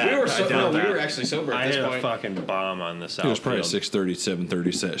 doubt that. We were I doubt we that. were actually sober I at hit this a point. fucking bomb on the south. It was probably field. 6:30,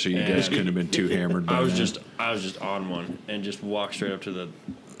 7:30 set, so you guys And couldn't have been too hammered. By I was then. just on one and just walked straight up to the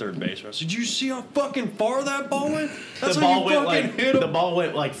third baseman. I said, "Did you see how fucking far that ball went? That's The how ball you went fucking like hit the him." ball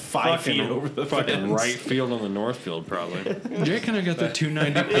went like 5 feet over the fucking fence. right field on the north field, probably. Jake and I got the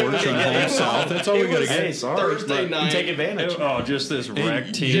 290 Porsche on Home South. That's all we got to Hey, get. sorry, Thursday but night. Take advantage. Oh, just this wreck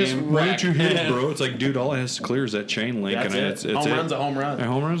And team. just why don't you hit it, bro? It's like, dude, all it has to clear is that chain link, That's and it. it's Home it. run's a home run. A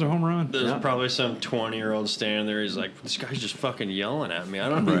home run's a home run. There's Yeah. probably some 20-year-old standing there. He's like, "This guy's just fucking yelling at me. I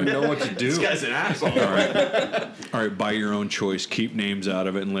don't Right. even know what to do." This guy's an asshole. All right, by your own choice. Keep names out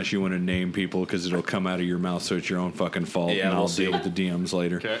of it unless you want to name people because it'll come out of your mouth, so it's your own fucking fault, Yeah, and I'll we'll see. deal with the DMs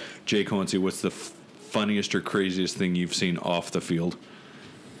later. Okay. Jake Huntsy, what's the funniest or craziest thing you've seen off the field?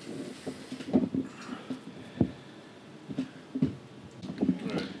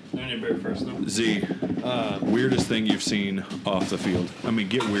 need a beer first, though. Z, weirdest thing you've seen off the field? I mean,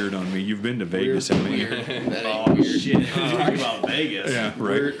 get weird on me. You've been to Vegas, haven't you? That Oh ain't weird. shit! Talking about Vegas. Yeah,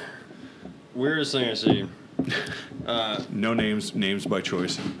 right. Weirdest thing I see. No names by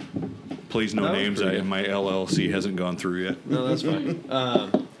choice. Please, no That was names. pretty good. My LLC hasn't gone through yet. No, that's fine.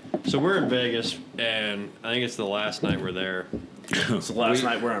 So we're in Vegas, and I think it's the last night we're there. It's the last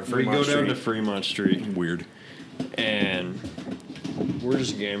night we're on We Fremont go down Street. to Fremont Street, Weird. and we're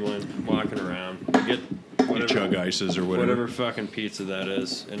just gambling, walking around. We get You chug ices or whatever. whatever fucking pizza that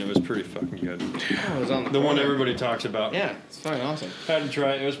is, and it was pretty fucking good. Oh, it was on The one corner. everybody talks about. Yeah, it's fucking awesome. Had to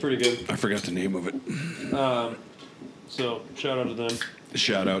try it. It was pretty good. I forgot the name of it. So shout out to them.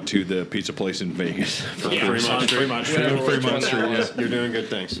 Shout out to the pizza place in Vegas. Fremont Street. Whatever, which Fremont one Street, that yeah. was. You're doing good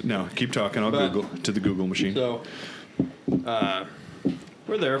things. No, keep talking. I'll But- Google to the Google machine. So,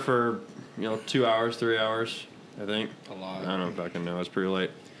 we're there for 2 hours, 3 hours, I think. A lot. I don't fucking know. It's pretty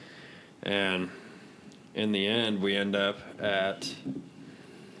late, and in the end, we end up at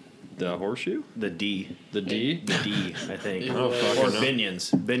the Horseshoe, The D. the D. The D, I think. Yeah. Oh, fuck, Or no.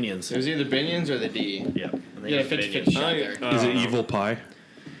 Binions. Binions. It was either Binions or the D. Yeah. You got a 50-50 shot there. Is it Evil Pie?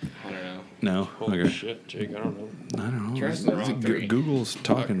 I don't know. No. Holy Okay. shit, Jake! I don't know. I don't know. Trust the wrong three. Google's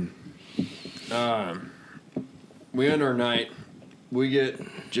talking. We end our night. We get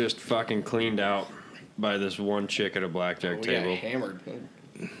just fucking cleaned out by this one chick at a blackjack We got table. hammered.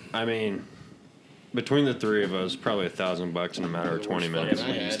 I mean, between the three of us, probably $1,000 in a matter of 20 minutes. I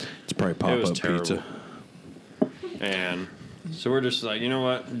had. It's probably It was pop-up terrible. pizza. And so we're just like, you know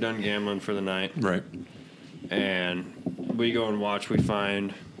what? Done gambling for the night. Right. And we go and watch. We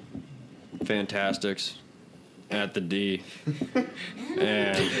find Fantastics at the D.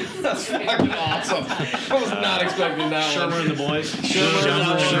 And That's fucking awesome. I was not expecting that Shermer one. and the boys.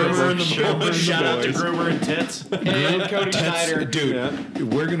 Shermer and the boys. Shout out to Gruber and Tits. And Cody Snyder.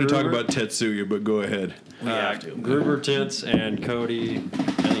 Dude, we're going to talk Gruber. about Tetsuya, but go ahead. We have to. Gruber, Tits, and Cody.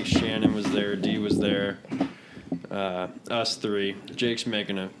 I think Shannon was there. D was there. Us three. Jake's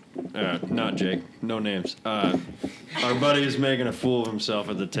making a... not Jake. No names. Our buddy is making a fool of himself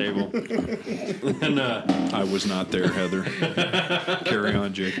at the table. And I was not there, Heather. Carry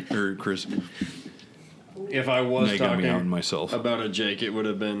on, Jake. Or Chris. if I was Now you got me on talking myself. about a Jake, it would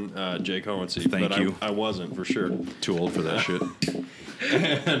have been Jake Hohensee. Thank but you. I wasn't, for sure. Too old for that shit.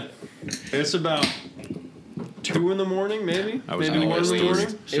 It's about 2 in the morning, maybe? I was maybe out 1 in the at morning?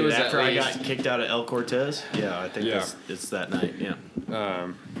 least. Shit, It was after at I least. got kicked out of El Cortez. Yeah, I think Yeah. it's that night. Yeah.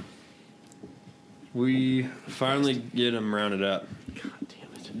 We finally get him rounded up. God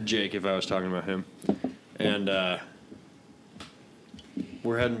damn it. Jake, if I was talking about him. And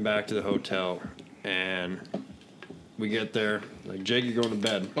we're heading back to the hotel, and we get there. Like, Jake, you're going to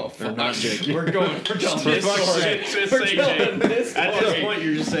bed. Oh, Or fuck. not Jake. We're telling For this fuck's story. sake. Just We're say telling Jake. this At story. this point,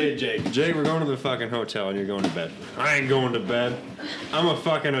 you're just saying Jake. Jake, we're going to the fucking hotel, and you're going to bed. I ain't going to bed. I'm a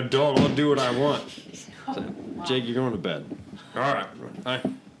fucking adult. I'll do what I want. So, Jake, you're going to bed. All right.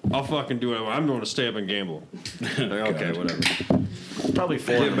 I'll fucking do what I want. I'm going to stay up and gamble. Like, okay, whatever. It's probably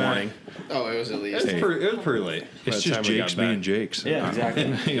 4 in the back. morning. Oh, it was at It was, least. it was pretty late. by It's the just time we got Jake's back. being Jake's. Yeah,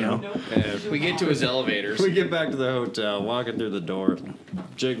 exactly. You know? And We get to his elevators. we get back to the hotel, walking through the door.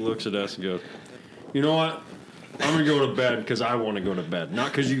 Jake looks at us and goes, "You know what? I'm gonna go to bed because I want to go to bed,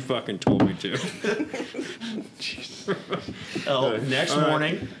 not because you fucking told me to." Oh, next All right.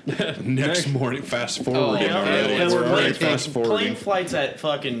 morning. Next morning, fast forwarding yeah, already. yeah, And we're we're plane, right fast forwarding. plane flights at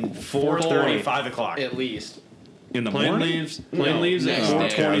fucking 4:30, 5 o'clock. At least. In the Plane morning? leaves. No, Plane leaves at next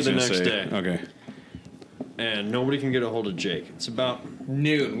day. 4:20 I was the gonna next say, day, Okay. and nobody can get a hold of Jake. It's about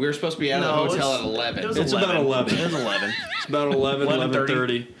Noon. We were supposed to be out of No, the hotel it's- at 11. It was It's 11. about 11. It was 11. it's about 11,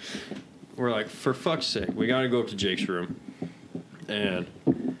 11:30. 11:30. We're like, for fuck's sake, we got to go up to Jake's room, and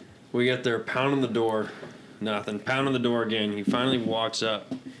we get there, pounding the door, nothing. Pounding the door again. He finally walks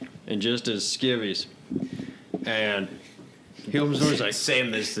up, and just as skivvies, and he opens the door. He's like,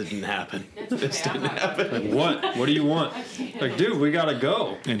 Sam, this didn't happen. This didn't happen. "What? What do you want?" Like, dude, we gotta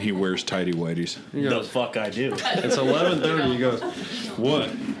go. And he wears tidy whities. He The goes, fuck I do. "It's 11:30." He goes, "What?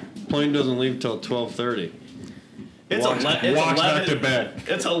 Plane doesn't leave till 12:30." It's Walks- 11. walks back to bed.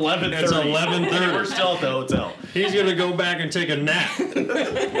 It's 11:30. It's 11:30. We're still at the hotel. He's gonna go back and take a nap.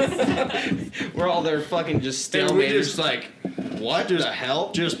 We're all there fucking just And we stalemate. just- Just like, what the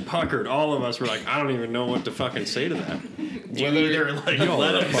hell? Just puckered. All of us were like, I don't even know what to fucking say to that. Do you either like Y'all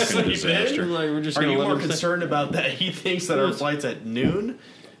let are a him fucking sleep disaster. in? Like, we're just Are gonna you let more him concerned about that he thinks that our flight's at noon?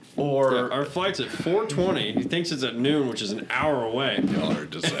 Or Our flight's at 4:20. He thinks it's at noon, which is an hour away. Y'all are a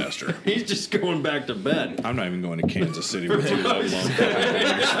disaster. He's just going back to bed. I'm not even going to Kansas City with you, let alone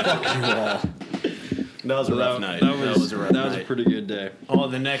fuck you all. That was a rough night. That was a rough That was a night. pretty good day. Oh,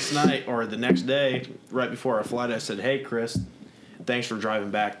 the next night or the next day, right before our flight, I said, "Hey, Chris, thanks for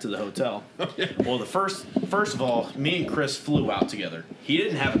driving back to the hotel." Well, the first of all, me and Chris flew out together. He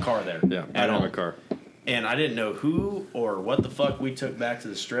didn't have a car there. Yeah, I at don't all. have a car. And I didn't know who or what the fuck we took back to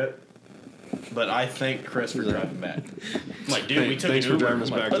the strip. But I thank Chris for driving back. I'm like, dude, we took Thanks an for Uber. driving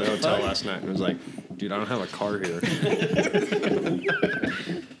us I'm like, back to the what hotel fuck? last night. And it was like, dude, I don't have a car here.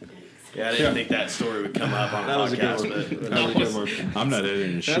 Yeah, I didn't think that story would come up on That a was a good podcast. one. But That was a good one. I'm not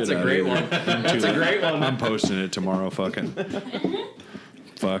editing shit. That's a out great of it. one. That's a great one. I'm posting it tomorrow. Fucking.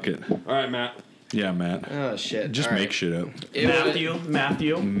 Fuck it. All right, Matt. Yeah, Matt. Oh shit! Just All make right. shit up. It was-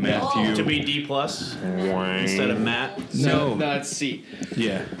 Matthew. to be D plus instead of Matt. No. no, it's C.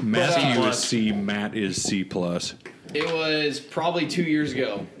 Yeah, Matthew is C+. C. Matt is C plus. It was probably 2 years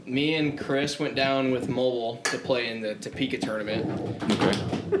ago. Me and Chris went down with Mobile to play in the Topeka tournament. Okay.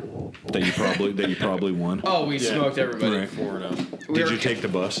 That you probably won. Oh, we smoked everybody. Right. 4-0. We Did were- you take the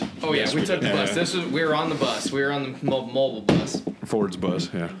bus? Oh yeah, Yes, we we took the did. bus. Yeah. We were on the bus. We were on the mobile bus. Ford's bus.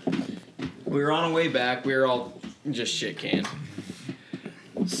 Yeah. We were on our way back. We were all just shit canned.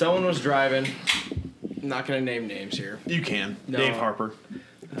 Someone was driving. Not gonna name names here. You can. No. Dave Harper.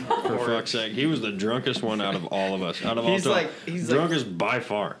 For fuck's sake, he was the drunkest one out of all of us. Out of He's all time, like- drunkest by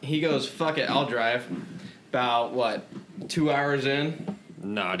far. He goes, "Fuck it, I'll drive." About what? 2 hours in.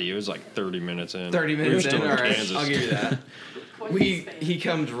 Naughty. It was like 30 minutes in. 30 We were minutes in. still All right, Kansas. I'll give you that. He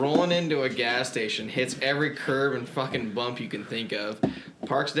comes rolling into a gas station, hits every curb and fucking bump you can think of,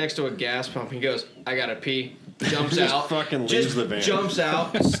 parks next to a gas pump. He goes, "I gotta pee." Jumps Just out. fucking leaves just the van. Jumps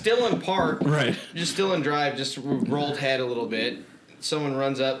out. Still in park. Right. Just still in drive. Just rolled head a little bit. Someone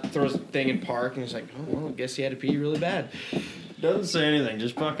runs up, throws the thing in park, and he's like, "Oh well, I guess he had to pee really bad." Doesn't say anything.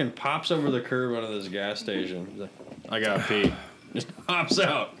 Just fucking pops over the curb out of this gas station. He's like, I gotta pee. Just hops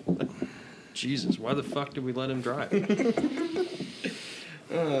out. Jesus, why the fuck did we let him drive?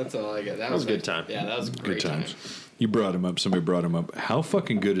 Oh, that's all I got. That was a good like- time. Yeah, that was a great Good times. time. You brought him up. Somebody brought him up. How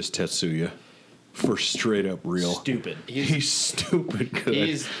fucking good is Tetsuya? For straight up real. Stupid. He's stupid good.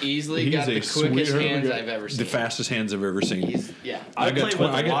 He's easily got the a quickest sweetheart. hands I've ever seen. The fastest hands I've ever seen. Yeah. I got played with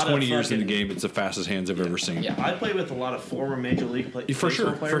a I got lot of 20 years in the fucking- game. It's the fastest hands I've ever seen. Yeah. I play with a lot of former major league For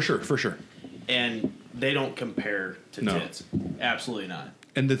sure. baseball players, For sure. and they don't compare to No. Tits. Absolutely not.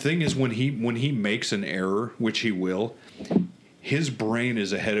 And the thing is, when he makes an error, which he will, his brain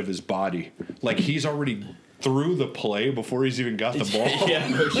is ahead of his body. Like he's already through the play before he's even got the ball. Yeah,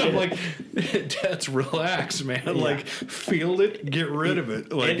 no shit. I'm like, Dad's relax, man. Like, field it, get rid of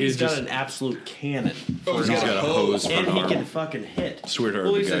it. Like and he's it's got just an absolute cannon. Oh, he's got a hose for And an he arm. can fucking hit. Sweetheart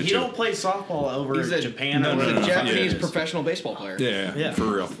Well, of a guy he too. don't play softball over He's in a Japan. No, or no, He's no, a no. Japanese Yeah. professional baseball player. Yeah, Yeah. for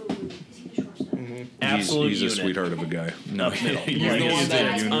real. Absolute he's a unit. sweetheart of a guy. No, Up middle. he's the one a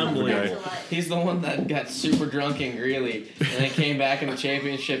that's unit of a unbelievable. guy. He's the one that got super drunk in Greeley and then came back in the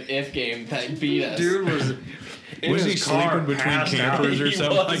championship if game that beat us. Dude was. Was he sleeping between campers or He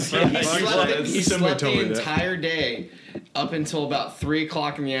something was, like yeah. that? He Somebody slept told the me that. entire day up until about 3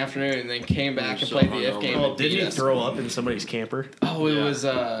 o'clock in the afternoon and then came back and so played the F hungover. game. Oh, and didn't beat he us. throw up in somebody's camper? Oh, it Yeah. was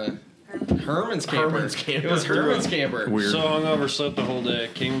Herman's camper. Herman's camper. It was Herman's camper. Weird. So hungover, slept the whole day.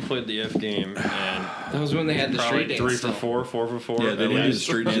 Came and played the F game, and That was when they had the street probably dance. 3 still. for 4, 4 for 4. Yeah, they didn't do the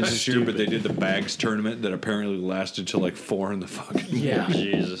street dance this year, but they Stupid. did the bags tournament that apparently lasted till like 4 in the fucking. Yeah.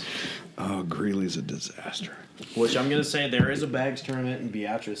 Jesus. Oh, Greeley's a disaster. Which I'm gonna say there is a bags tournament in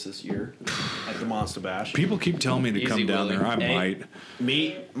Beatrice this year at the Monster Bash. People keep telling me to Easy, come down Willie. there. I Hey. might.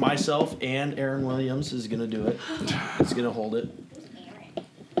 Me, myself, and Aaron Williams is gonna do it. It's gonna hold it.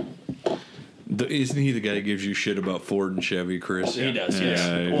 Isn't he the guy that gives you shit about Ford and Chevy, Chris? He does,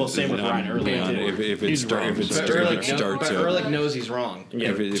 yes. Well, same with Ryan Early, too. If it He's starts, wrong. if it But starts, Ehrlich, if it starts but up, Ehrlich knows he's wrong. Yeah,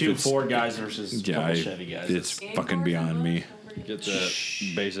 If it- if two it's- Ford guys versus a yeah, couple Chevy guys. it's fucking beyond me. Get that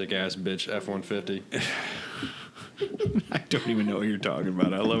basic ass bitch F-150. I don't even know what you're talking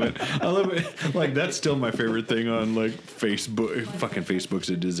about. I love it. I love it. Like that's still my favorite thing on like Facebook. Fucking Facebook's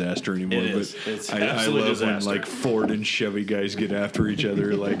a disaster anymore. It is. But It's I absolute love disaster. when like Ford and Chevy guys get after each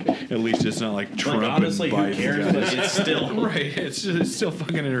other. Like at least it's not like Trump Like, honestly, and who Biden cares? guys. But it's still Right. It's still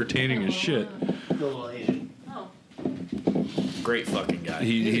fucking entertaining as shit. great fucking guy.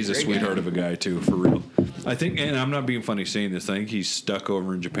 He's a great sweetheart guy. of a guy too, for real. I think, and I'm not being funny saying this. I think he's stuck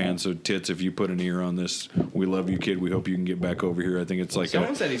over in Japan. So Tits, if you put an ear on this, we love you, kid. We hope you can get back over here. I think it's like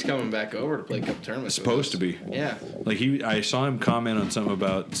Someone said he's coming back over to play a couple tournaments. with supposed us. to be. Yeah. Like I saw him comment on something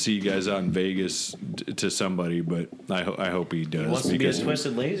about see you guys out in Vegas to somebody, but I hope he does He wants to be a because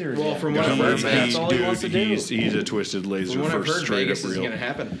twisted laser. Well, again. from what I've That's heard, man, that's all he wants to do. he's a twisted laser From what for I've heard, straight Vegas up is real. going to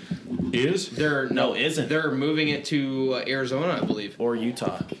happen. Is They're No, isn't. They're moving it to Arizona, I believe. Or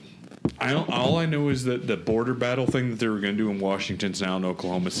Utah. All I know is that the border battle thing that they were going to do in Washington's now in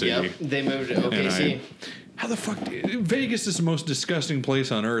Oklahoma City. Yep, they moved to OKC. How the fuck? Vegas is the most disgusting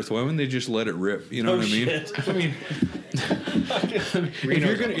place on earth. Why wouldn't they just let it rip? You know what I mean? I mean, if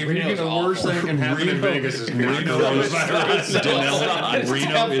you're gonna the worst thing that can happen in Vegas is Reno is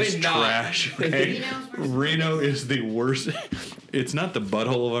trash. Okay? Reno is the worst. It's not the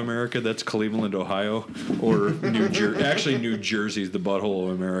butthole of America. That's Cleveland, Ohio, or New Jersey. Actually, New Jersey's the butthole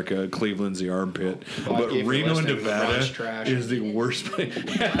of America. Cleveland's the armpit. But Reno, Nevada is the worst place.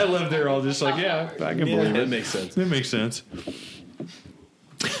 I love they're all just like, yeah, I can believe it. That makes sense. That makes sense.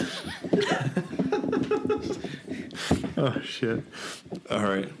 Oh, shit. All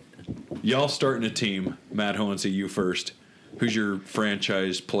right. Y'all starting a team. Matt Hohensee, you first. Who's your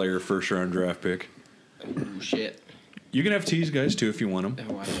franchise player, first-round draft pick? Ooh, shit. You can have tease guys, too, if you want them.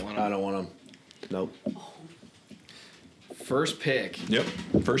 Oh, I don't want them. Nope. First pick. Yep.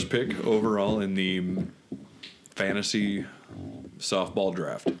 First pick overall in the fantasy softball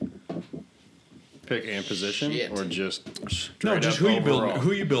draft. Pick and position, Shit. or just No, just who you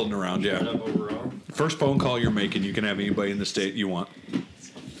building around, Straight yeah. up overall. First phone call you're making, you can have anybody in the state you want.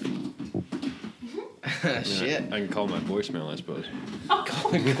 Shit. I can call my voicemail, I suppose. Wow.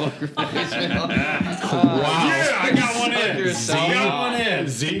 Yeah, I got one in.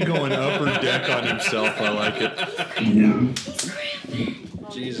 Z going upper deck on himself. I like it.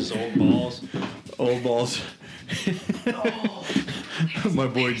 Jesus, old balls. Old balls. My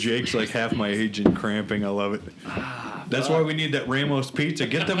boy Jake's like half my age and cramping. I love it. That's why we need that Ramos pizza.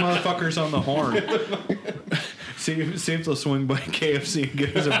 Get the motherfuckers on the horn. See if they'll swing by KFC and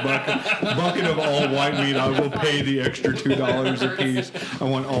get us a bucket of all white meat. I will pay the extra $2 a piece. I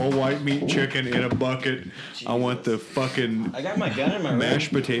want all white meat chicken in a bucket. Jeez. I want the fucking I got my gun in my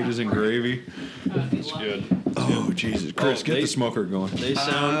mashed potatoes and gravy. That's good. Oh Jesus, Chris, get the smoker going. They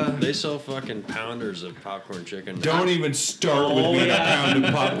sell fucking pounders of popcorn chicken. Don't even start with me a pound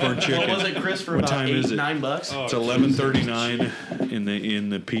of popcorn chicken. What was it, Chris? For what about time $8, is it? $9? It's 11:39 in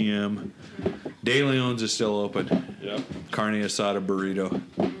the PM. De Leon's is still open. Yep. Carne asada burrito.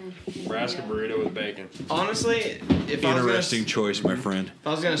 Nebraska burrito with bacon. Honestly, if Interesting choice, my friend. I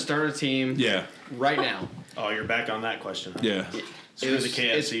was gonna start a team, Yeah. right now, Oh, you're back on that question. Huh? Yeah. Screw the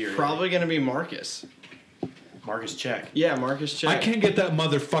KFC. it's probably gonna be Marcus. Marcus Check. Yeah, Marcus Check. I can't get that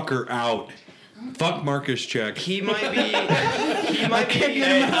motherfucker out. Fuck Marcus Check. He might be. He might be.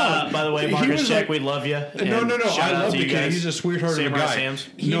 Hey, by the way, He Marcus was Check, like- we love you. No. Shout I out love to the you kid. guys. He's a sweetheart of a Samurai guy. Sam's.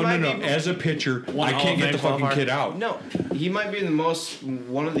 He might be- As a pitcher, One I Hall can't of get Fame the fucking qualifier. kid out. No, he might be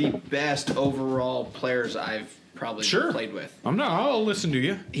one of the best overall players I've probably played with. I'll listen to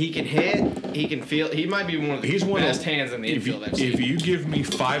you. He can hit. He can feel. He might be one of the best hands in the infield I've seen. If you give me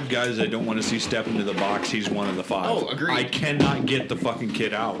 5 guys I don't want to see step into the box, he's one of the 5. Oh, agreed. I cannot get the fucking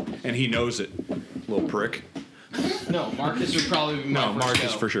kid out, and he knows it. Little prick. No, Marcus would probably be my first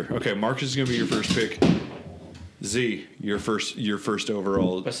Marcus go. for sure. Okay, Marcus is gonna be your first pick. Z, your first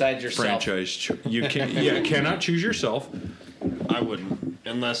overall. Besides yourself. franchise. Cannot choose yourself. I wouldn't,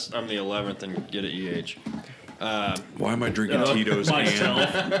 unless I'm the 11th and get an EH. Why am I drinking Tito's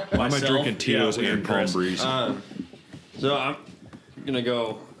and why am I drinking Tito's and Palm Breeze? So I'm gonna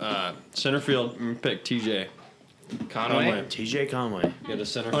go center field. I'm gonna pick TJ Conway. TJ Conway. Get a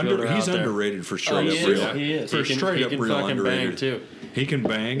center fielder He's out there. underrated for straight he up is. real. He is. For straight up he can real fucking underrated. bang too. He can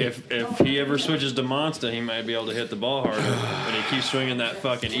bang. If he ever switches to Monster, he might be able to hit the ball harder. But he keeps swinging that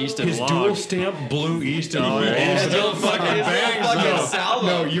fucking Easton His log. dual stamp blue Easton. He still fucking bangs though.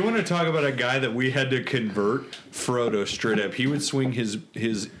 No, you want to talk about a guy that we had to convert? Frodo straight up. He would swing his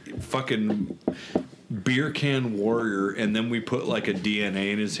fucking beer can warrior, and then we put like a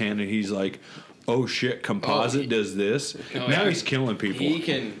DNA in his hand, and he's like, "Oh shit, composite does this." Now he's killing people. He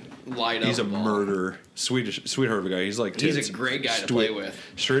can light up. He's a the ball. murderer, sweetheart of a guy. He's like tits. He's a great guy to play with.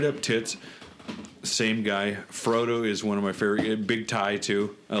 Straight up tits. Same guy. Frodo is one of my favorite. Big Ty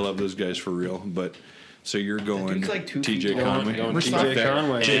too. I love those guys for real. But so you're going dude's like 2 feet TJ tall. Conway. Going Respect TJ that.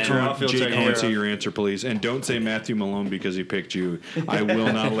 Conway. Jake And outfield taken care Conway, of. your answer, please, and don't say Matthew Malone because he picked you. I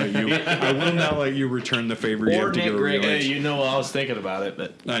will not let you. I will not let you return the favor. You Or have to Nick go Gregg. realize. Hey, you know I was thinking about it,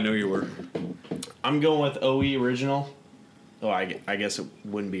 but I know you were. I'm going with OE original. Oh, I guess it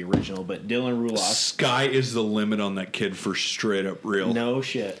wouldn't be original, but Dylan Ruloff. Sky is the limit on that kid for straight up real. No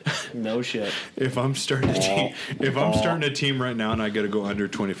shit. No shit. If I'm starting a team right now and I got to go under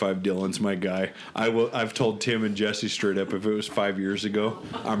 25, Dylan's my guy. I've told Tim and Jesse straight up, if it was 5 years ago,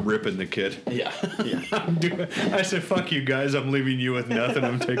 I'm ripping the kid. Yeah. Yeah. I said, fuck you guys. I'm leaving you with nothing.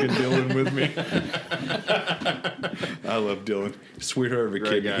 I'm taking Dylan with me. I love Dylan. Sweetheart of a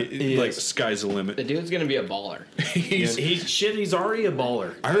Great kid. guy. Like, sky's the limit. The dude's gonna be a baller. He's already a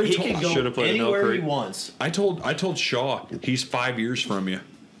baller. I already He told- can I go should've played in Elk anywhere he Creek. wants. I told Shaw he's 5 years from you.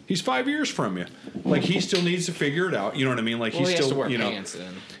 He's 5 years from you. Like, he still needs to figure it out. You know what I mean? Like, Well, he's he has still, to wear you know, pants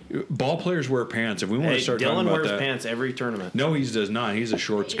then. ball players wear pants. If we want Hey, to start talking Dylan about wears that, pants every tournament. no, he does not. He's a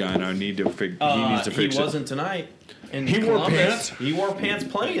shorts guy, and I need to he needs to fix he it. wasn't tonight. In He wore Columbus. pants? He wore pants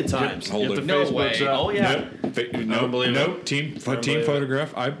plenty of times. Hold Get it. the No Facebooks way. out. Oh yeah. No, believe no, it. team believe it.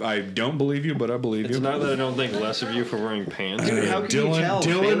 photograph. I don't believe you, but I believe It's you. not that I don't think less of you for wearing pants. How can you tell?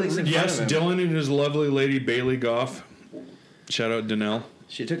 Bailey's in Yes, front of him. Dylan and his lovely lady Bailey Goff. Shout out Danelle.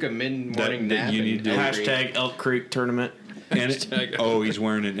 She took a mid-morning That nap. you in need to- Elk Creek. Hashtag Elk Creek tournament. And he's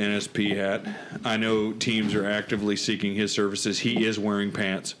wearing an NSP hat. I know teams are actively seeking his services. He is wearing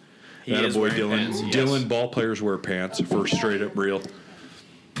pants. He That is boy wearing Dylan. pants, yes. Dylan, ball players wear pants for straight up real.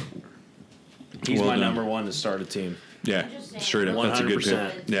 He's Well my done. number one to start a team. Yeah, straight up. That's a good pick.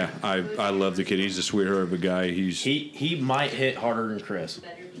 100%. Yeah, I love the kid. He's a sweetheart of a guy. He might hit harder than Chris.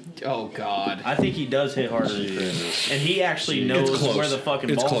 Oh God. I think he does hit harder than Chris. And he actually knows where the fucking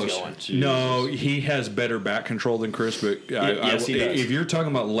It's ball's close. going. No, he has better back control than Chris. But yes, he does. if you're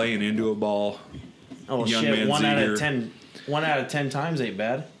talking about laying into a ball, Oh Young shit! man's 1 out eager. of 10. 1 out of 10 times ain't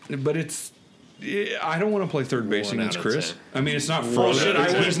bad. but it's. I don't want to play third base 1 against out of Chris. 10. I mean, it's not Well, Frodo. shit, I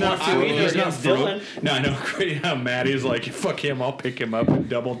He's wouldn't not want to Frodo. either He's not against Frodo. Dylan. No, I know. Yeah, Maddie's like, fuck him. I'll pick him up and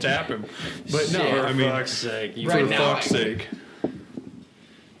double tap him. But no, For I mean, fuck's sake. You Right for now, fuck's sake.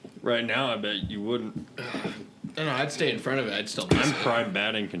 Right now, I bet you wouldn't. No, I'd stay in front of it. I'd still miss I'm it. prime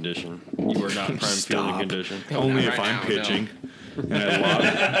batting condition. You are not prime fielding condition. Only not if right I'm now, pitching. And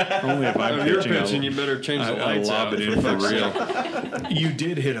I lob, only if I'm If you're pitching. pitching, you better change the I lights lob out. it in for real. You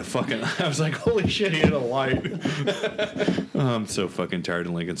did hit a fucking. I was like, holy shit, he hit a light. I'm so fucking tired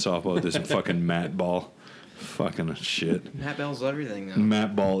of Lincoln softball with this fucking mat ball. Fucking shit. Matt Bell's everything though.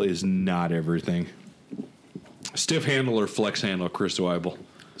 Mat ball is not everything. Stiff handle or flex handle, Chris Weibel.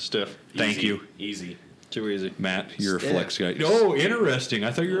 Stiff. Thank Easy. you. Easy. Too easy. Matt, you're Stiff. a flex guy. Oh, interesting.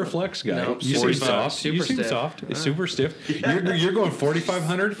 I thought you were a flex guy. No, you seem 45. soft. You Super seem stiff. soft. It's super stiff. You're going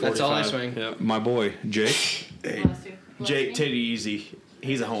 4,500? That's all I swing. Yep. My boy, Jake. Jake, take it easy.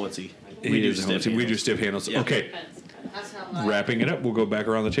 He's a hoansy. He is a host. We do stiff handles. Yeah. Okay, wrapping it up, we'll go back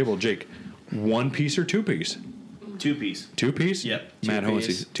around the table. Jake, one piece or two piece? 2-piece. Two piece? Yep. Matt Two Hohensee,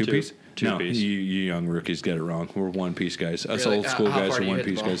 piece. two Two. piece? Two No, piece. you young rookies get it wrong. We're one piece guys. Us Really? old school How guys far are do you one hit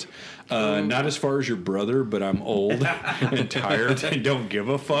the piece ball? guys. Not as far as your brother, but I'm old and tired and don't give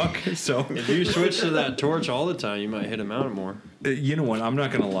a fuck. So If you switch to that torch all the time, you might hit him out more. you know what? I'm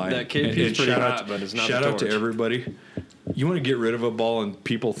not gonna lie. That kid And is pretty shout hot, out, but it's not shout the out to torch. everybody. You want to get rid of a ball and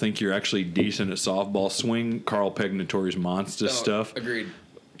people think you're actually decent at softball. Swing Carl Pegnatori's monster stuff. Agreed.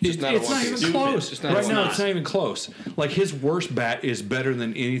 It's not a not one even piece. close. Just not a Right one now, piece. it's not even close. Like his worst bat is better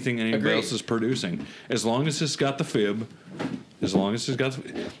than anything anybody Agreed. else is producing. As long as it's got the fib. As long as it's got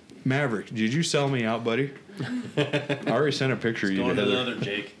the Maverick, did you sell me out, buddy? I already sent a picture of you Going to to the Heather. other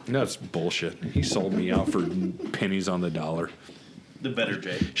Jake. That's bullshit. He sold me out for pennies on the dollar. The better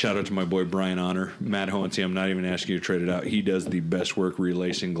Jake. Shout out to my boy Brian Honor. Matt Hohensee, I'm not even asking you to trade it out. He does the best work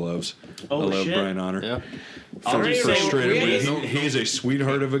relacing gloves. Oh, I love shit. Brian Honor. Yeah. Already For saying straight up, we he, ain't- he's a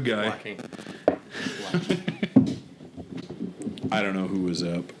sweetheart of a guy. Blocking. I don't know who was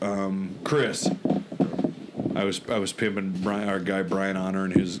up. Chris. I was pimping our guy Brian Honor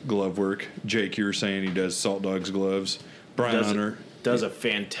and his glove work. Jake, you were saying he does Salt Dogs gloves. Brian Honor, Does a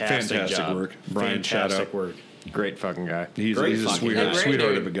fantastic job. work. Brian, shout fantastic out. work. Great fucking guy. he's Great a fucking sweetheart, guy. Great sweetheart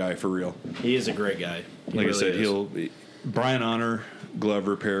dude. of a guy for real. He is a great guy. He Like I really said, is. Brian Honor glove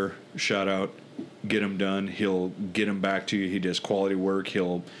repair. Shout out. Get him done. He'll get him back to you. He does quality work.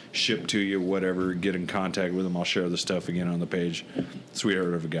 He'll ship to you, whatever. Get in contact with him. I'll share the stuff again on the page.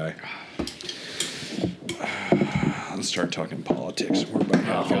 Sweetheart of a guy. Let's start talking politics. We're about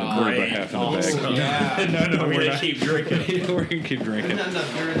half, we're about half in the bag. Yeah. No, We're we're gonna not. keep drinking. We're gonna keep drinking. Not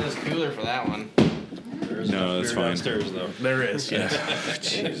enough beer in this cooler for that one. There's No, that's beer fine. downstairs though. There is. Yeah.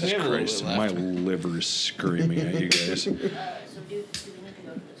 Jesus We have a little Christ, bit my left. liver is screaming at you guys. So do we need to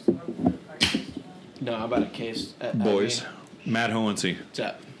go to the store for the party? No, how about a case? Boys, Matt Hohensee. What's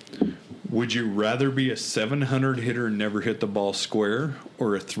up? Would you rather be a 700 hitter and never hit the ball square,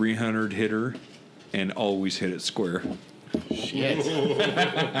 or a 300 hitter and always hit it square? Shit.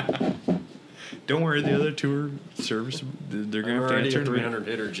 Don't worry, the other two are service. They're I'm gonna have to already answer a to me. 300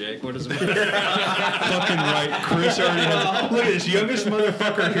 hitter, Jake. What does it matter? Fucking right, Chris already has. Look at this youngest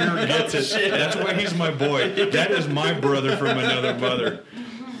motherfucker here gets it. That's why he's my boy. That is my brother from another mother.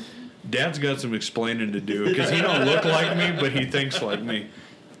 Dad's got some explaining to do because he don't look like me, but he thinks like me.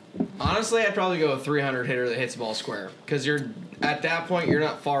 Honestly, I'd probably go a 300 hitter that hits the ball square because you're at that point you're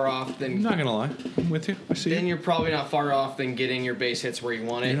not far off. Then I'm not gonna lie, I'm with you. I see. then you. you're probably not far off than getting your base hits where you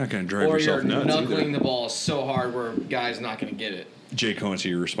want it. You're not gonna drive or yourself you're nuts knuckling either. the ball so hard where guy's not going to get it. Jay Cohency,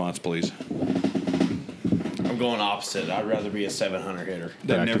 your response, please. I'm going opposite. I'd rather be a 700 hitter.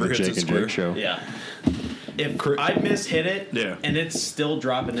 That Back never to the hits Jake a and square. Jake show. Yeah. If I mishit it Yeah. and it's still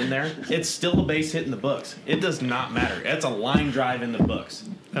dropping in there, it's still a base hit in the books. It does not matter. It's a line drive in the books.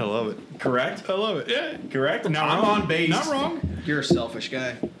 I love it. Correct? I love it. Yeah. Correct? Not I'm wrong. on base. Not wrong. You're a selfish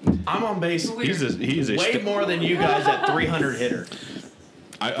guy. I'm on base He's a way more than you guys at 300 hitter.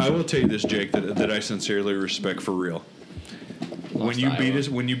 I will tell you this, Jake, that I sincerely respect for real. When you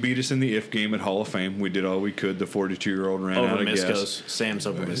beat us in the if game at Hall of Fame, we did all we could. The 42-year-old ran out Over of gas. Miscos. Sam's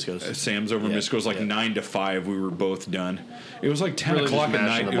over Miscos. Sam's over Miscos like 9-5. We were both done. It was like 10 Really o'clock just at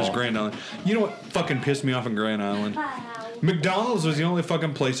mashing night. the It was ball. Grand Island. You know what fucking pissed me off in Grand Island? Wow. McDonald's was the only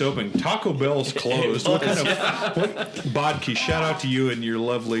fucking place open. Taco Bell's closed. What kind of Bodke? Shout out to you and your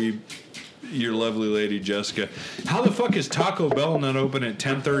lovely lady Jessica. How the fuck is Taco Bell not open at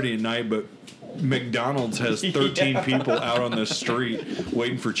 10:30 at night, but McDonald's has 13 people out on the street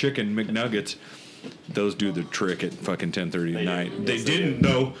waiting for chicken McNuggets? Those do the trick at fucking 10:30 at night. They didn't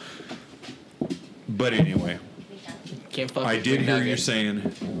though. But anyway, Can't fuck I with did hear you McNuggets. saying,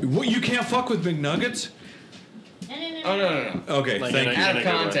 "What? You can't fuck with McNuggets?" Oh no. Okay, Like thank in you. a- Out of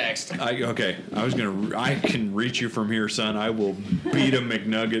context. I can reach you from here, son. I will beat a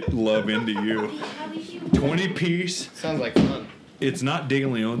McNugget love into you. 20-piece. Sounds like fun. It's not De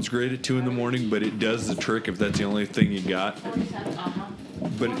Leon's great at 2 in the morning, but it does the trick if that's the only thing you got.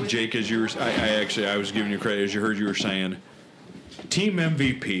 But Jake, as you were, I was giving you credit as you heard you were saying, team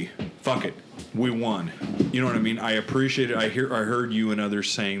MVP. Fuck it, we won. You know what I mean? I appreciate it. I heard you and others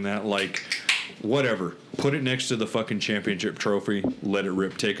saying that. Like, whatever. Put it next to the fucking championship trophy. Let it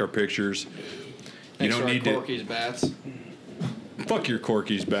rip. Take our pictures. You Thanks don't for our need to. Corky's bats. Fuck your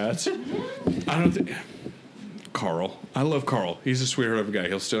Corky's bats. I don't think. Carl. I love Carl. He's a sweetheart of a guy.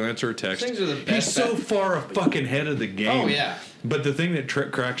 He'll still answer a text. Things are the He's best so bat. far a fucking head of the game. Oh, yeah. But the thing that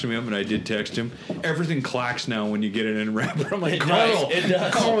cracks me up, and I did text him, everything clacks now when you get it in wrapper. I'm like, It Carl, does. It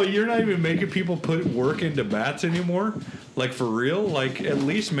does. Carl, you're not even making people put work into bats anymore. Like, for real? Like, at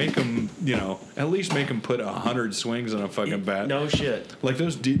least make them, put 100 swings on a fucking bat. No shit. Like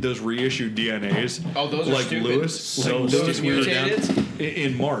those reissued DNAs. Oh, those are like stupid. Lewis. So like stupid. Lewis, we were down Mutated?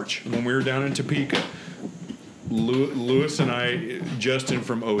 in March when we were down in Topeka. Lewis and I, Justin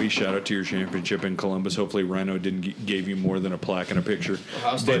from OE, shout out to your championship in Columbus. Hopefully Rhino didn't gave you more than a plaque and a picture.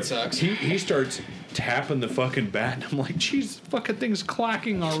 Ohio State But sucks. He starts tapping the fucking bat, and I'm like, geez, fucking thing's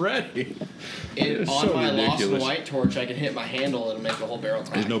clacking already. It's On so my Lost and ridiculous. White torch, I can hit my handle and make the whole barrel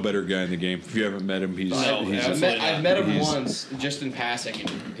crack. There's no better guy in the game. If you haven't met him, he's No, he's absolutely I've met him He's- once, just in passing, and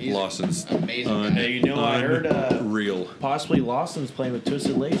he's Lawson's amazing. guy. Hey, you know, I heard real. possibly Lawson's playing with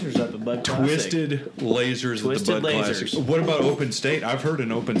Twisted Lasers up at Bud Classic. Twisted lasers Twisted at the Bud lasers. Classic. What about Open State? I've heard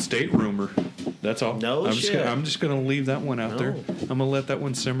an Open State rumor. That's all. No I'm shit. I'm just gonna leave that one out there. No. I'm gonna let that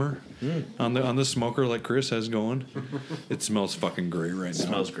one simmer on the smoker like Chris has going. It smells fucking great right now.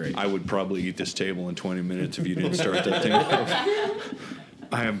 Smells great. I would probably eat this table in 20 minutes if you didn't start that thing.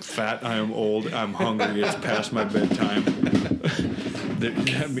 I am fat. I am old. I'm hungry. It's past my bedtime.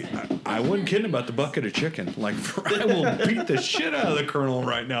 I wasn't kidding about the bucket of chicken. Like, I will beat the shit out of the Colonel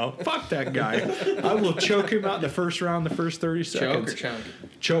right now. Fuck that guy. I will choke him out in the first round, the first 30 Choke seconds. or chunk?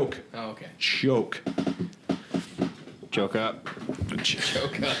 Choke. Oh, okay. Choke. Joke up.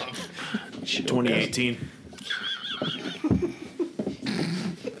 Choke up. 2018.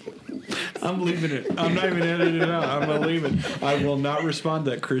 I'm leaving it. I'm not even editing it out. I'm going to leave it. I will not respond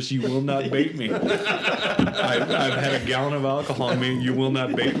to that, Chris. You will not bait me. I've had a gallon of alcohol on me. You will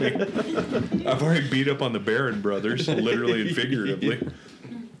not bait me. I've already beat up on the Barron brothers, literally and figuratively.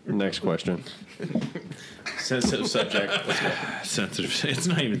 Next question. Sensitive subject. Sensitive. It's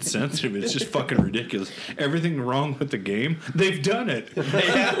not even sensitive. It's just fucking ridiculous. Everything wrong with the game, they've done it. They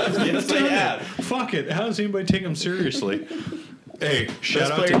have. Yes, they have. Fuck it. How does anybody take them seriously? Hey, shout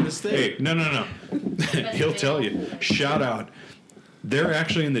Best out player to in the state. Hey, no. He'll tell you. Shout out. They're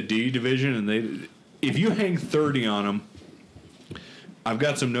actually in the D division, and if you hang 30 on them, I've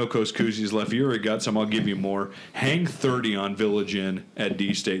got some no coast koozies left. You already got some. I'll give you more. Hang 30 on Village Inn at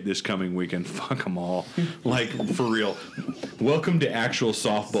D State this coming weekend. Fuck them all. Like, for real. Welcome to actual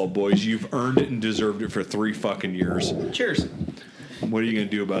softball, boys. You've earned it and deserved it for 3 fucking years. Cheers. What are you going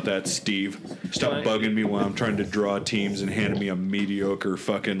to do about that, Steve? Stop bugging me while I'm trying to draw teams and handing me a mediocre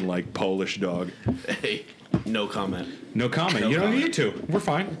fucking, like, Polish dog. Hey, no comment. No comment. No You don't comment. need to. We're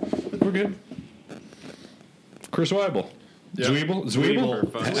fine. We're good. Chris Weibel.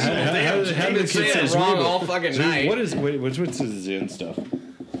 Zweeble? For fuck's How You've do been the saying kids say it wrong Zweeble? all fucking night. What's the Zen stuff?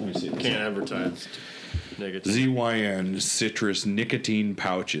 Let me see. Can't advertise. Negative. ZYN citrus nicotine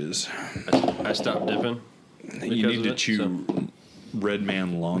pouches. I stopped dipping. You need to chew Red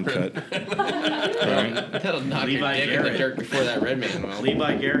Man long cut. Right? That'll knock your Levi dick in the Garrett. dirt before that red man will.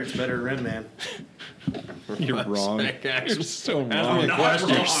 Levi Garrett's better than Red Man. You're wrong. You're so That's wrong. not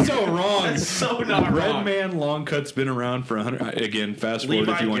You're wrong. so wrong. That's so not Red wrong. Man long cut's been around for 100. Again, fast forward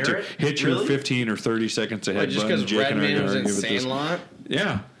Levi if you want Garrett? to. Hit your Really? 15 or 30 seconds ahead Just button. because Jake Red and I Man are was in gonna argue with this. Sandlot?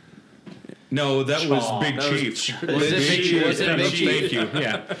 Yeah. No, that was Aw, Big that was Chief. Was it Big Chief? Was it Big Thank Chief? you.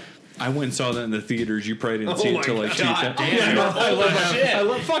 Yeah. I went and saw that in the theaters. You probably didn't Oh see it my until like God, 2000. damn, you're old as shit. I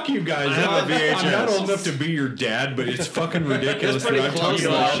love. Fuck you guys. have a VHS. I'm not old enough to be your dad, but it's fucking ridiculous It's pretty that I'm close, talking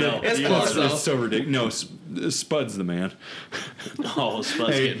about though. shit. It's close, though. It's so ridiculous. No, Spud's the man. Oh,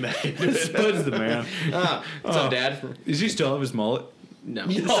 Spud's Hey, getting mad. Spud's the man. What's up, Dad? Does he still have his mullet? No.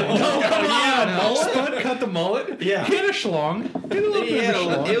 Spud cut the mullet. Yeah. He had a schlong. He had a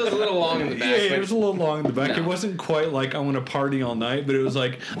little bit of a schlong. It was a little long in the back. Yeah, but it was a little long in the back. No. It wasn't quite like I want to party all night, but it was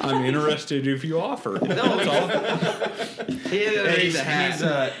like I'm interested if you offer. That's all. he had He's, the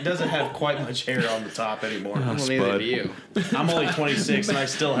hat. doesn't have quite much hair on the top anymore. Well, neither Spud. do you. I'm only 26 and I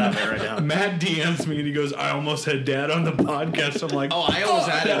still have it right now. Matt DMs me and he goes, "I almost had Dad on the podcast." I'm like, Oh, I almost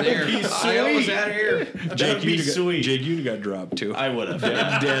had it there. I almost had it here. That'd be sweet. Jake, you'd have got dropped too. I would have.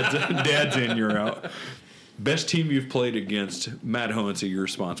 Dad's in, you're out. Best team you've played against. Matt Hohensee, your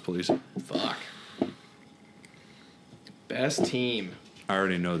response, please. Fuck. Best team. I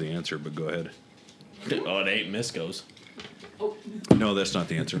already know the answer, but go ahead. Oh, it ain't Misco's. No, that's not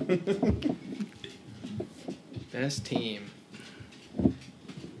the answer. Best team.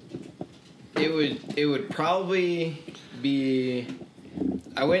 It would probably be.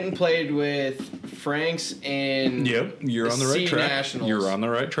 I went and played with Franks and. Yep, you're the on the right C track. Nationals. You're on the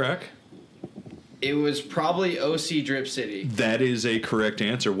right track. It was probably OC Drip City. That is a correct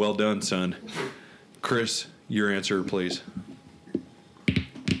answer. Well done, son. Chris, your answer, please.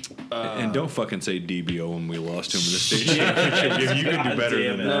 And don't fucking say DBO when we lost him in the state championship game. You can do better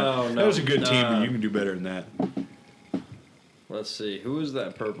damn than it. that. That was a good team, but you can do better than that. Let's see. Who was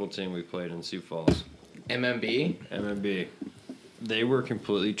that purple team we played in Sioux Falls? MMB. MMB. They were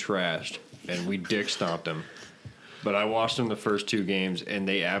completely trashed, and we dick stomped them. But I watched them the first two games, and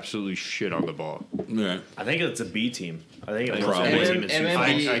they absolutely shit on the ball. Yeah. I think it's a B team. I think it was Probably. a B team in Sioux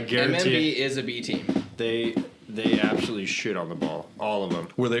Falls. I guarantee MMB is a B team. They absolutely shit on the ball, all of them.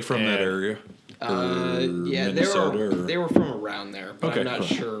 Were they from that And- area? Yeah, Minnesota, or- they were from around there, but Okay, I'm not cool.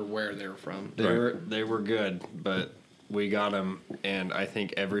 sure where they were from. They were good, but we got them, and I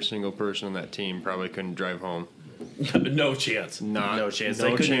think every single person on that team probably couldn't drive home. No chance. No chance.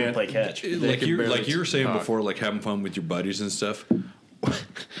 They couldn't even play catch. Like could you barely were saying talk. before, like having fun with your buddies and stuff.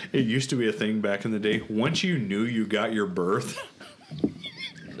 It used to be a thing back in the day. Once you knew you got your berth,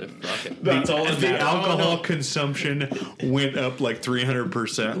 Fuck it. That's all that the matters. alcohol consumption went up like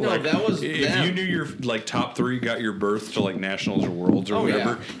 300%. No, like, that was if them. you knew your like top three got your berth to like nationals or worlds or Oh,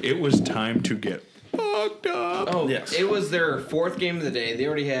 whatever, it was time to get fucked up. Oh, Yes. It was their fourth game of the day. They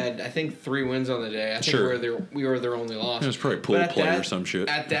already had, I think, 3 wins on the day. I think Sure. we were their only loss. It was probably pool But at play or that- some shit.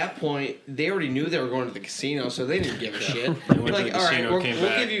 At that point, they already knew they were going to the casino, so they didn't give a shit. went to Like, the all right, casino, we'll came give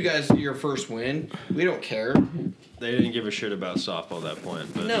back. you guys your first win. We don't care. They didn't give a shit about softball at that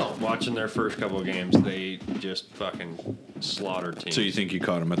point. But No. watching their first couple of games, they just fucking slaughtered teams. So you think you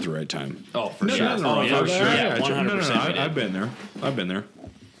caught him at the right time? Oh, for No, sure. nothing wrong Oh, with yeah, that. sure. Yeah, No, 100% we did. I've been there. I've been there.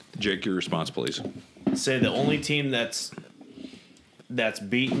 Jake, your response, please. Say the only team that's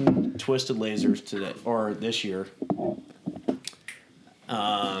beaten Twisted Lasers today or this year.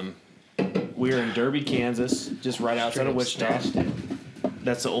 We are in Derby, Kansas, just right outside of Wichita.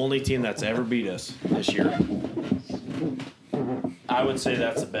 That's the only team that's ever beat us this year. I would say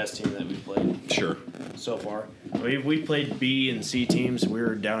that's the best team that we've played Sure. so far. We played B and C teams. We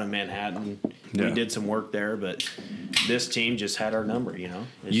were down in Manhattan. Yeah. We did some work there, but this team just had our number. You know,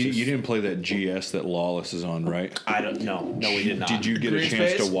 It's You, just- you didn't play that GS that Lawless is on, right? I don't know. No, we did not. Did you get Green a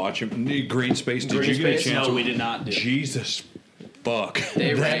chance Space? to watch him? Green Space. Did Green you get a Space? chance? No, we did not do. Jesus, fuck.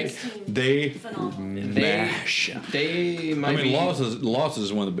 They That- ranked. They Phenomenal. mash. They might I mean, be. Lawless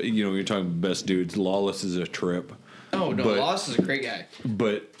is one of the you're talking about best dudes. Lawless is a trip, Oh no, but- Loss is a great guy.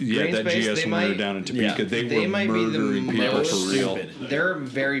 but yeah, Green that Space, GS they when we were might- down in Topeka, yeah, they they were might be the murdering people most for real. stupid. They're a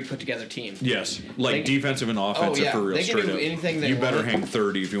very put together team. Yes, like They- defensive and offensive yeah, for real. they can Straight do up. anything they you better want. hang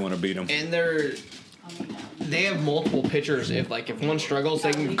 30 if you want to beat them. And they have multiple pitchers. If one struggles,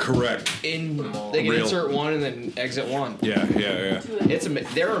 they can Correct. they can Real. insert one and then exit one. Yeah.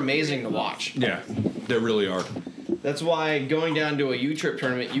 They're amazing to watch. Yeah, they really are. That's why going down to a U-Trip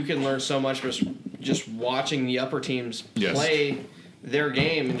tournament, you can learn so much just watching the upper teams play their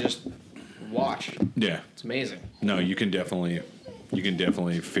game and just watch. Yeah. It's amazing. No, you can definitely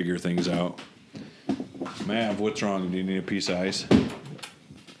figure things out. Mav, what's wrong? Do you need a piece of ice?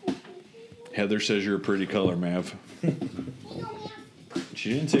 Heather says you're a pretty color, Mav.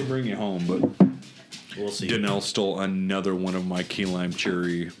 She didn't say bring you home, but We'll see. Danelle stole another one of my key lime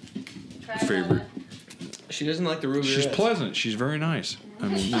cherry favorite. She doesn't like the ruby. She's Reds. pleasant. She's very nice. I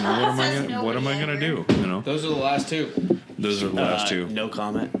mean, you know, what am I gonna do? You know, Those are the last two. those are the last two. No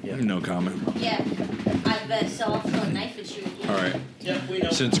comment. Yeah. No comment. Yeah, I bet sell off a knife and shoot. All right. Yeah, we know.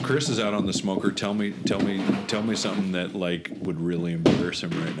 Since Chris is out on the smoker, tell me something that like would really embarrass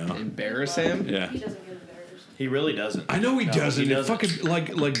him right now. Embarrass him? Yeah. He doesn't get embarrassed. He really doesn't. I know he No, doesn't. he It fucking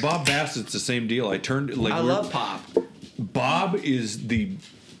like Bob Bassett's the same deal. I love Pop. Bob is the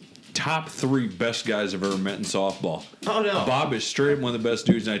top 3 best guys I've ever met in softball. Oh, no. Bob is straight up one of the best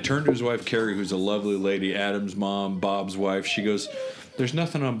dudes. And I turned to his wife Carrie, who's a lovely lady, Adam's mom, Bob's wife. She goes, "There's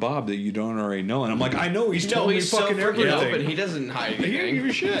nothing on Bob that you don't already know." And I'm like, I know. He's told me He's so fucking freaking everything. open. He doesn't hide He don't give anything.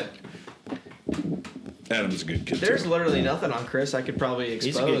 a shit. Adam's a good kid. There's too. literally nothing on Chris I could probably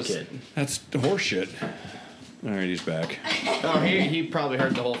expose. He's a good kid. That's horse shit. All right, he's back. Oh, he probably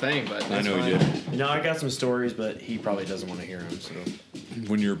heard the whole thing, but I that's know fine. he did. You know, I got some stories, but he probably doesn't want to hear them. So,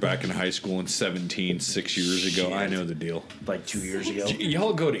 When you were back in high school in 17, 6 years ago, I know the deal. like 2 years ago.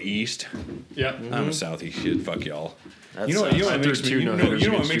 Y'all go to East. Yep. I'm a Southeast kid. Fuck y'all. That You know sucks. what I makes threw me, two you know no-hitters what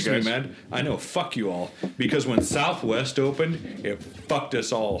against makes you me guys. mad? I know, fuck you all. Because when Southwest opened, it fucked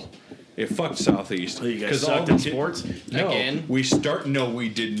us all. It fucked Southeast. Oh, you guys all sucked the at ki- sports? No, Again? No, we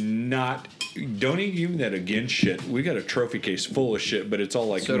did not. Don't even give me that again shit. We got a trophy case full of shit, but it's all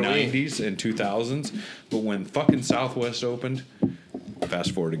like So do we. 90s and 2000s. But when fucking Southwest opened,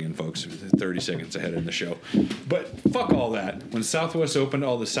 fast forward again, folks, 30 seconds ahead in the show. But fuck all that. When Southwest opened,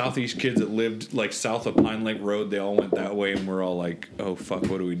 all the Southeast kids that lived like south of Pine Lake Road, they all went that way, and we're all like, oh fuck,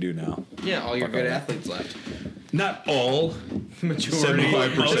 what do we do now? Yeah, all your Fuck good all that. athletes left. Not all. Majority.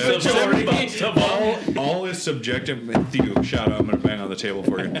 75%. All is subjective. Theo, shout out. I'm going to bang on the table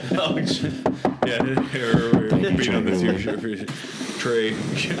for you. Yeah, beat on the Theo. Trey. I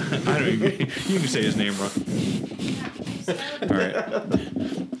don't even, you can say his name wrong. All right.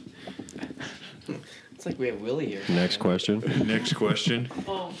 It's like we have Willie here. Next question. Next question.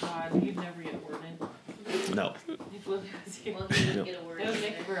 Oh God, you'd never get a word in. No. If Liv was here. Well, he didn't get a word. It would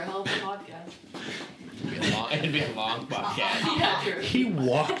make for a hell of a podcast. It'd be a long podcast. Yeah, true. He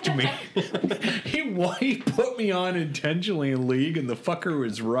walked me. He put me on intentionally in league, and the fucker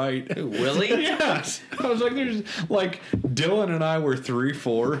was right. Willie? Yes. I was like, there's like Dylan and I were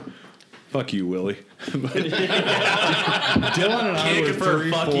 3-4. Fuck you, Willie. Dylan and I Can't were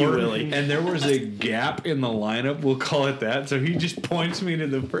confirm, fuck you, 3-4, Willie. and there was a gap in the lineup. We'll call it that. So he just points me to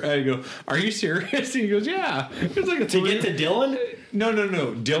the. I go, "Are you serious?" And he goes, "Yeah." It's like a To get to Dylan? No.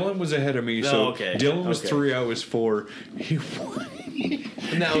 Dylan was ahead of me. So okay. Dylan was Okay. 3. I was 4.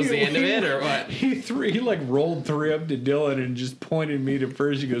 And that was the end of it, or what? He like rolled 3 up to Dylan and just pointed me to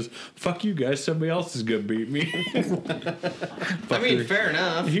first. He goes, "Fuck you guys, somebody else is gonna beat me." I mean, fair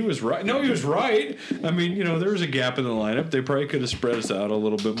enough. He was right. No, he was right. I mean, you know, there was a gap in the lineup. They probably could have spread us out a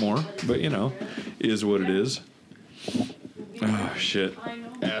little bit more, but you know, is what it is. Oh shit! I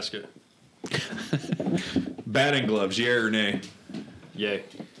know. Ask it. Batting gloves, yay or nay? Yay.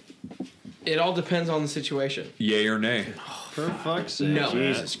 It all depends on the situation. Yay or nay? For fuck's sake. No.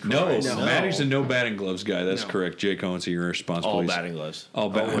 Jesus No, Christ. Maddie's a no batting gloves guy. That's No. correct. Jake Owens, your response, All please. batting gloves.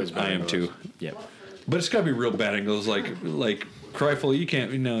 All Always I batting am too. gloves. Yep. But it's got to be real batting gloves, like Kreifel. You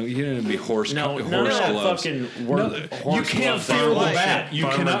can't, you don't be horse No, horse none of that gloves. fucking No, work. you can't feel the bat. You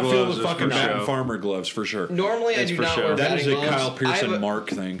Farmer cannot feel gloves the is fucking for bat show. and farmer gloves for sure. Normally, I It's do for not show. wear That batting is a gloves. Kyle I Pearson have a- Mark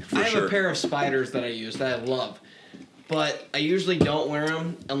thing for I have sure. a pair of spiders that I use that I love, but I usually don't wear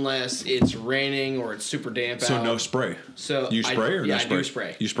them unless it's raining or it's super damp So out. no spray. So You spray or yeah, no spray? I do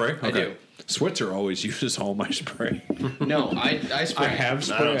spray. You spray? I Okay. do. Switzer always uses all my spray. No, I spray. I have I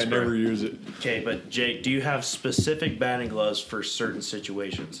spray. don't I spray. never use it. Okay, but Jake, do you have specific batting gloves for certain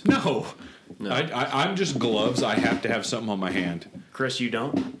situations? No. No. I'm just gloves. I have to have something on my hand. Chris, you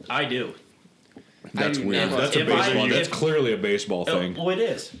don't? I do. That's do weird. never. That's a If I- baseball. That's if- clearly a baseball thing. Oh, it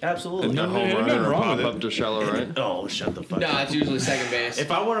is. Absolutely. No, A home ain't run nothing or a wrong pop with up it. to shallow right. Oh, shut the fuck No, up. it's usually second base.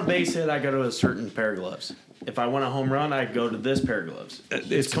 If I want a base hit, I go to a certain pair of gloves. If I want a home run, I go to this pair of gloves.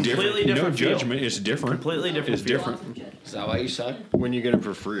 It's completely different. different No feel. judgment. It's different. Completely different It's feel. different. Is that why you suck? When you get it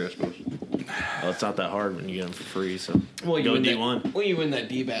for free, I suppose. Well, it's not that hard when you get them for free. So Well, you go win D1. That, when you win that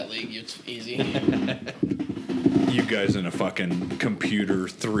D-bat league, it's easy. You guys in a fucking computer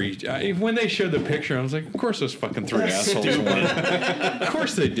when they showed the picture, I was like, of course those fucking three assholes won. Of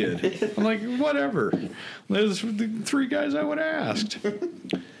course they did. I'm like, whatever. Those the three guys I would have asked.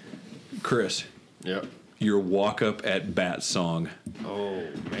 Chris. Yep. Your walk-up at bat song. Oh,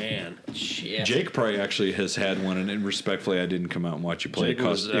 man. Shit. Jake probably actually has had one, and respectfully, I didn't come out and watch you play. Jake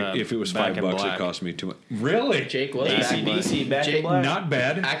was, if it was Back in $5, Black. it cost me too much. Really? Jake was AC/DC back in black. Not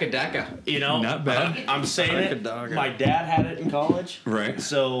bad. Akadaka. You know, Not bad. I'm saying it. Akadaga. My dad had it in college, Right.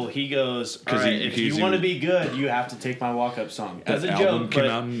 So he goes, "All 'Cause right, if he's you want to in- be good, you have to take my walk-up song." That As a album joke, came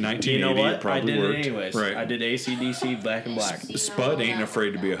but out in 1980. you know what? It probably I did worked. it anyways. Right. I did AC/DC Back in Black. Spud ain't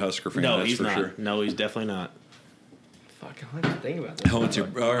afraid to be a Husker fan. No, that's he's for not. sure. No, he's definitely not. Fuck, I don't have to think about this. How what's your?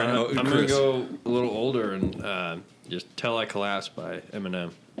 All right, no, I'm going to Chris. go a little older and just Till I Collapse by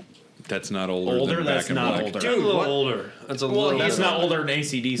Eminem. That's not older. Older? Than That's Back in not Black. older. Dude, a little what? older. That's a Well, little That's bit not older. older than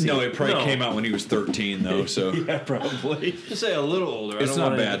AC/DC. No, it probably came out when he was 13, though. So Yeah, probably. Just say a little older. I it's don't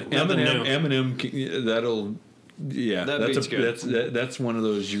not wanna- bad. nothing new. Eminem, that'll. Yeah, That that's beat's good. that's one of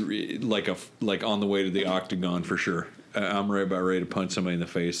those like on the way to the octagon for sure. I'm right about ready to punch somebody in the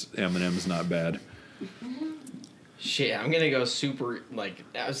face. Eminem's not bad. Shit, I'm gonna go super like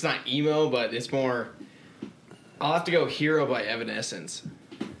it's not emo, but it's more. I'll have to go "Hero" by Evanescence.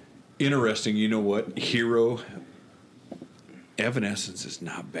 Interesting. You know what? Hero. Evanescence is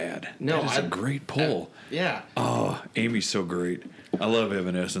not bad. No, that is a great pull. Yeah. Oh, Amy's so great. I love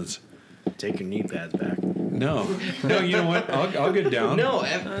Evanescence. Take your knee pads back. No, you know what? I'll get down. No,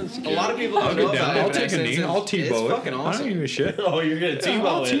 a lot of people I'll don't know get down. about I'll take a Evanescence. knee. I'll It's T-bow it. fucking I don't awesome. give a shit. Oh, you're gonna T-bow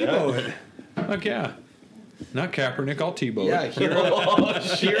I'll it. T-bow it. Fuck yeah. Not Kaepernick. I'll T-bow Yeah, it. Hero.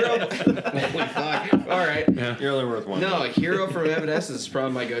 Hero. Holy fuck. All right. Yeah. You're only worth one. No, "Hero" from Evanescence is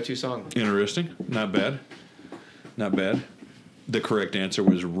probably my go-to song. Interesting. Not bad. Not bad. The correct answer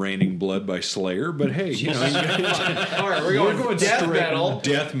was "Raining Blood" by Slayer, but hey, you know, All right, we're going death straight metal.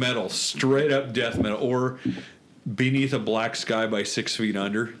 death metal, straight up death metal, or "Beneath a Black Sky" by 6 Feet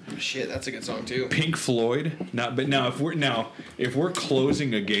Under. Shit, that's a good song too. Pink Floyd. Not, but now if we're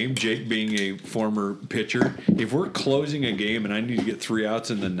closing a game, Jake being a former pitcher, if we're closing a game and I need to get 3 outs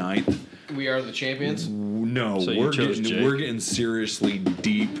in the 9th, We Are the Champions. no, So you chose Jake. we're getting seriously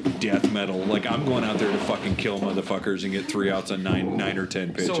deep death metal. Like I'm going out there to fucking kill motherfuckers and get 3 outs on 9 or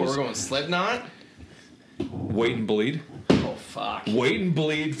 10 pitches. So we're going Slipknot. Wait and Bleed. Oh fuck. Wait and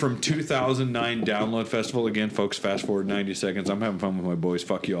Bleed from 2009 Download Festival. Again, folks, fast forward 90 seconds. I'm having fun with my boys.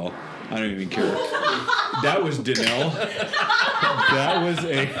 Fuck y'all. I don't even care. That was Danelle. That was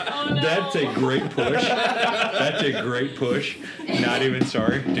That's a great push. That's a great push. Not even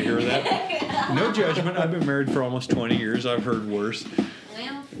sorry to hear that. No judgment. I've been married for almost 20 years. I've heard worse.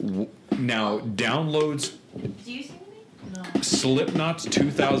 Well, Now, Downloads, do you see me? No. Slipknot's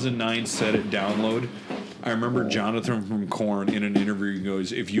 2009 set at Download. I remember Jonathan from Korn in an interview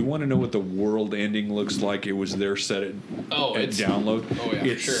goes, if you want to know what the world ending looks like, it was their set at Download. Oh, yeah,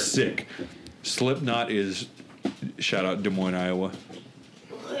 it's for sure. sick. Slipknot is, shout out Des Moines, Iowa.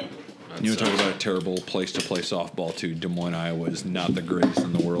 You want to talk about a terrible place to play softball, too. Des Moines, Iowa is not the greatest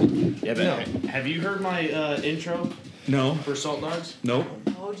in the world. Yeah, but have you heard my intro No. for Salt Dogs? Nope.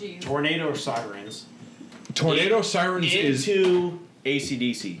 Oh, geez. Tornado Sirens. Tornado Sirens is... Into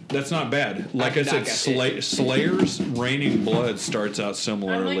AC/DC. That's not bad. Like I said, Slayer's Raining Blood starts out I'm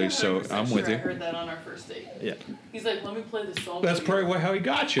similarly, like so 100% I'm sure with I you. heard that on our first date. Yeah. He's like, let me play this song. That's for you." probably how he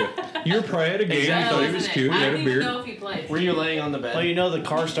got you. You were probably at a game, you Exactly. thought he was cute, he I had don't a even beard. know if he plays. Were you laying on the bed? Well, you know the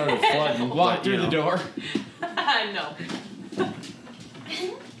car started flooding. Walk through the door. No.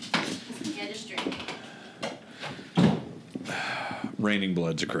 Yeah, just drink. Raining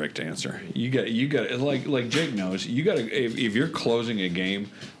Blood's a correct answer. You got like Jake knows. You got to if you're closing a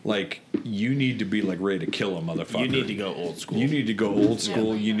game, like you need to be like ready to kill a motherfucker. You need to go old school. You need to go old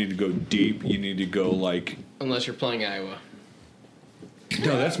school. You need to go deep. You need to go like. Unless you're playing Iowa.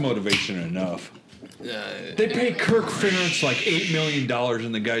 No, that's motivation enough. They pay Kirk Ferentz like $8 million,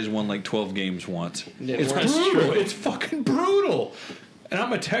 and the guy's won like 12 games once. It's That's brutal. true. It's fucking brutal. And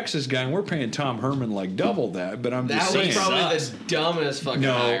I'm a Texas guy, and we're paying Tom Herman like double that. But I'm That just was saying. probably the dumbest fucking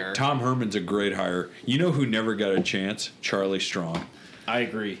No, hire. Tom Herman's a great hire. You know who never got a chance? Charlie Strong. I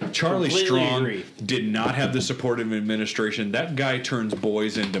agree. Charlie Completely Strong agree. did not have the support of administration. That guy turns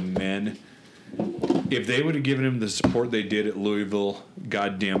boys into men. If they would have given him the support they did at Louisville,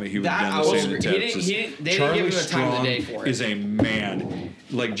 God damn it, he would have That- done I the will same in agree. He Texas. didn't- they didn't Charlie give him the time of the Strong day for it. is a man.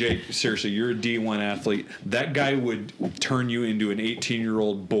 Like Jake, seriously, you're a D1 athlete. That guy would turn you into an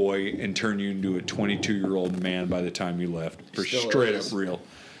 18-year-old boy and turn you into a 22-year-old man by the time you left. For Still straight is. up real.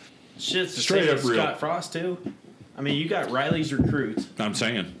 Shit's the Straight same up with real. Scott Frost too. I mean, you got Riley's recruits. I'm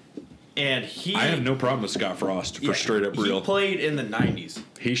saying. And I have no problem with Scott Frost for straight up real. He played in the 90s.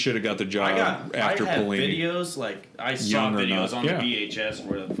 He should have got the job after I have Pelini. videos, like, I saw Young or videos not, on yeah. the VHS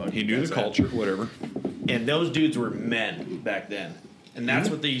where the fuck He knew the culture, whatever. And those dudes were men back then. And that's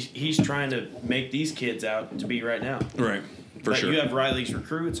what he's trying to make these kids out to be right now. Right, for but sure. you have Riley's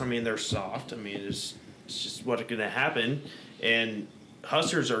recruits. I mean, they're soft. I mean, it's just what's going to happen. And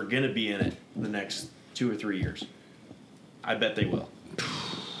Huskers are going to be in it the next 2 or 3 years. I bet they will.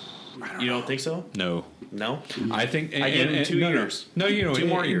 You don't think so? No. No? I think I give him 2 years. No, you know, 2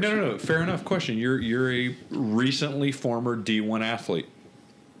 more years. No. Fair enough question. You're a recently former D1 athlete.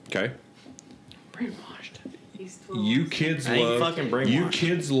 Okay? Brainwashed. He's 12. You kids I ain't love fucking brainwashed. you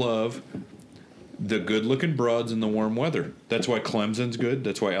kids love the good-looking broads in the warm weather. That's why Clemson's good.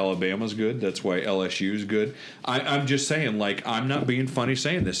 That's why Alabama's good. That's why LSU's good. I'm just saying, like, I'm not being funny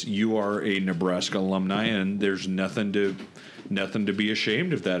saying this. You are a Nebraska alumni, and there's nothing to be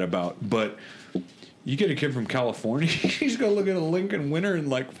ashamed of that about. But you get a kid from California, he's gonna look at a Lincoln winter and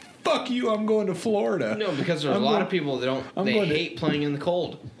like, fuck you, I'm going to Florida. No, because there's a lot of people that hate playing in the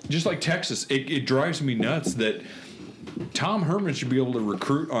cold. Just like Texas, it drives me nuts that Tom Herman should be able to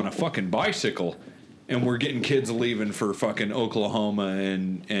recruit on a fucking bicycle, and we're getting kids leaving for fucking Oklahoma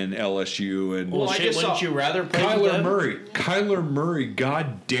and LSU and Well, wouldn't you rather play with them? Kyler Murray,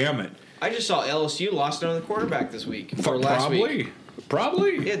 god damn it. I just saw LSU lost another quarterback this week. Or last week.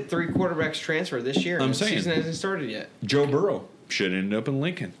 Probably. He had 3 quarterbacks transfer this year. I'm and saying. The season hasn't started yet. Joe Burrow should end up in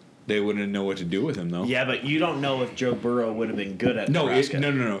Lincoln. They wouldn't know what to do with him, though. Yeah, but you don't know if Joe Burrow would have been good at Nebraska.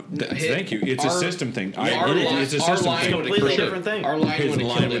 No. Thank you. It's a system thing. I our agree. line- It's a our system line thing. would've For completely sure. different thing. Our line His would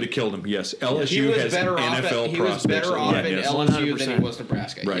line have would have killed killed him. Yes, He LSU was has better off. NFL He was prospects. better off in yes. LSU than he 100%. was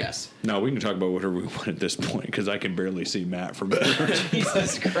Nebraska. Right. Yes. No, we can talk about whatever we want at this point because I can barely see Matt from here.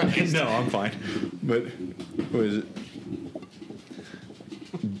 Jesus Christ. No, I'm fine. But what is it?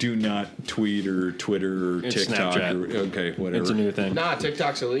 Do not tweet or Twitter or It's TikTok. Snapchat. Okay, whatever. It's a new thing. Nah,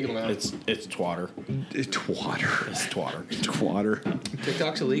 TikTok's illegal now. It's twatter. It's twatter. It's twatter. It's twatter.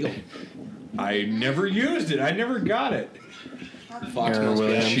 TikTok's illegal. I never used it. I never got it. Fox Aaron must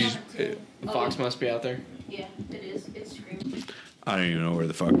Williams. be She's. Fox must be out there. Yeah, it is. It's screaming. I don't even know where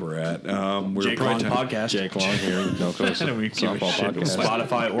the fuck we're at. We're Jake Long probably podcast. Jake Long here, No Coast I don't even give a Softball shit. Podcast.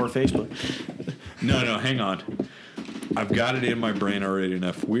 Spotify or Facebook. No, hang on. I've got it in my brain already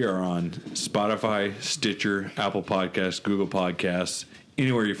enough. We are on Spotify, Stitcher, Apple Podcasts, Google Podcasts,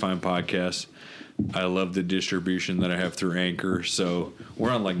 anywhere you find podcasts. I love the distribution that I have through Anchor. So we're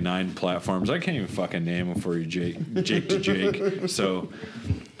on like 9 platforms. I can't even fucking name them for you, Jake to Jake. So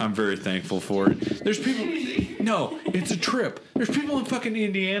I'm very thankful for it. There's people. No, it's a trip. There's people in fucking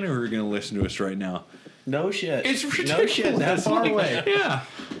Indiana who are going to listen to us right now. No shit. It's ridiculous. No shit. That far away. Yeah,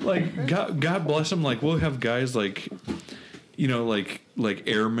 like God bless them. Like we'll have guys like, you know, like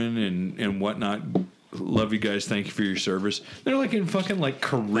airmen and whatnot. Love you guys. Thank you for your service. They're like in fucking like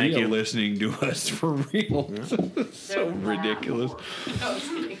Korea listening to us for real. So ridiculous. No, just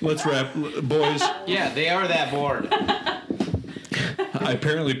kidding. Let's wrap, boys. Yeah, they are that bored. I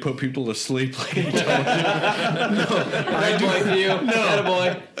apparently put people to sleep. Like I told I do with you. No,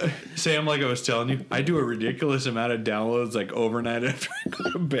 boy. you. Sam, like I was telling you, I do a ridiculous amount of downloads like overnight after I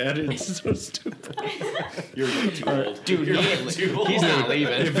go to bed. It's so stupid. You're way too old. Dude, he's not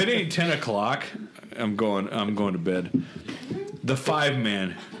leaving. If it ain't 10 o'clock, I'm going to bed. The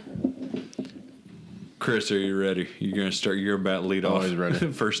 5-man. Chris, are you ready? You're gonna start. You're about to lead off. Always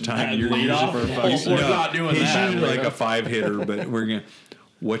ready. First time you're Lead usually off? for a Oh, five. we're not doing he's that. usually like a 5-hitter, but we're gonna.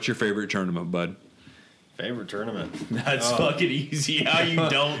 What's your favorite tournament, bud? Favorite tournament? That's fucking easy. How you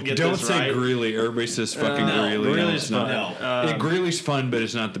don't get Don't this say right? Greeley. Everybody says fucking No, Greeley. Greeley's it's not. fun. Yeah, Greeley's fun, but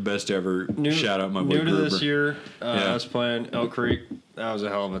it's not the best ever. Shout out my boy New to Gruber. this year, Yeah. I was playing Elk Creek. That was a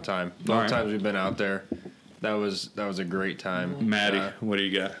hell of a time. Both All right. times we've been out there, that was a great time. Maddie, what do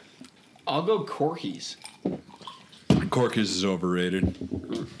you got? I'll go Corky's. Corky's is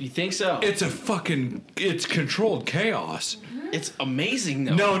overrated. You think so? It's controlled chaos. It's amazing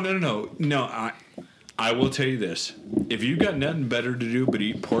though. No. I will tell you this: if you got nothing better to do but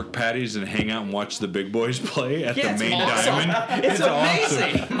eat pork patties and hang out and watch the big boys play at Yeah, the it's main awesome. diamond, It's awesome.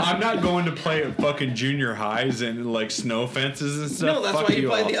 amazing. I'm not going to play at fucking junior highs and like snow fences and stuff. No, that's Fuck why you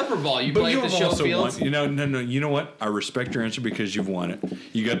play all. the upper ball. You But play you at the have show also fields. won. No. You know what? I respect your answer because you've won it.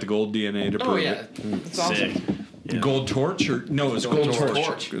 You got the gold DNA to prove Oh yeah, it. it's awesome. Yeah. Gold torch or no? It's gold torch.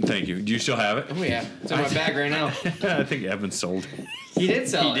 Torch. Thank you. Do you still have it? Oh yeah, it's in my bag right now. I think Evan sold it. He did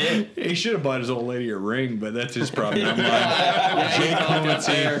sell it. He should have bought his old lady a ring, but that's his problem, not mine. Yeah, Jake he fucked up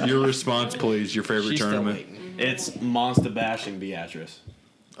Clemency, there. your response, please. Your favorite She's still tournament. waiting. It's Monster Bashing Beatrice.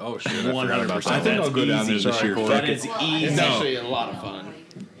 Oh shit! I forgot about 100%. I think I'll go down there Easy. this year. Sorry, Fuck That it. is easy. It's No. actually a lot of fun.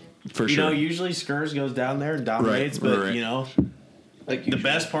 For You sure. know, usually Skurs goes down there and dominates, Right, but right. you know, Like the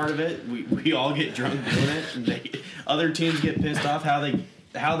best part of it, we all get drunk doing it, and other teams get pissed off how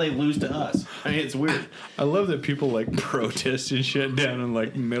they lose to us. I mean, it's weird. I love that people like protest and shit down in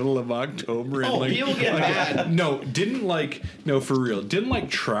like middle of October. And, Oh, like, people get like, mad. No, for real. Didn't like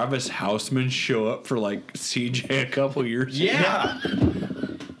Travis Houseman show up for like CJ a couple years ago? Yeah.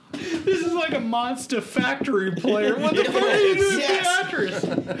 This is like a Monster Factory player. What the fuck are you doing, Yes. Beatrice?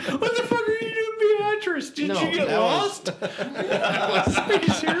 What the fuck are you doing, Beatrice? Did No, you get that was- lost? Are you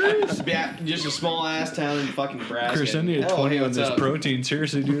serious? Yeah, just a small ass town in fucking Nebraska. Chris, I need a Oh, 20 hey, on what's this up? protein.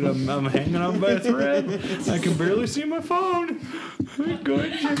 Seriously, dude, I'm hanging on by a thread. I can barely see my phone.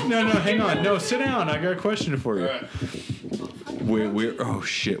 Good. No, hang on. No, sit down. I got a question for you. We're oh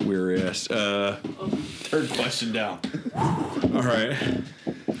shit, we're asked. Third question down. All right.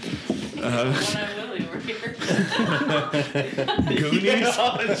 When I Willie were here.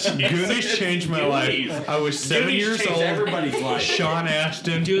 Goonies changed my life. I was 7 Goonies years changed old. everybody's life. Sean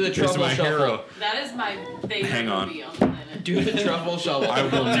Astin Do the is truffle my shuffle. hero. That is my favorite Hang on. movie on the planet. Do the truffle shovel. I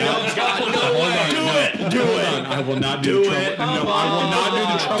will not. God, no Hold way. on, no, hold on. I will not do the truffle. No, I will not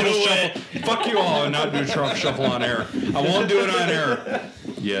do the truffle shuffle. Fuck you all. I will not do the truffle shuffle on air. I won't do it on air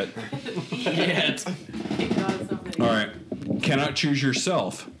yet. Yet. Thank God somebody. All right. Cannot choose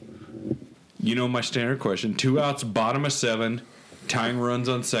yourself. You know my standard question. 2 outs, bottom of 7, tying runs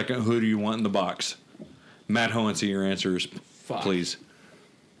on second. Who do you want in the box? Matt Hohensee, your answers, please.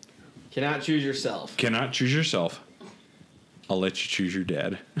 Cannot choose yourself. Cannot choose yourself. I'll let you choose your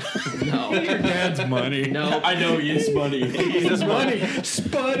dad. No. Your dad's money. No. I know he is money. He's money.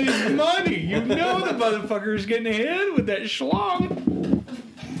 Spud is money. You know the motherfucker's getting ahead with that schlong.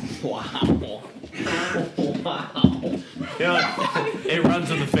 Wow. You know, it runs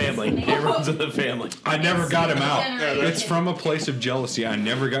in the family. It runs in the family. I never got him out. Generated. It's from a place of jealousy. I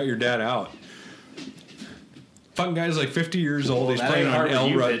never got your dad out. Fucking guy's like 50 years old. Well, He's that playing ain't on hard with El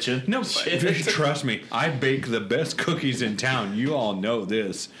you Rud. bitching. No, trust me. I bake the best cookies in town. You all know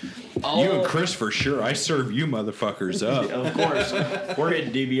this. Oh. You and Chris for sure. I serve you motherfuckers up Of course. We're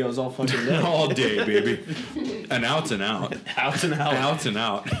hitting DBOs all fucking day. all day, baby. An out's an out. Out and out. Out's an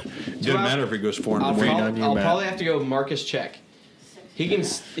out. Doesn't I'll- matter if it goes 4 I'll, and 1. I'll probably have to go Marcus Check. He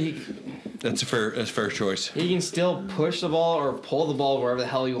That's a fair choice. he can still push the ball or pull the ball wherever the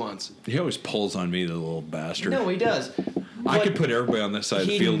hell he wants. He always pulls on me, the little bastard. No, he does. I But could put everybody on that side of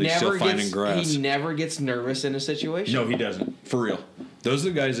the he field. He's still never finding gets grass. he never gets nervous in a situation. No, he doesn't. For real. Those are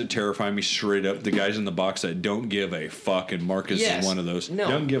the guys that terrify me straight up. The guys in the box that don't give a fuck, and Marcus Yes. is one of those. No.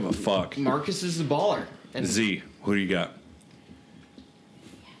 Don't give a fuck. Marcus is a baller. And Z, who do you got?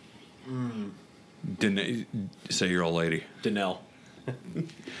 Didn't say your old lady. Danelle.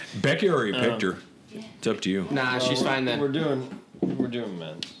 Becky already picked her. It's up to you. nah, she's fine then. We're doing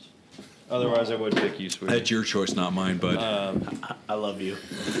men's. Otherwise, I would pick you, sweetie. That's your choice, not mine, but I love you.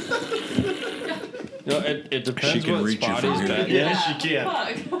 No, it depends She can what reach you from Spotty's here. batting. Yes, you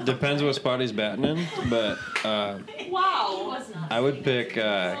can. Fuck. Depends what Spotty's batting in, but Wow. I would pick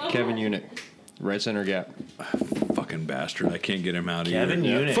Kevin Unick, right center gap. fucking bastard. I can't get him out of Kevin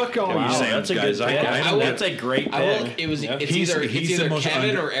here. Unit. Fuck all Wow, you that's a guys. good pick. I don't That's a great pick. I will, it's He's the either most Kevin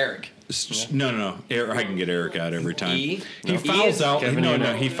under- or Eric. No. I can get Eric out every time. E? He No. fouls E out. Kevin No,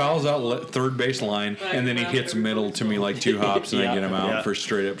 Unit. he fouls out third base line, and then he hits middle to me like 2 hops, and I Yeah, get him out yeah. for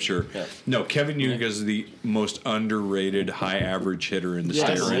straight up sure. Yeah. No, Kevin Unick is the most underrated high average hitter in the Yes,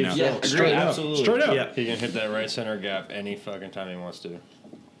 state right now. yeah, agreed. Straight up. Absolutely. Straight up. Yeah. He can hit that right center gap any fucking time he wants to.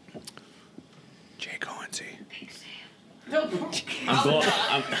 Jake Hohensee. I'm going.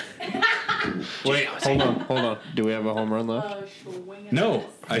 Wait, hold on. Do we have a home run left? No,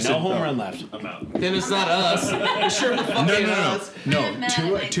 I said No home run left. I'm out. Then it's not us. Sure, fucking us. No.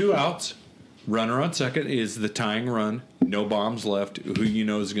 Matt, Two outs. Runner on second is the tying run. No bombs left. Who you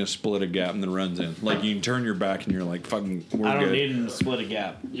know is going to split a gap and then runs in. Like you can turn your back and you're like, fucking, we're I don't good. need him to split a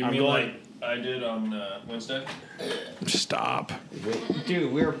gap. You I'm mean going. like I did on Wednesday? Stop.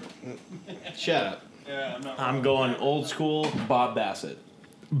 Dude, we're. Shut up. Yeah, I'm not. I'm going old school Bob Bassett.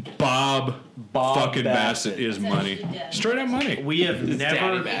 Bob fucking Bassett Bassett. is money. Straight up money. We have It's never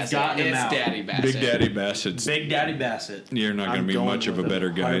Daddy Bassett. gotten him It's out. Daddy Bassett. Big Daddy Bassett's. Big Daddy Bassett. You're not going I'm to be going much of a with better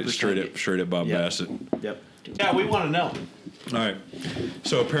him, guy. 100%. Straight up Bob Yep. Bassett. Yep. Yeah, we want to know. All right.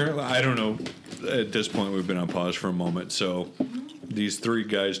 So apparently, I don't know. At this point, we've been on pause for a moment. So these 3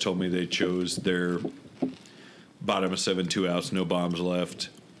 guys told me they chose their bottom of 7, 2 outs, no bombs left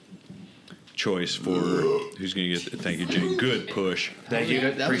choice for who's going to get. Thank you, Jane. Good push. Thank you.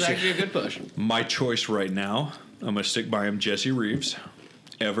 That was Appreciate actually a good push. My choice right now, I'm going to stick by him, Jesse Reeves.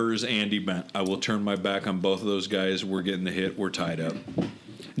 Evers, Andy Bent. I will turn my back on both of those guys. We're getting the hit. We're tied up.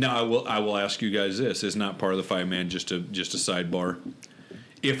 Now I will ask you guys this. It's not part of the 5-man, just a sidebar.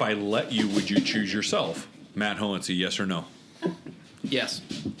 If I let you, would you choose yourself? Matt Hohensee, yes or no? Yes.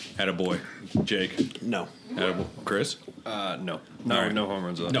 Attaboy. Jake? No. Attaboy. Chris? No. All right. No home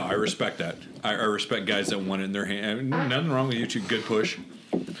runs. No, I respect that. I respect guys that want it in their hand. Nothing wrong with you two. Good push.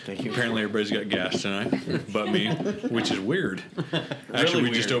 Thank you. Apparently everybody's got gas tonight, but me, which is weird. Actually,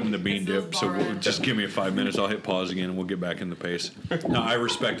 we just weird. opened the bean dip, so just give me 5 minutes. I'll hit pause again, and we'll get back in the pace. No, I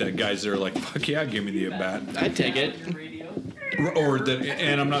respect that. Guys that are like, fuck yeah, give me the at-bat. I'd take it. Or that,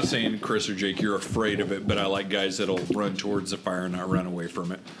 and I'm not saying, Chris or Jake, you're afraid of it, but I like guys that'll run towards the fire and not run away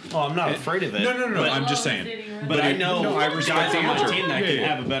from it. Oh, I'm not afraid of it. No, but, I'm just saying. But I know No, I respect guys the on my answer. team that Yeah, can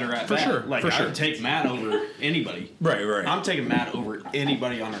yeah. have a better at For bat. sure, Like for I sure. would take Matt over anybody. Right. I'm taking Matt over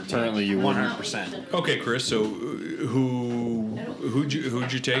anybody on our team. Apparently you wouldn't. 100%. Okay, Chris. So who'd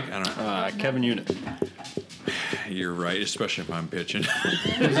you take? I don't know. Kevin Unit. You're right, especially if I'm pitching.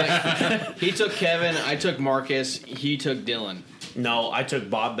 He took Kevin. I took Marcus. He took Dylan. No, I took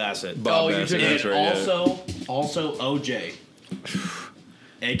Bob Bassett. Bob you Bassett, took- that's And right, yeah. also OJ,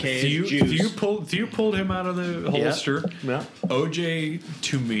 aka Juice. Theo pulled him out of the holster. Yeah. OJ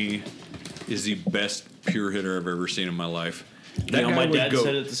to me is the best pure hitter I've ever seen in my life. That guy my would dad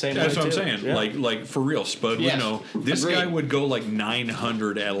said it the same That's way, what I'm too. saying. Yeah. Like for real, Spud Yes. would know. This Agreed. guy would go like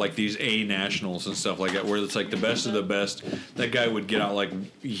 900 at like these A nationals and stuff like that, where it's like the best of the best. That guy would get out like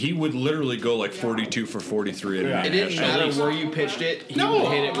he would literally go like 42 for 43 at Yeah. a It didn't national. matter where you pitched it. He No.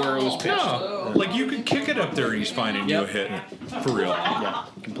 would hit it where it was pitched. No, like you could kick it up there and he's finding you a hit. For real. Yeah,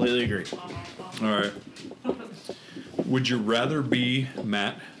 completely agree. All right. Would you rather be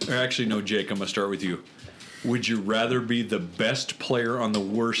Matt? Or actually, no, Jake. I'm gonna start with you. Would you rather be the best player on the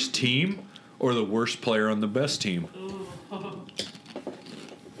worst team or the worst player on the best team?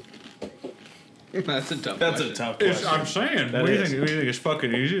 That's a tough. That's question. a tough It's, question. I'm saying. That What do you is. think? What do you think? It's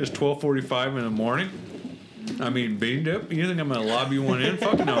fucking easy. It's 12:45 in the morning. I mean, bean dip. You think I'm gonna lob you one in?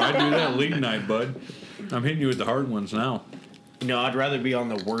 Fuck no. I do that league night, bud. I'm hitting you with the hard ones now. No, I'd rather be on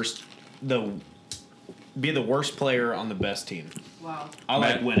the worst. Be the worst player on the best team. Wow. I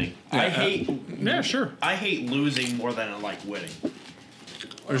like Matt- winning. Yeah, I hate. Yeah, sure. I hate losing more than I like winning.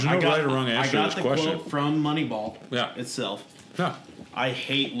 There's no I got, right or wrong I answer to got this the question. quote from Moneyball Yeah. itself. Yeah. I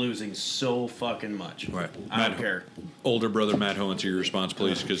hate losing so fucking much. Right. I don't care. Older brother Matt Hohensee, your response,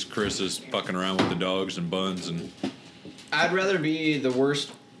 please, because Chris is fucking around with the dogs and buns and. I'd rather be the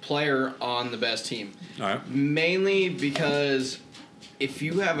worst player on the best team. All right. Mainly because if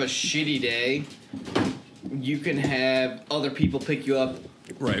you have a shitty day, you can have other people pick you up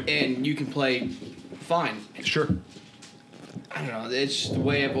Right. and you can play fine. Sure. I don't know. It's just the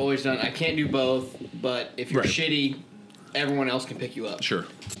way I've always done. I can't do both, but if you're Right. shitty, everyone else can pick you up. Sure.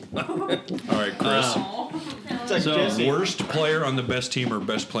 All right, Chris. It's like So, Jesse. Worst player on the best team or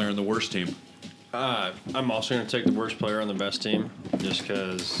best player on the worst team? I'm also going to take the worst player on the best team, just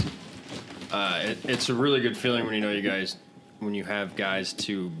because it's a really good feeling when when you have guys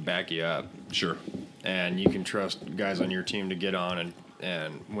to back you up, Sure. and you can trust guys on your team to get on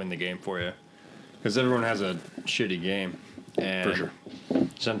and win the game for you. Because everyone has a shitty game, and For sure.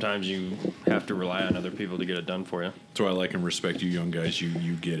 sometimes you have to rely on other people to get it done for you. That's why I like and respect you young guys.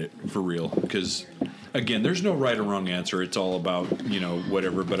 You get it for real. Because, again, there's no right or wrong answer. It's all about,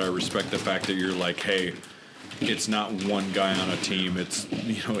 whatever. But I respect the fact that you're like, hey, it's not one guy on a team. It's,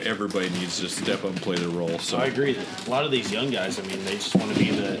 everybody needs to step up and play their role. So I agree. That a lot of these young guys, I mean, they just want to be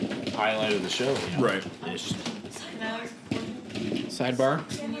the highlight of the show. Right. It's- Can I ask a question?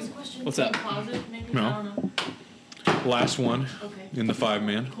 Sidebar. Can I ask a question? What's up? Pause it, maybe? No. I don't know. last one Okay. in the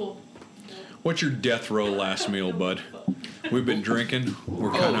 5-man. Cool. What's your death row last meal, bud? We've been drinking.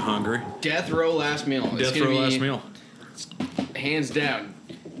 We're kind of hungry. Death row last meal. It's Death gonna row be last meal. hands down.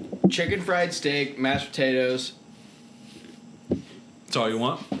 Chicken fried steak, mashed potatoes. That's all you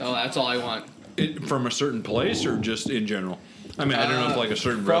want? Oh, that's all I want. From a certain place or just in general? I mean, I don't know if like a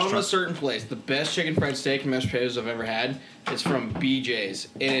certain From restaurant. a certain place. The best chicken fried steak and mashed potatoes I've ever had is from BJ's,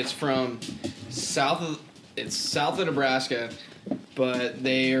 and it's from south of Nebraska, but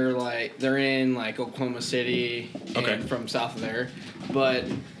they're in like Oklahoma City and Okay. from south of there, but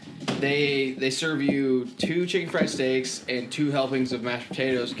they serve you 2 chicken fried steaks and 2 helpings of mashed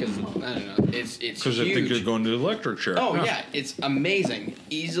potatoes because I don't know, it's Because huge. I think you're going to the electric chair. Oh yeah, it's amazing.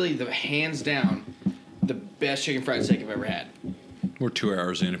 Easily the hands down the best chicken fried steak I've ever had. We're 2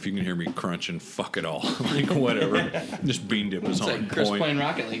 hours in. If you can hear me crunching, fuck it all. Like, whatever. Just bean dip is It's on like Chris point. playing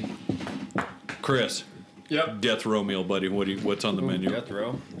Rocket League. Chris, Yep. death row meal, buddy. What's on the menu? Death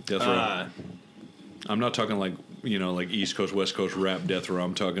row. Death row. I'm not talking like, like East Coast, West Coast rap death row.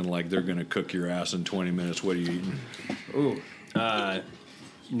 I'm talking like they're going to cook your ass in 20 minutes. What are you eating? Ooh.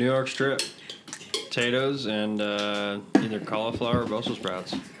 New York strip, potatoes, and either cauliflower or Brussels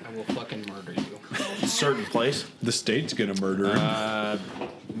sprouts. I will fucking murder you. Certain place. The state's gonna murder him.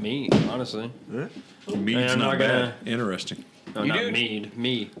 Meat, honestly. Meat's I'm not not bad. gonna- Interesting. No, You not do? mead.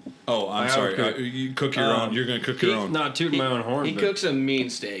 Me. Oh, I'm I sorry. cook. You cook your own. You're gonna cook your own. Not tooting my own horn, He but cooks a mean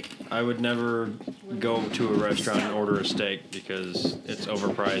steak. I would never go to a restaurant and order a steak because it's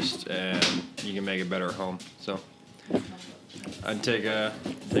overpriced and you can make it better at home. So I'd take a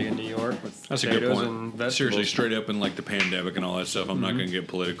New York with That's a good potatoes point. and vegetables. Seriously, straight up in like the pandemic and all that stuff, I'm not going to get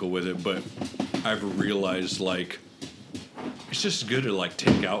political with it, but I've realized like it's just good to like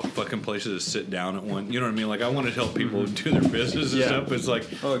take out fucking places to sit down at one. You know what I mean? Like I want to help people do their business and Yeah. stuff. It's like,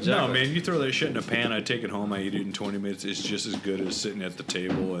 Oh, exactly. no, man, you throw that shit in a pan, I take it home, I eat it in 20 minutes. It's just as good as sitting at the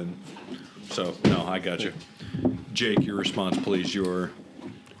table. And so, no, I got you. Jake, your response, please. Your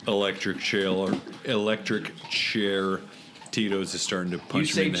electric chair. Tito's is starting to You punch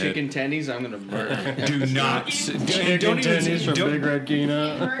me say in the chicken tendies, I'm gonna murder you. Do not. Chicken Don't tendies even. from Don't, Big Red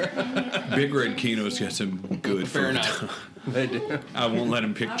Quinoa. Big Red Kino's got some good Fair food. enough. They do. I won't let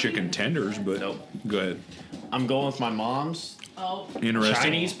him pick chicken tenders, but Nope. go ahead. I'm going with my mom's Oh, Interesting.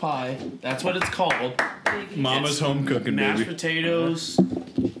 Chinese pie. That's what it's called. Mama's It's home cooking, Mashed baby. potatoes,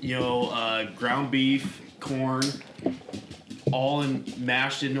 ground beef, corn, all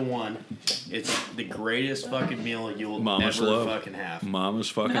mashed into one. It's the greatest fucking meal you'll Mama's ever love. fucking have. Mama's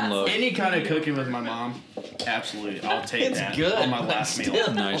fucking love. Any kind of cooking with my mom, absolutely. I'll take It's that good, on my but last meal.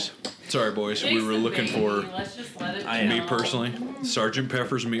 still. Nice. Sorry, boys. We were Jason, looking baby, for Let's just let it I be am. me known. personally. Sergeant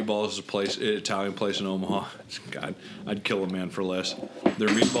Pepper's Meatballs is a place, Italian place in Omaha. God, I'd kill a man for less. Their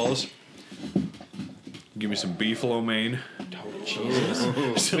meatballs. Give me some beef lo mein.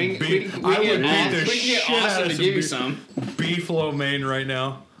 Some We beef. can I would get beat Austin- the we can shit get out Austin of to some give you beef. some. Beef lo mein right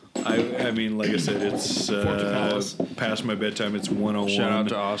now. I mean, like I said, it's Palace. past my bedtime. It's 101. Shout out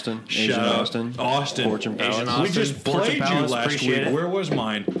to Austin. Asian Shout out. Austin. Austin. Fortune Palace. Asian We Austin. just Fortune played you Palace, last appreciate week. it. Where was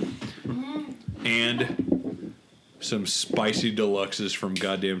mine? And some spicy deluxes from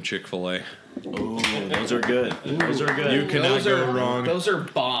goddamn Chick-fil-A. Ooh, those are good. Those are good. You cannot Those go are wrong. Those are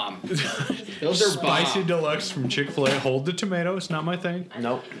bomb. Those are Spicy bomb. deluxe from Chick-fil-A. Hold the tomato. It's not my thing.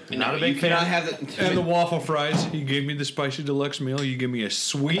 Nope. Not a You big cannot fan. have And the waffle fries. You gave me the spicy deluxe meal. You give me a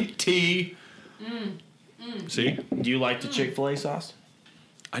sweet tea. See? Do you like the Chick-fil-A sauce?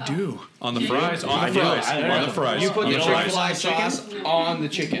 I do. On the fries. On I the do. fries. I On do. the fries. You put On the the Chick-fil-A fries. sauce on the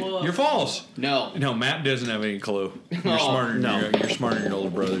chicken. You're false. No. No, Matt doesn't have any clue. You're Oh, smarter than no. you're smarter than your older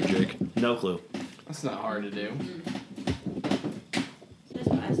brother, Jake. No clue. That's not hard to do. Does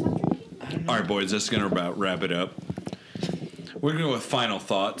I stop drinking? All right, boys, that's going to about wrap it up. We're going to go with final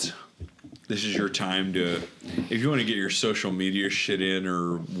thoughts. This is your time to, if you want to get your social media shit in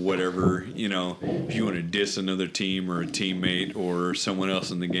or whatever, if you want to diss another team or a teammate or someone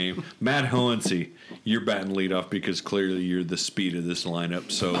else in the game. Matt Hohensee, you're batting leadoff because clearly you're the speed of this lineup.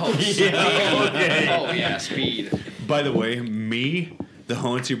 So, Oh yeah, speed. by the way, me, the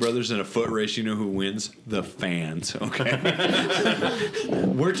Hohensee brothers in a foot race, you know who wins? The fans, okay?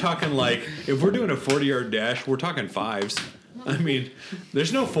 We're talking like, if we're doing a 40-yard dash, we're talking fives. I mean,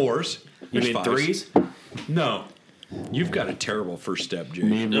 there's no fours. You There's mean fives. threes? No. You've got a terrible first step, Jake.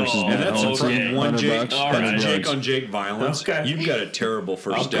 Me versus Oh, And Matt that's Hohensee. from one Jake, $100, All that's right. Jake on Jake violence. Okay. You've got a terrible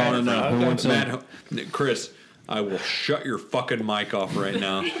first I'm step. calling it out. Who wants Matt, some? Chris, I will shut your fucking mic off right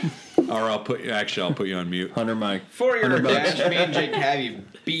now, or I'll put you on mute. 100 Mike. For your $100. dash, me and Jake have you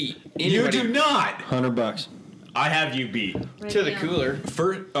beat. You Anybody do not. $100. I have you beat. to the cooler.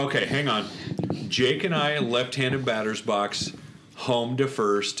 First, okay, hang on. Jake and I, left-handed batter's box, home to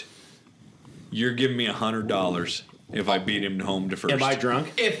first. You're giving me $100 if I beat him home to first. Am I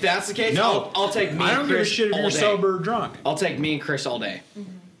drunk? If that's the case, No. I'll take me I and don't give a Chris shit if all you're day. sober or drunk. I'll take me and Chris all day.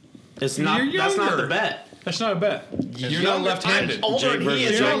 It's not. You're That's not younger. the bet. That's not a bet. You're not Younger- left-handed. I'm older than he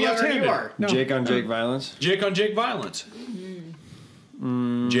is. You're not I'm younger than you left-handed. are. No. Jake on Jake violence. Jake on Jake violence. Jake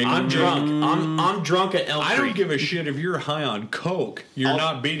I'm on Jake. drunk. I'm drunk at Elm I Creek. don't give a shit if you're high on coke. You're I'll-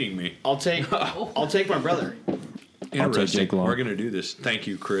 not beating me. I'll take my brother. Interesting. Jake Long. We're gonna do this. Thank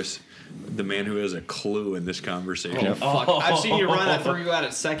you, Chris, the man who has a clue in this conversation. Fuck. I've seen you run. I threw you out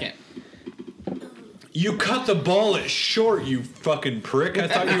at second. You cut the ball at short, you fucking prick. I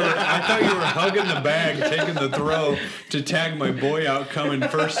thought you were hugging the bag, taking the throw to tag my boy out coming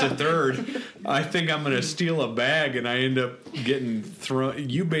first to third. I think I'm gonna steal a bag and I end up getting thrown.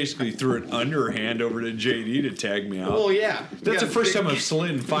 You basically threw an underhand over to JD to tag me out. Well, yeah. That's the first time I've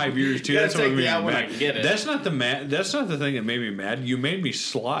slid in 5 years too. You That's gotta what take made me out me when I mad. can get it. That's not the thing that made me mad. You made me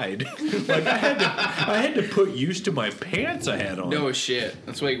slide. Like I had to put use to my pants I had on. No shit.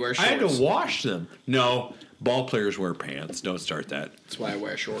 That's why you wear I shorts. had to wash them. No, Ball players wear pants. Don't start that. That's why I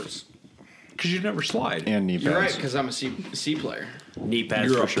wear shorts. Because you never slide. And knee pads. You're right, because I'm a C player. Knee pads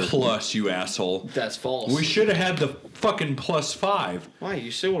You're for a sure. plus, you asshole. That's false. We should have had the fucking +5. Why?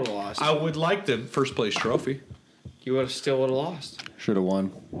 You still would have lost. I would like the first place trophy. You would have still would have lost. Should have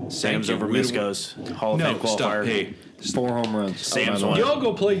won. Sam's you. over We- Misco's Hall of No, Fame stop. qualifier. Hey, 4 home runs. Sam's Oh, one. y'all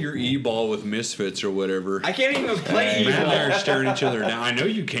go play your e-ball with Misfits or whatever. I can't even play Matt and I e-ball. are staring at each other now. I know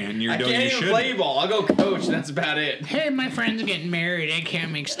you can. You I don't. can't You even should. play e-ball. I'll go coach. That's about it. Hey, my friend's getting married. I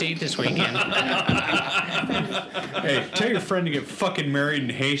can't make state this weekend. Hey, tell your friend to get fucking married in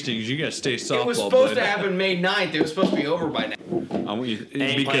Hastings. You gotta stay softball. It was supposed bud. to happen May 9th. It was supposed to be over by now. I want you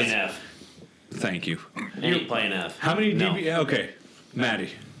Ain't because. playing F. Thank you. Ain't playing F. How many No. DB? Okay, Maddie.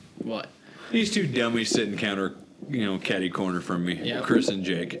 What? These two dummies sitting counter, caddy corner from me, Yep. Chris and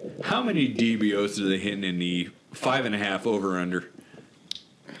Jake. How many DBOs are they hitting in the 5.5 over under?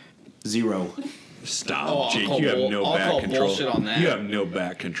 0. Stop, Oh, I'll Jake. call You have no I'll back call control. bullshit on that. You have no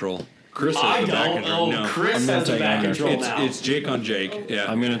back control. Chris has I the back don't. control. Oh, No, Chris I'm gonna has the take back under. control now. it's Jake on Jake. Yeah.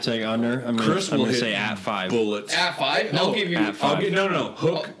 I'm going to take under. I'm Chris going will to hit say at 5. bullets. At 5? No, I'll give you. at I'll 5. get no.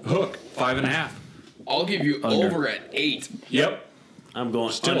 Hook 5.5. I'll give you Under. over at 8. Yep. I'm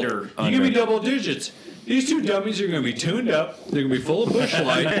going Still, under. you give me double digits. These two dummies are going to be tuned up. They're going to be full of bush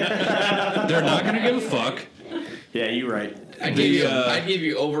light. They're not going to give a fuck. Yeah, you're right. I'd The, give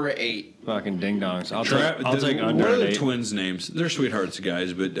you over at 8. Fucking ding dongs. I'll Tra- take what under are at the 8. twins' names? They're sweethearts,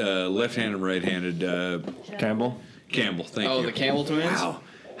 guys, but left-handed and right-handed. Campbell. Campbell, thank you. Oh, the Campbell twins? Wow.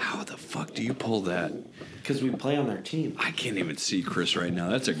 How the fuck do you pull that? Because we play on their team. I can't even see Chris right now.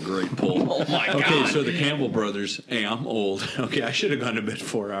 That's a great pull. Oh, my Okay, God. so the Campbell brothers. Hey, I'm old. Okay, I should have gone to bed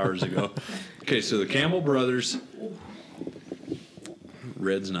 4 hours ago. Okay, so the Campbell brothers.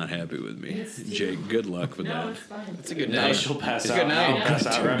 Red's not happy with me. Jake, good luck with No, that. it's fine. It's a good Now night. she'll pass It's a out. good night. I'll pass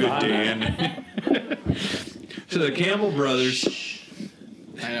out right Good behind her. Dan. So the Campbell brothers.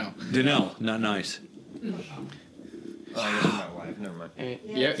 I know. Danelle, not nice. Oh, my wife. Never mind.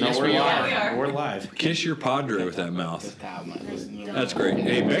 Yes, No, we're we live. are. We're live. Kiss your padre with that mouth. That's great.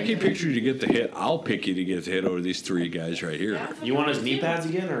 Hey, Becky picked you to get the hit. I'll pick you to get the hit over these three guys right here. You want his knee pads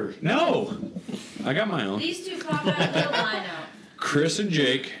again, or No, I got my own. These two pop out of the lineup. Chris and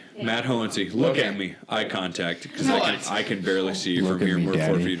Jake, Matt Hohensee. Look at me. Eye contact, because I can barely see you Look from at here. me, We're 4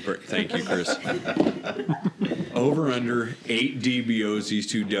 Daddy. feet apart. Thank you, Chris. Over under 8 DBOs. These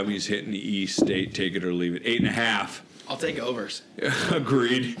two dummies hitting the East State. Take it or leave it. 8.5. I'll take overs.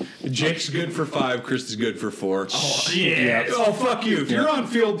 Agreed. Jake's good for 5. Chris is good for 4. shit? Oh, fuck you. If you're on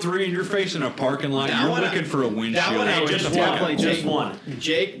field 3 and you're facing a parking lot, That you're one- looking for a windshield. one I would Just definitely one. Just take. one.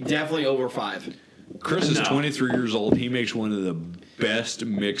 Jake, definitely over 5. Chris is No. 23 years old. He makes one of the best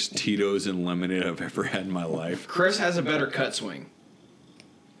mixed Tito's and lemonade I've ever had in my life. Chris has a better cut swing.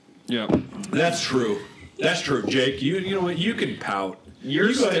 Yep. That's true. That's true, Jake. You know what? You can pout. You're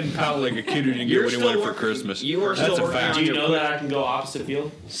You go ahead and pout like a kid who didn't get You're what he still wanted for working- Christmas. you are That's still a working fact. Do you know that I can go opposite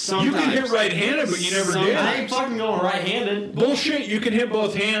field? Sometimes. You can hit right-handed, but you never I did. ain't fucking going right-handed. Bullshit. You can hit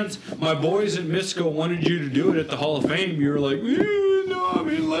both hands. My boys at Misco wanted you to do it at the Hall of Fame. You were like, no, I'm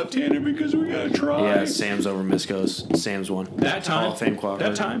in left-handed because we gotta try. Yeah, Sam's over Misco's. Sam's won. That time. Hall of Fame qualifier.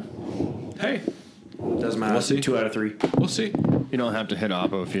 That time. Hey, Doesn't matter. We'll see. 2 out of 3. we'll see. You don't have to hit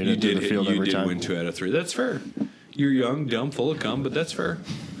Oppo if you You hit did the field you every did time. win 2 out of 3. That's fair. You're young, dumb, full of cum, but that's fair.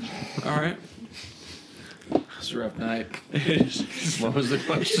 All right. It's a rough night. What was the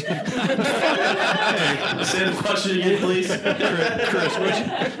question? Say the question again, please.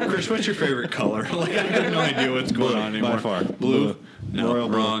 Chris, what's your favorite color? Like, I have no idea what's going on anymore. By far. Blue. No, Royal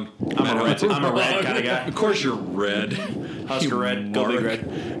blue. wrong. I'm a red kind of guy. Of course you're red. Husker You red. Go big mark.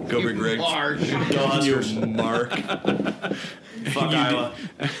 red. Go big red. Large. Go Huskers. You mark. Fuck Iowa.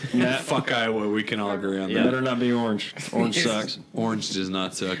 Fuck Iowa. We can all agree on Yeah. that. Better not be orange. Orange sucks. Orange does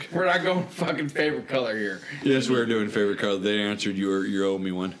not suck. We're not going fucking favorite color here. Yes, we're doing favorite color. They answered you owe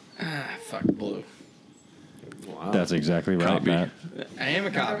me one. Ah, fuck blue. Wow. That's exactly right, Copy. Matt. I am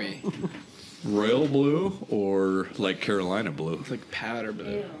a copy. Royal blue or like Carolina blue? It's like powder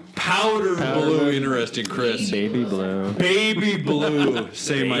blue. Powder blue. Interesting, Chris. Baby blue. Baby blue.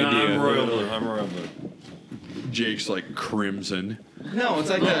 Same idea. I'm royal blue. Jake's like crimson. No, it's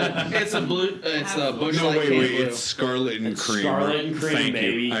like it's a blue. It's a bush No, light wait, can wait. blue. It's scarlet and It's cream. scarlet and cream, Thank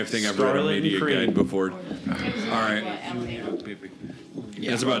baby. you. I think I've read a Scarlet and media cream. guide before. All right.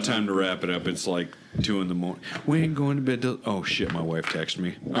 It's about time to wrap it up. It's like 2 a.m. We ain't going to bed till... Oh, shit. My wife texted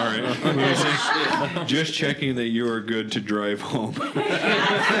me. All right. Just checking that you are good to drive home.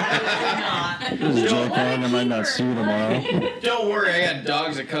 This is Jake Long. I might not see you tomorrow. Don't worry, I got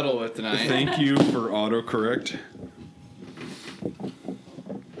dogs to cuddle with tonight. Thank you for autocorrect.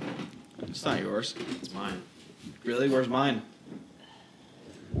 It's not yours. It's mine. Really? Where's mine?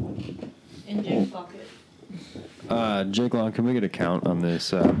 In Jake's pocket. Jake Long, can we get a count on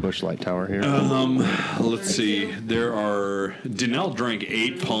this Busch Light Tower here? Let's see. There are Danelle drank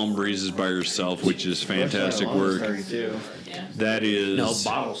 8 Palm Breezes by herself, which is fantastic work. Yeah. That is No,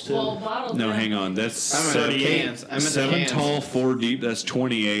 bottles too. Well, bottles. No, now. hang on. That's I'm at 7, the cans. I'm at the 7 cans. tall, 4 deep. That's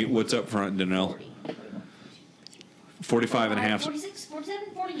 28. What's up front, Danelle? 45 and a half. 46,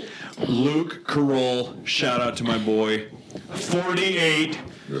 47, 48. Luke Carroll, shout out to my boy. 48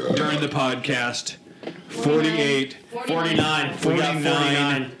 during the podcast. 48. 49.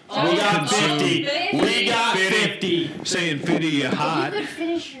 49. We got 50. We got 50. 50. Saying 50, you You hot. could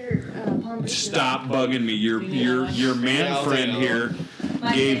finish your palm breeze. Stop bugging me. Your man Yeah, I'll friend take it. here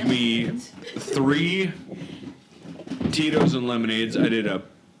gave me 3 Tito's and lemonades. I did a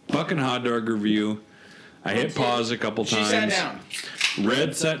fucking hot dog review. I hit pause a couple She times. sat down.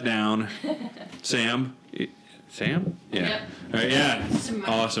 Red sat down. Sam? Sam? Yeah. Yep. All right, yeah.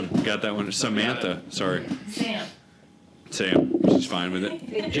 Samantha. Awesome. Got that one. Samantha. Sorry. Sam. Sam. She's fine with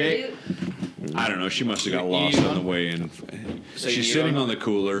it. Jake. I don't know. She must have got lost on the way, and she's sitting on the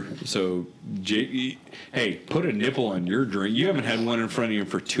cooler. So, Jake, hey, put a nipple on your drink. You haven't had one in front of you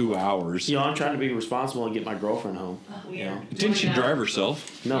for 2 hours. You know, I'm trying to be responsible and get my girlfriend home. We Yeah. are. Didn't she drive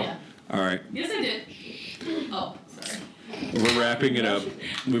herself? No. Yeah. All right. Yes, I did. Oh, sorry. We're wrapping it up.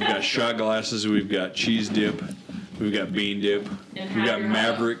 We've got shot glasses. We've got cheese dip. We've got bean dip. And We've got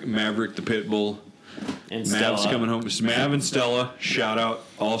Happy Maverick the pit bull. And Mav's Stella. coming home. It's Mav and Stella. Shout out.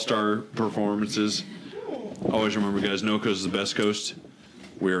 All-star performances. Always remember, guys, no coast is the best coast.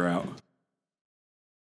 We're out.